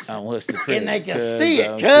Hustlers. I want the crib. And they can cuz, see it, I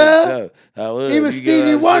don't cuz. think so. Even You get Stevie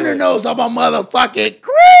what I'm Wonder saying? knows I'm a motherfucking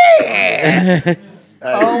crib.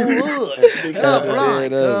 On Hood. Speaking Cuz, of that,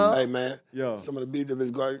 blind, cuz. Hey man, Yo. some of the beat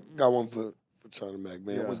of got one for China Mac,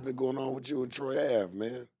 man. Yeah. What's been going on with you and Troy Ave,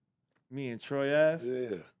 man? Me and Troy Ave.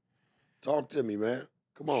 Yeah, talk to me, man.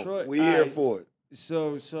 Come on, Troy- we here alright. for it.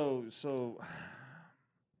 So,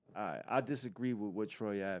 all right, I disagree with what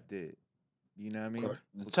Troy Ave did. You know what I mean? Okay.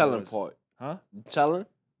 The telling Because- part. Huh? The telling?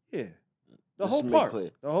 Yeah. The Let's whole make part. clear.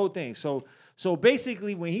 The whole thing. So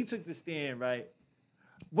basically when he took the stand, right?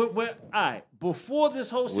 When all right, before this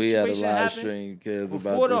whole We had a situation live happened, stream, cuz,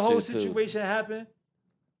 before about the this whole shit, too. situation happened,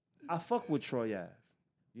 I fuck with Troy Ave.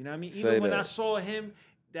 You know what I mean? Say Even when that. I saw him,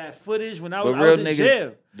 that footage when I But was, real in niggas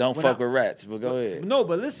jail. don't When fuck I- with rats, but go ahead. No,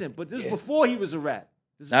 but listen, but this is before he was a rat.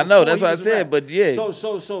 This is I know, before that's he what I was a said, rat. but yeah.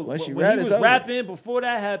 So Once you when rat, he it's was over. rapping, before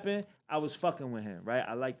that happened, I was fucking with him, right?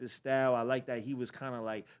 I like the style. I like that he was kind of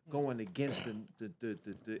like going against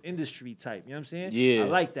the industry type. You know what I'm saying? Yeah. I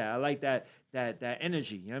like that. I like that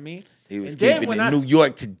energy. You know what I mean? He was And then keeping when it I New s-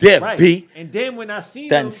 York to death, Right. B. And then when I seen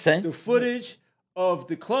Done, him, son. the footage of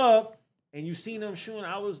the club, and you seen him shooting,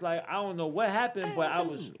 I was like, I don't know what happened, but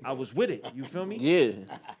I was with it. You feel me? Yeah.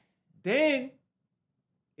 Then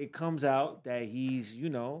it comes out that he's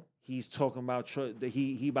talking about that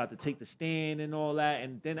he about to take the stand and all that.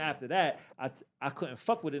 And then after that, I couldn't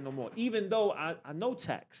fuck with it no more. Even though I know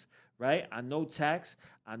Tax, right? I know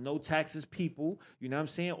Tax's people. You know what I'm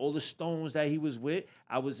saying? All the stones that he was with,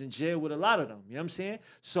 I was in jail with a lot of them. You know what I'm saying?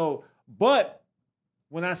 So, but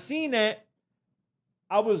when I seen that,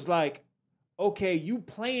 I was like, okay, you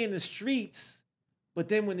play in the streets, but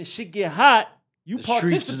then when the shit get hot, you The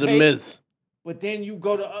participate. streets is a myth. But then you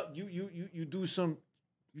go to you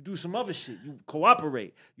do some other shit. You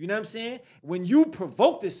cooperate. You know what I'm saying? When you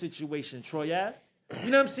provoke this situation, Troy Ave,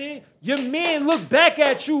 you know what I'm saying? Your man looked back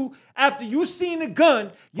at you after you seen the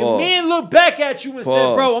gun. Your Pause. man looked back at you and said,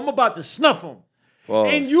 Pause. "Bro, I'm about to snuff him."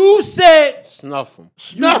 Pause. And you said Snuff them.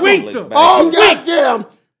 you winked him. Oh, You winked. goddamn.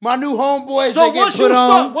 My new homeboys, So they get once you put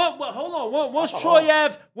start, on. hold on. Once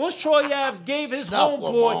Troy Ave gave his Snuff 'em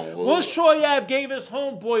homeboy, on wood. once Troy Ave gave his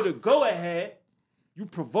homeboy the go ahead, you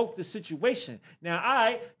provoked the situation. Now, all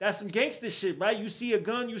right, that's some gangster shit, right? You see a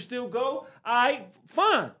gun, you still go. All right,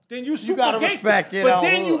 fine. Then you super gotta gangster. respect it But on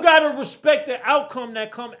then you hood. gotta respect the outcome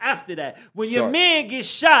that come after that. When your Sure. man gets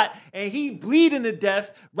shot and he bleeding to death,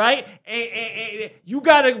 right? And you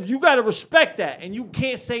gotta respect that, and you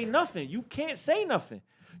can't say nothing. You can't say nothing.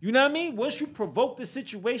 You know what I mean? Once you provoke the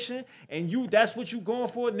situation and that's what you going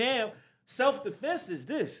for now, self-defense is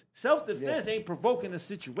this. Self-defense ain't provoking a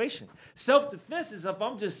situation. Self-defense is if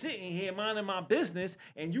I'm just sitting here minding my business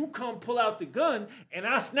and you come pull out the gun and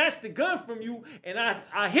I snatch the gun from you and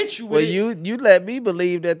I hit you with Well, it. you let me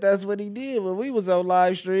believe that that's what he did when we was on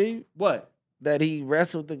live stream. What? That he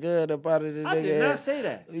wrestled the gun up out of the I nigga. did not head. say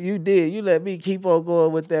that. You did. You let me keep on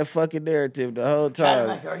going with that fucking narrative the whole time.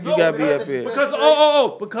 Like, are You got me because up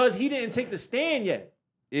here. Because he didn't take the stand yet.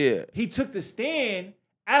 Yeah. He took the stand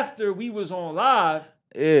after we was on live.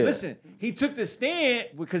 Yeah. Listen, he took the stand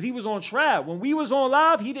because he was on trial. When we was on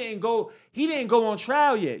live, he didn't go on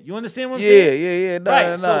trial yet. You understand what I'm saying? Yeah.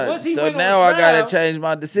 Right. No. So now on I gotta trial, change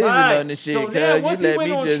my decision on this shit. So Cause now once you he let went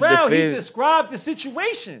me on just trial, he defend. described the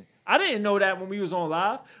situation. I didn't know that when we was on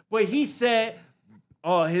live, but he said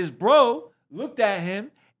his bro looked at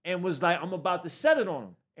him and was like, "I'm about to set it on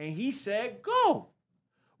him," and he said, "Go."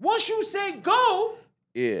 Once you say go,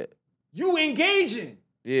 Yeah. you engaging.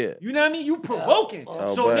 Yeah. You know what I mean? You provoking.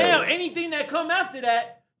 Oh, So buddy. now anything that come after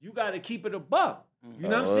that, you got to keep it above. You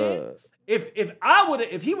know what I'm saying?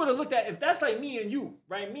 If he would have looked at, if that's like me and you,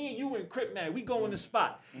 right? Me and you and Crip Mac, we go in the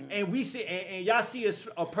spot and we see, and y'all see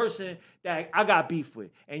a person that I got beef with,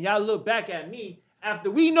 and y'all look back at me after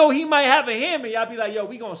we know he might have a hammer, y'all be like, yo,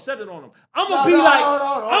 we gonna set it on him. I'm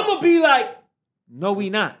gonna be like, no, we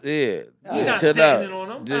not. Yeah. We not chill setting it out.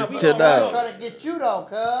 on him. Just we chill gonna- out. Trying to get you though,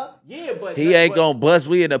 cuz. Yeah, but He ain't gonna bust.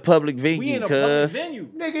 We in a public we venue, in a public cuz. venue.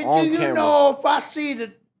 Nigga, On do you camera. know if I see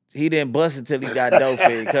the He didn't bust until he got dope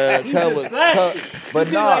fed, cuz. He just flashed it. But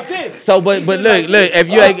He did no. like this. So, but He look, did like look. this. If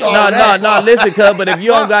you ain't no, listen, cuz. But if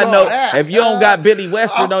you don't got no, that, if you don't got Billy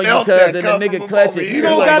Western I on you, felt cuz, that and the coming nigga from clutching, over you here.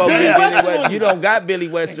 don't ain't got gonna Billy get Western on you. You don't got Billy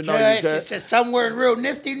Western on you, cuz. cuz. It's somewhere real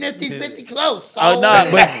nifty, 50 close. Oh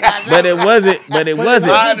no, but it wasn't. But it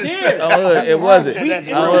wasn't. I It understand. did. Oh, it wasn't. That's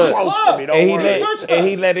We- real it was close a to me. Don't And he, worry. let, and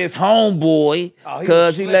he let his homeboy, Oh, he cuz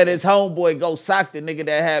was he let slipping. his homeboy go sock the nigga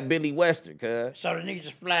that had Billy Western, cuz. So the nigga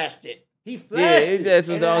just flashed it. He flashed Yeah, he it. just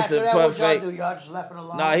was And then on after some that, puff what y'all fake. do? Y'all just left it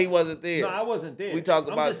alone? Nah, he wasn't there. No, I wasn't there. We talk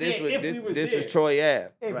I'm about just this saying, with if we was this there. was Troy Ave.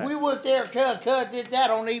 If Right. we was there, cuz did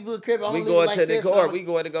that on Evil Crip. We going to the court. We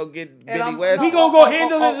going to go get Billy I'm- Western. We gonna go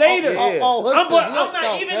handle it later. Yeah. I'm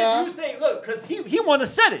not even if you say, look, because he want to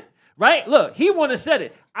set it, right? Look, he want to set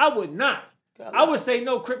it. I would not. I would say,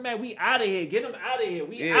 no, Crip Mac, we out of here. Get him out of here.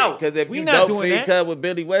 We Yeah, out. because if we you not dope doing feed that. cut with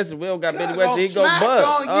Billy Western, we don't got Billy God, Western, he gonna go smack bust.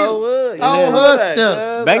 on you. Oh, would. Oh, Yeah, hustlers.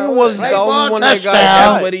 cuz, Banger oh, was would. the only ball one that got touchdown.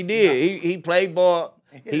 That's shot. what he did. He played ball.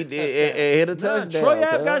 He did and hit a Nah, touchdown. Troy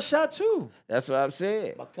Ave cuz. got shot too. That's what I'm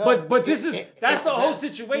saying. But this is that's the whole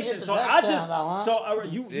situation. So I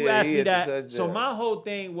just you Yeah, asked he me hit the that. touchdown. So my whole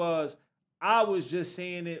thing was I was just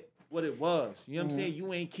saying it what it was. You know what I'm saying?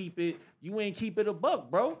 You ain't keep it a buck,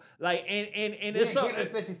 bro. Like and it's didn't so keep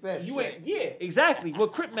it 55th you ain't straight. exactly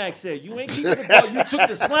what Crip Mac said. You ain't keep it a buck. You took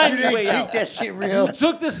the slimy way Keep out. that shit real. You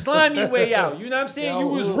took the slimy way out. You know what I'm saying? Yo, You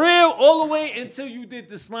was look. real all the way until you did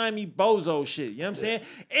the slimy bozo shit. You know what I'm saying?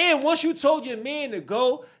 And once you told your man to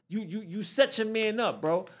go, you set your man up,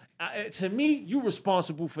 bro. To me, you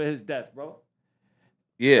responsible for his death, bro.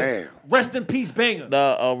 Yeah. Damn. Rest in peace, Banger.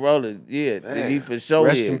 No, Roland. Yeah, he for sure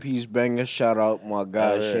Rest is. in peace, Banger. Shout out my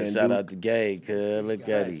guy, Shan Shout Duke. out to Gay, cuz. Look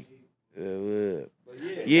at him. But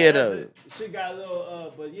Yeah, that's though. it. Shit got a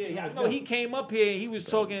little, but yeah, I know he came up here and he was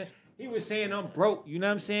talking. He was saying I'm broke. You know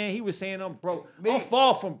what I'm saying? He was saying I'm broke. I'm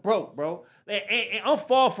far from broke, bro. And I'm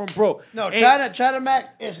far from broke. No, And- China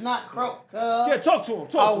Mac is not croak, cuz. Yeah, talk to him. Oh,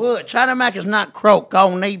 Talk to him. hood. China Mac is not croak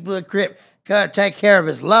on neighborhood Crip. Cuz take care of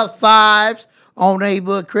his love vibes on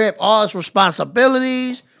neighborhood Crip, all his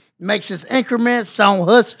responsibilities, makes his increments on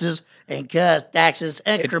hustlers, and cuz stacks his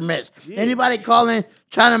increments. Anybody calling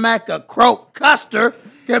China Mac a croak custer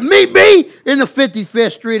can meet me in the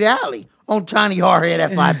 55th Street Alley on Tiny Hardhead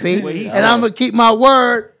FIP. What he And said. I'm going to keep my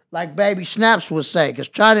word like Baby Snaps would say, because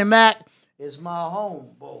China Mac is my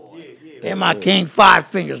homeboy. In my King Five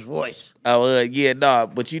Fingers voice. Oh, yeah, no,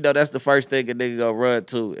 but you know that's the first thing a nigga gonna run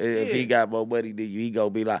to. If he got more money than you, he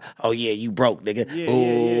gonna be like, oh yeah, you broke, nigga.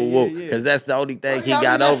 Yeah. Because that's the only thing he Well,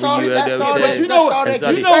 got that's all over he- you. that's know all what I'm they- saying? You know, that's all they That's can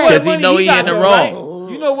all you say. know what Because he money know he got in the though, wrong.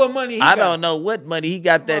 right? You know what money he I got. don't know what money he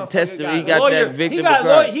got. That Motherfucker testament, he got got lawyer- that victim he got of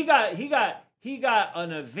crime. he got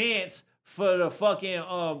an advance for the fucking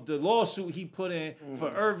the lawsuit he put in for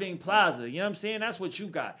Irving Plaza. You know what I'm saying? That's what you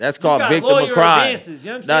got. That's You called got victim of lawyer crime. advances,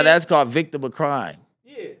 you know what I'm No, saying? that's called victim of crime.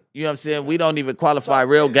 Yeah. You know what I'm saying? We don't even qualify.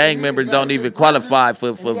 Real gang members don't even qualify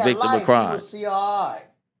for victim of crime.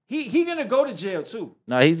 He gonna go to jail too.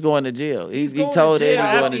 No, he's going to jail. He going to told jail him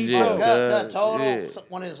after going to he jail. told- told yeah. him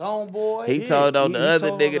one of his homeboys. He Yeah, told on the he other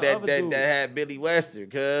told nigga on the other that dude. had Billy Western,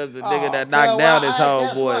 cuz the Oh, nigga that cuz, knocked down his well,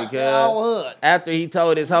 guess homeboy, what? They're all hood. After he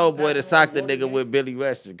told his homeboy to sock the nigga with Billy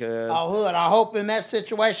Western, cuz. Oh, hood. I hope in that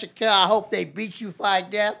situation, cuz, I hope they beat you by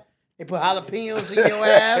death. They put jalapenos in your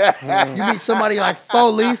ass. You meet somebody like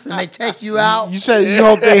 4-Leaf and they take you out. You said you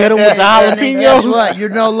hope they hit him with the And then guess jalapenos? what? You're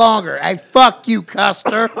no longer. Hey, fuck you,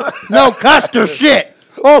 Custer. No Custer shit.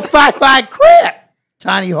 Oh, 5-5 Crip.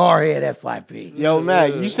 Tiny hardhead FIP. Yo,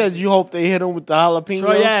 Mac, you said you hope they hit him with the jalapenos.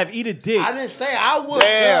 Troy Ave, eat a dick. I didn't say I would.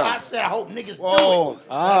 Damn. I said I hope niggas do Whoa. it.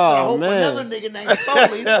 I said I hope man. another nigga named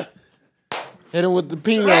Foley. Hit him with the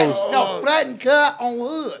Flatten, pinos. no, flatten cut on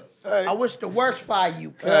hood. Hey. I wish the worst for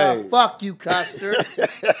you, cuz. Hey. Fuck you, Custer.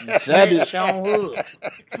 Said it. Bitch on hood.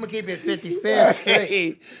 I'm gonna keep it 55 straight.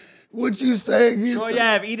 Hey, what you saying? Troy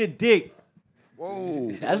Ave, eat a dick.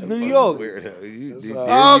 Whoa. That's New York.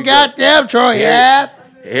 Oh, goddamn, Troy, yeah.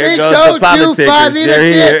 Here He goes the told you politicking. 5 eat a They're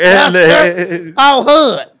dick, here. Custer. Oh,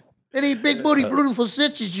 hood. And these big booty, beautiful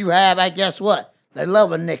sisters you have, I guess what? They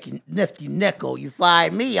love a nifty nickel. You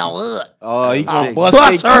find me on hood. Oh, he I'll gonna bust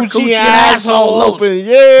bust their her coochie coochie asshole asshole open.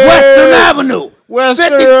 Yeah. Western Avenue.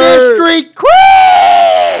 Western. 55th Street,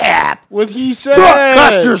 crap. What he said. Truck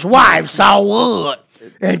Custer's wife saw wood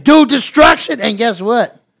and do destruction. And guess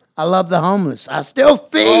what? I love the homeless. I still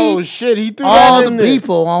feed Oh, shit. He threw all that the in there.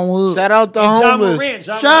 people on wood. Shout out the John homeless. Moran.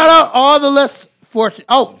 Shout out all the less fortunate.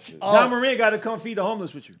 John Moran got to come feed the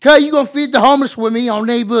homeless with you. Cuz you gonna feed the homeless with me on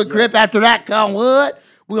neighborhood Crip. After that, come wood.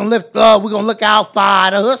 We're gonna look out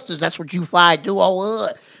for the hustlers. That's what you find do on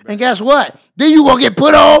wood. And guess what? Then you gonna get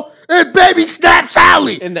put on and baby snaps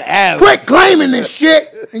alley. In the alley. Quit claiming this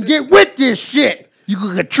shit and get with this shit. You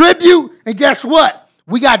can contribute, and guess what?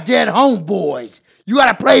 We got dead homeboys. You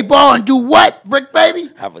gotta play ball and do what, Bricc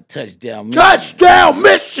Baby? Have a touchdown. Touchdown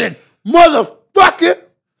mission, motherfucker.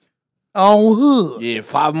 On hood. Yeah,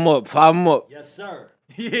 5 them up. 5 them up. Yes, sir.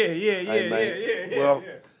 Yeah. Hey, man. Well,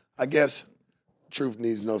 I guess truth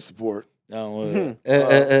needs no support.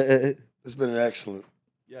 It's been an excellent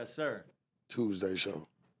Yes, sir. Tuesday show.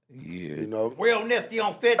 Yeah. You know, Real nifty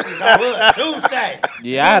on 50s on hood. Tuesday.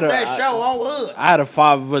 Yeah, I had Tuesday a, show on hood. I had a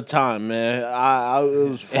 5 of a time, man. It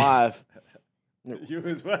was 5. You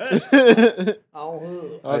was what? On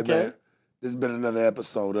hood. hey Okay. man, this has been another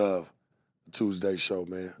episode of the Tuesday show,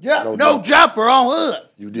 man. Yeah, no doubt. jumper on hood.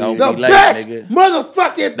 You did. Don't The be late, best nigga.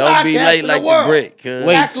 motherfucking Don't be podcast late in like the the world. brick. Cuz.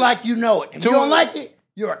 Wait. Act like you know it. If you don't like it,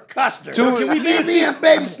 you're a custer. Can we Leave me and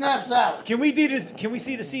baby snaps out. Can we do this? Can we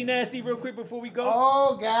see the C nasty real quick before we go?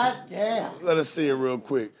 Oh, goddamn. Let us see it real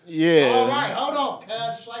quick. Yeah. All right, hold on, cuz.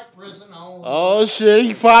 Just like prison on. Oh shit,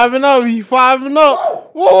 he 5 and up. He 5 and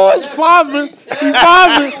up. Whoa, it's 5 and he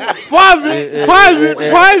 5 and 5 and 5 and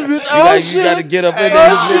 5 and. Oh You shit. gotta get up in there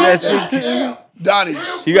and do that shit. Donnie,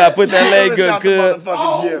 You gotta put that leg let's out good, the cuz.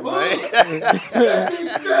 motherfucking gym,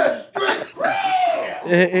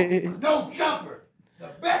 man. No jumper. The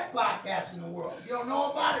best podcast in the world. You don't know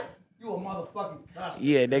about it? You a motherfucking custer.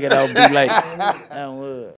 Yeah, nigga, don't be late.